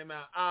shouting her name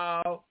out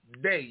all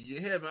day.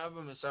 You hear me? I've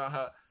been shouting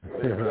her.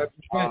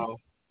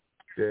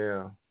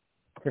 Damn.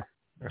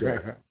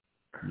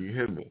 You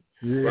hear me?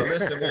 Yeah. But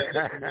listen,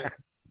 man.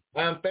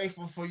 I'm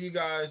thankful for you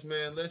guys,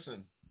 man.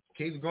 Listen,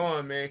 keep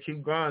going, man.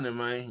 Keep grinding,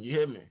 man. You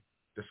hear me?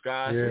 The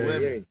sky's the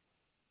limit. Yeah.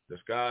 The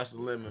sky's the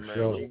limit, man.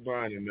 Sure. Keep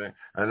grinding, man.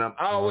 And I'm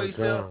always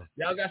here.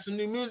 Y'all got some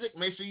new music?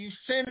 Make sure you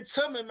send it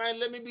to me, man.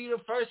 Let me be the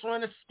first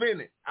one to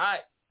spin it. All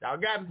right. Y'all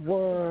got me?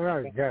 Well,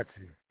 I got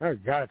you,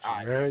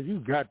 right, man. You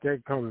got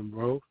that coming,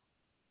 bro.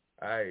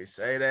 Hey,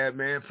 say that,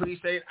 man.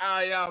 Appreciate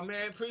all y'all,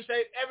 man.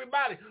 Appreciate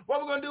everybody.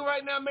 What we're going to do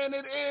right now, man,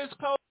 it is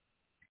post.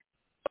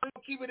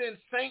 Keep it in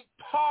St.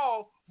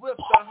 Paul with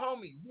the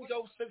homie. We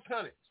go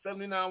 600,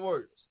 79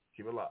 words.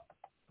 Keep it locked.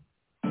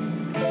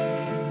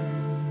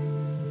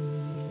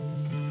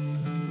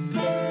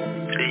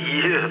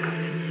 Yeah.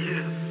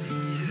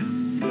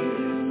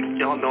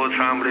 Y'all know what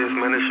time it is,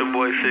 man. It's your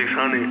boy 600.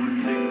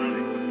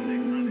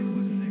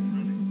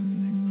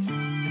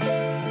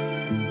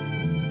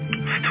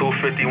 It's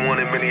 2:51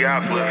 in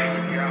Minneapolis.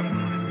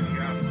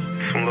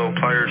 Some little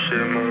player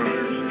shit, man.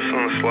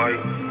 Something slight.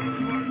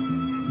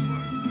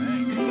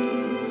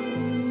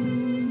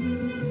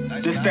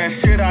 This that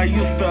shit I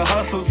used to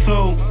hustle to.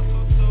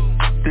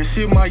 This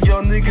shit my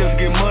young niggas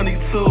get money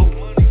to.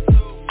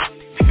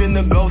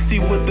 Finna go see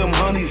what them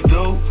honeys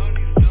do.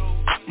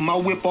 My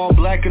whip all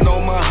black and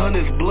all my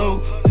hunters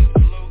blue.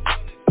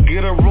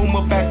 Get a room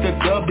up at the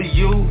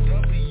W.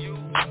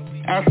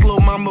 Ask lil'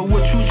 mama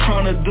what you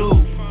tryna do.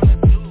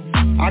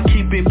 I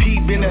keep it P,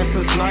 been there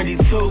since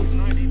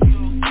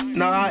 92.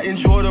 Now I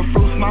enjoy the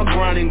fruits my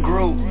grinding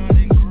grew.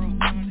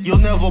 You'll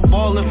never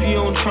ball if you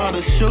don't try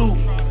to shoot.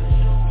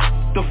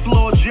 The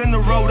floor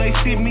general, they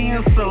see me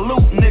and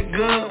salute,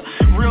 nigga.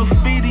 Real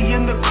speedy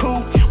in the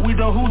coupe, we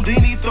the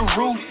Houdini the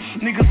roof.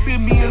 Niggas see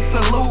me and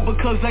salute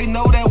because they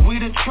know that we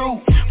the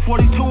truth.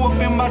 42 up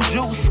in my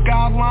juice,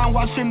 skyline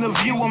watching the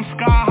view. I'm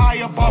sky high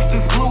up off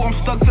this blue, I'm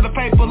stuck to the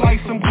paper like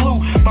some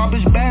glue. My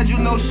bitch bad, you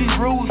know she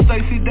rude,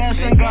 Stacey Dash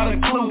ain't got a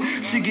clue.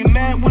 She get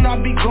mad when I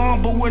be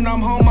gone, but when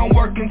I'm home I'm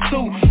working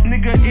too.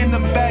 Nigga in the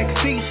back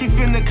seat, she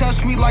finna catch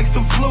me like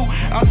some flu.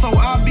 I told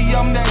Abby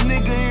I'm that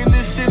nigga and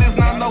this shit is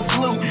not no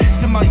flu.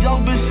 Said my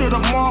young bitch should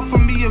have marked for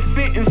me a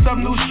fit in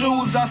some new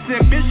shoes. I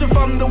said, bitch, if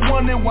I'm the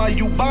one, then why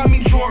you buy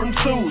me Jordan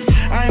 2s?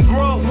 I ain't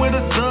grew up with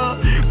a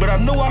dub, but I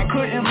knew I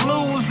couldn't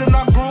lose. And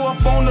I grew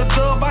up on the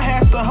dub, I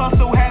had to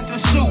hustle, had to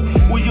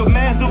shoot. When your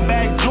man's the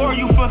back door,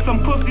 you for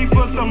some pussy,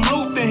 for some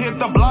loot. Then hit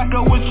the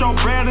blocker with your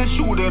bread and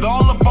shoot it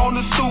all up on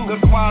the suit.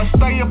 That's why I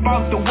stay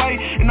about the way,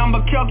 and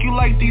I'ma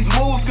calculate these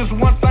moves. Cause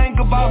one thing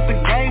about the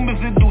game is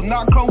it do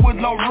not come with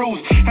no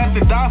rules. Had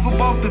to dive for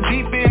both the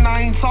deep end,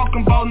 I ain't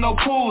talking about no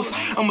pools.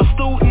 I'm a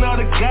student of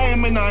the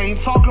game and I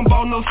ain't talking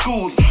about no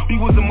schools. We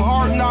was them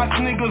hard knocks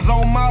niggas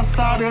on my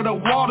side of the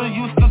water.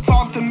 Used to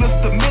talk to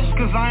Mr. Mitch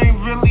cause I ain't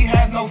really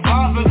had no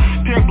father.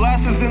 Pair of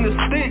glasses and a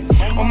stick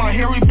on my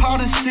Harry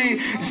Potter shit.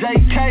 J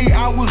K,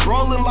 I was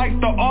rolling like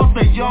the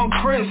author, Young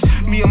Chris.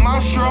 Me and my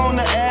on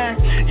the ass,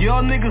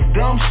 y'all niggas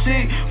dumb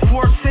shit.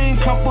 14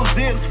 couple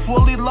zips,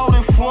 fully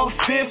loaded,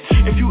 4/5.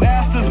 If you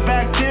asked us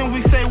back then,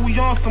 we say we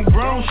on some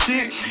grown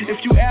shit.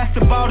 If you asked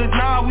about it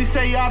now, we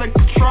say out of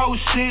control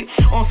shit.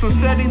 On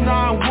some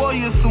 79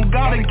 warriors, some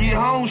gotta get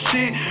home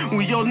shit.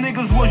 When your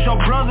niggas was your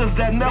brothers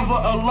that never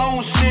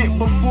alone shit.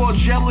 Before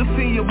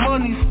jealousy and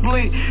money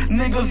split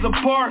niggas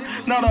apart.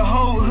 Now the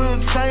whole hood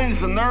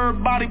changed and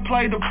everybody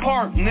played a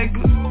part,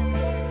 nigga.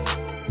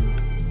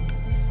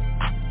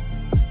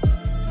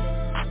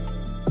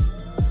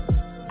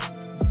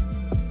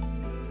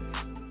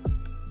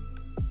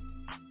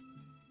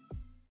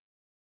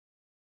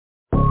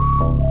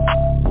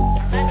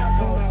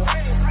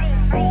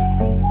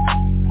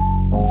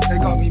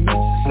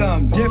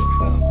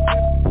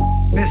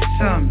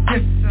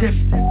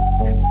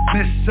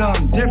 Miss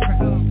something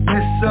different,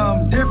 miss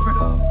something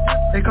different.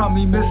 They call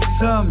me Mr.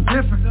 Something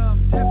Different.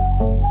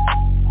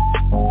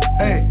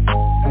 Hey,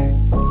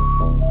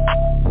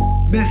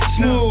 Miss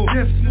Smooth.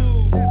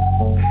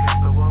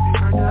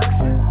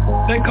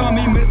 They call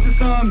me Mr.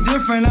 Something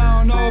Different, I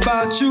don't know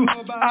about you.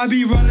 I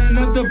be running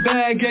up the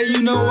bag, yeah,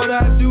 you know what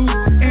I do.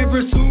 In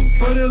pursuit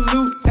for the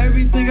loot,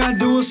 everything I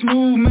do is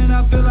smooth. Man,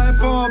 I feel like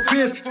Paul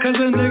Pierce, cause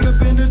a nigga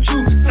been the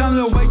truth. Time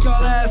to wake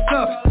y'all ass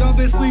up, don't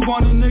be sleep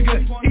on a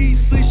nigga. Eat,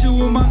 sleep, shit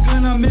with my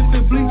gun, I'm in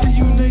the bleach to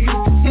you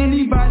niggas.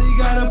 Anybody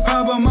got a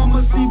problem,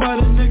 I'ma see by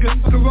the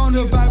nigga.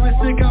 Coronavirus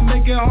sick, I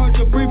make it hard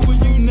to breathe for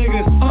you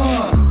niggas.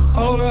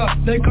 Hold up,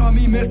 they call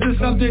me Mr.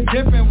 Something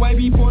Different. Way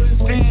before this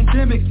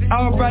pandemic,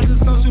 I was practice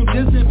social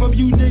distance from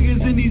you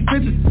niggas and these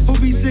bitches who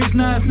be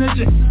 6'9"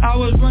 snitching. I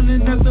was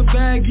running up the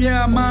bag,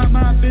 yeah, I mind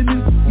my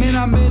business. Man,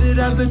 I made it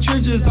out the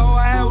trenches, all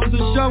I had was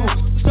a shovel.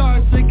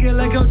 Started thinking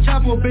like a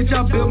chopper, bitch,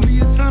 I built me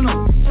a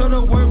tunnel so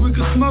the word we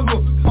could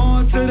smuggle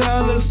on to the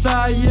other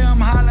side, yeah, I'm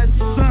hot like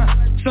the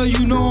sun. So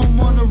you know I'm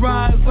on the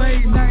rise,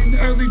 late night and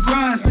early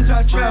grind, since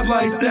I trap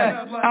like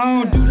that. I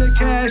don't do the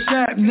cash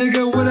app,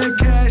 nigga, with a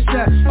cash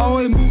app.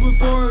 Always moving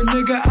forward,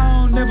 nigga,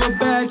 I don't never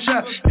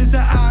backtrack. It's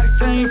the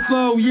octane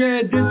flow,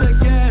 yeah, this a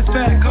gas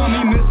pack. Call me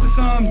Mr.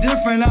 Something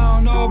Different, I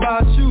don't know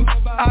about you.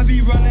 I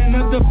be running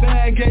up the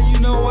bag, yeah, you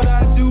know what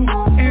I do.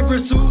 In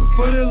pursuit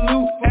for the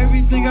loot,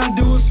 everything I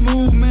do is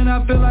smooth. Man,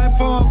 I feel like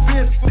Paul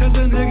Pierce, cause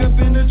a nigga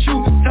been the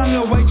truth. Time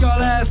to wake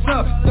y'all ass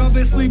up, don't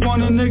be sleep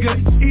on a nigga.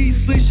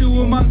 Eat, sleep, shit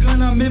with my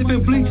gun, I'm in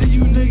it bleach to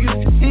you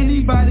niggas.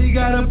 Anybody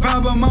got a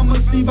problem, I'ma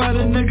see by the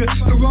nigga.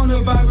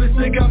 Coronavirus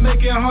sick, I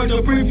make it hard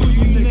to breathe for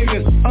you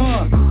niggas.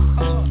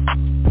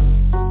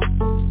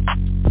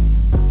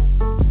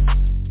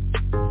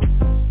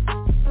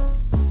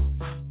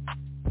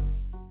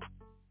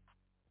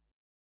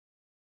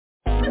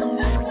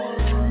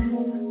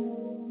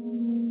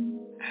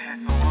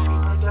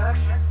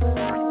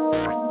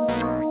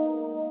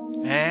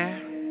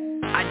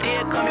 I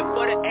did come in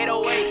for the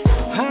 808.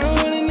 I don't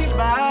want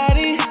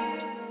anybody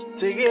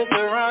to get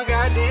the wrong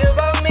idea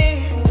about me.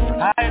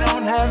 I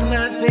don't have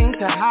nothing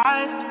to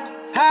hide.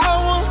 I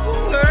want the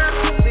world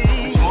to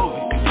see.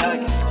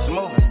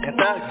 Smooth and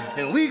thuggin',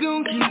 and we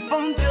gon' keep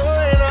on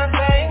doing our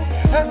thing.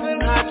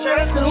 Hustlin' hard,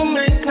 trying to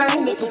make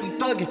time. Niggas be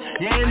thuggin',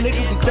 yeah,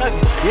 niggas be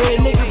thuggin',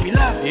 yeah, niggas be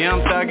lovin'. Yeah,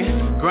 I'm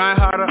thuggin', grind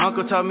harder.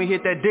 Uncle told me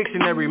hit that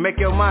dictionary, make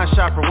your mind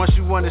sharper. Once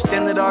you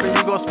understand it all, then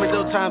you gon' spend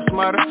your time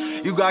smarter.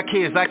 You got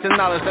kids, like the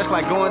knowledge, that's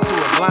like going to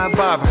a blind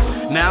barber.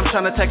 Now I'm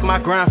tryna take my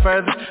grind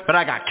further, but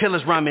I got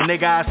killers around me,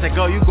 nigga. I said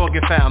go, you gon'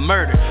 get found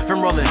murdered.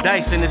 From rolling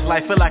dice in this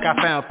life, feel like I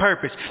found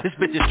purpose. This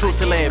bitch is true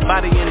till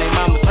everybody in their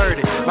mama's heard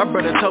it. My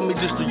brother told me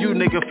just to you,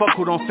 nigga, fuck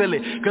who don't feel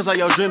it. Cause all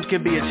your dreams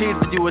can be achieved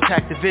if you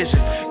attack the vision.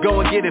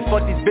 Go and get it,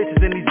 fuck these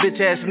bitches and these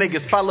bitch ass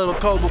niggas. Follow the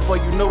code before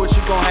you know it,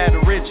 you gon' have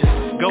the riches.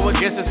 Go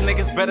against this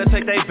niggas, better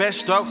take they best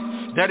stroke.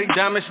 Dirty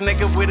diamonds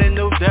nigga with a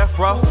new death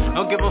row.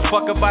 Don't give a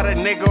fuck about a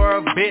nigga or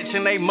a bitch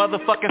and they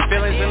motherfucking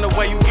feelings in the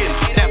way you getting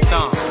stepped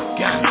on.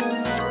 God.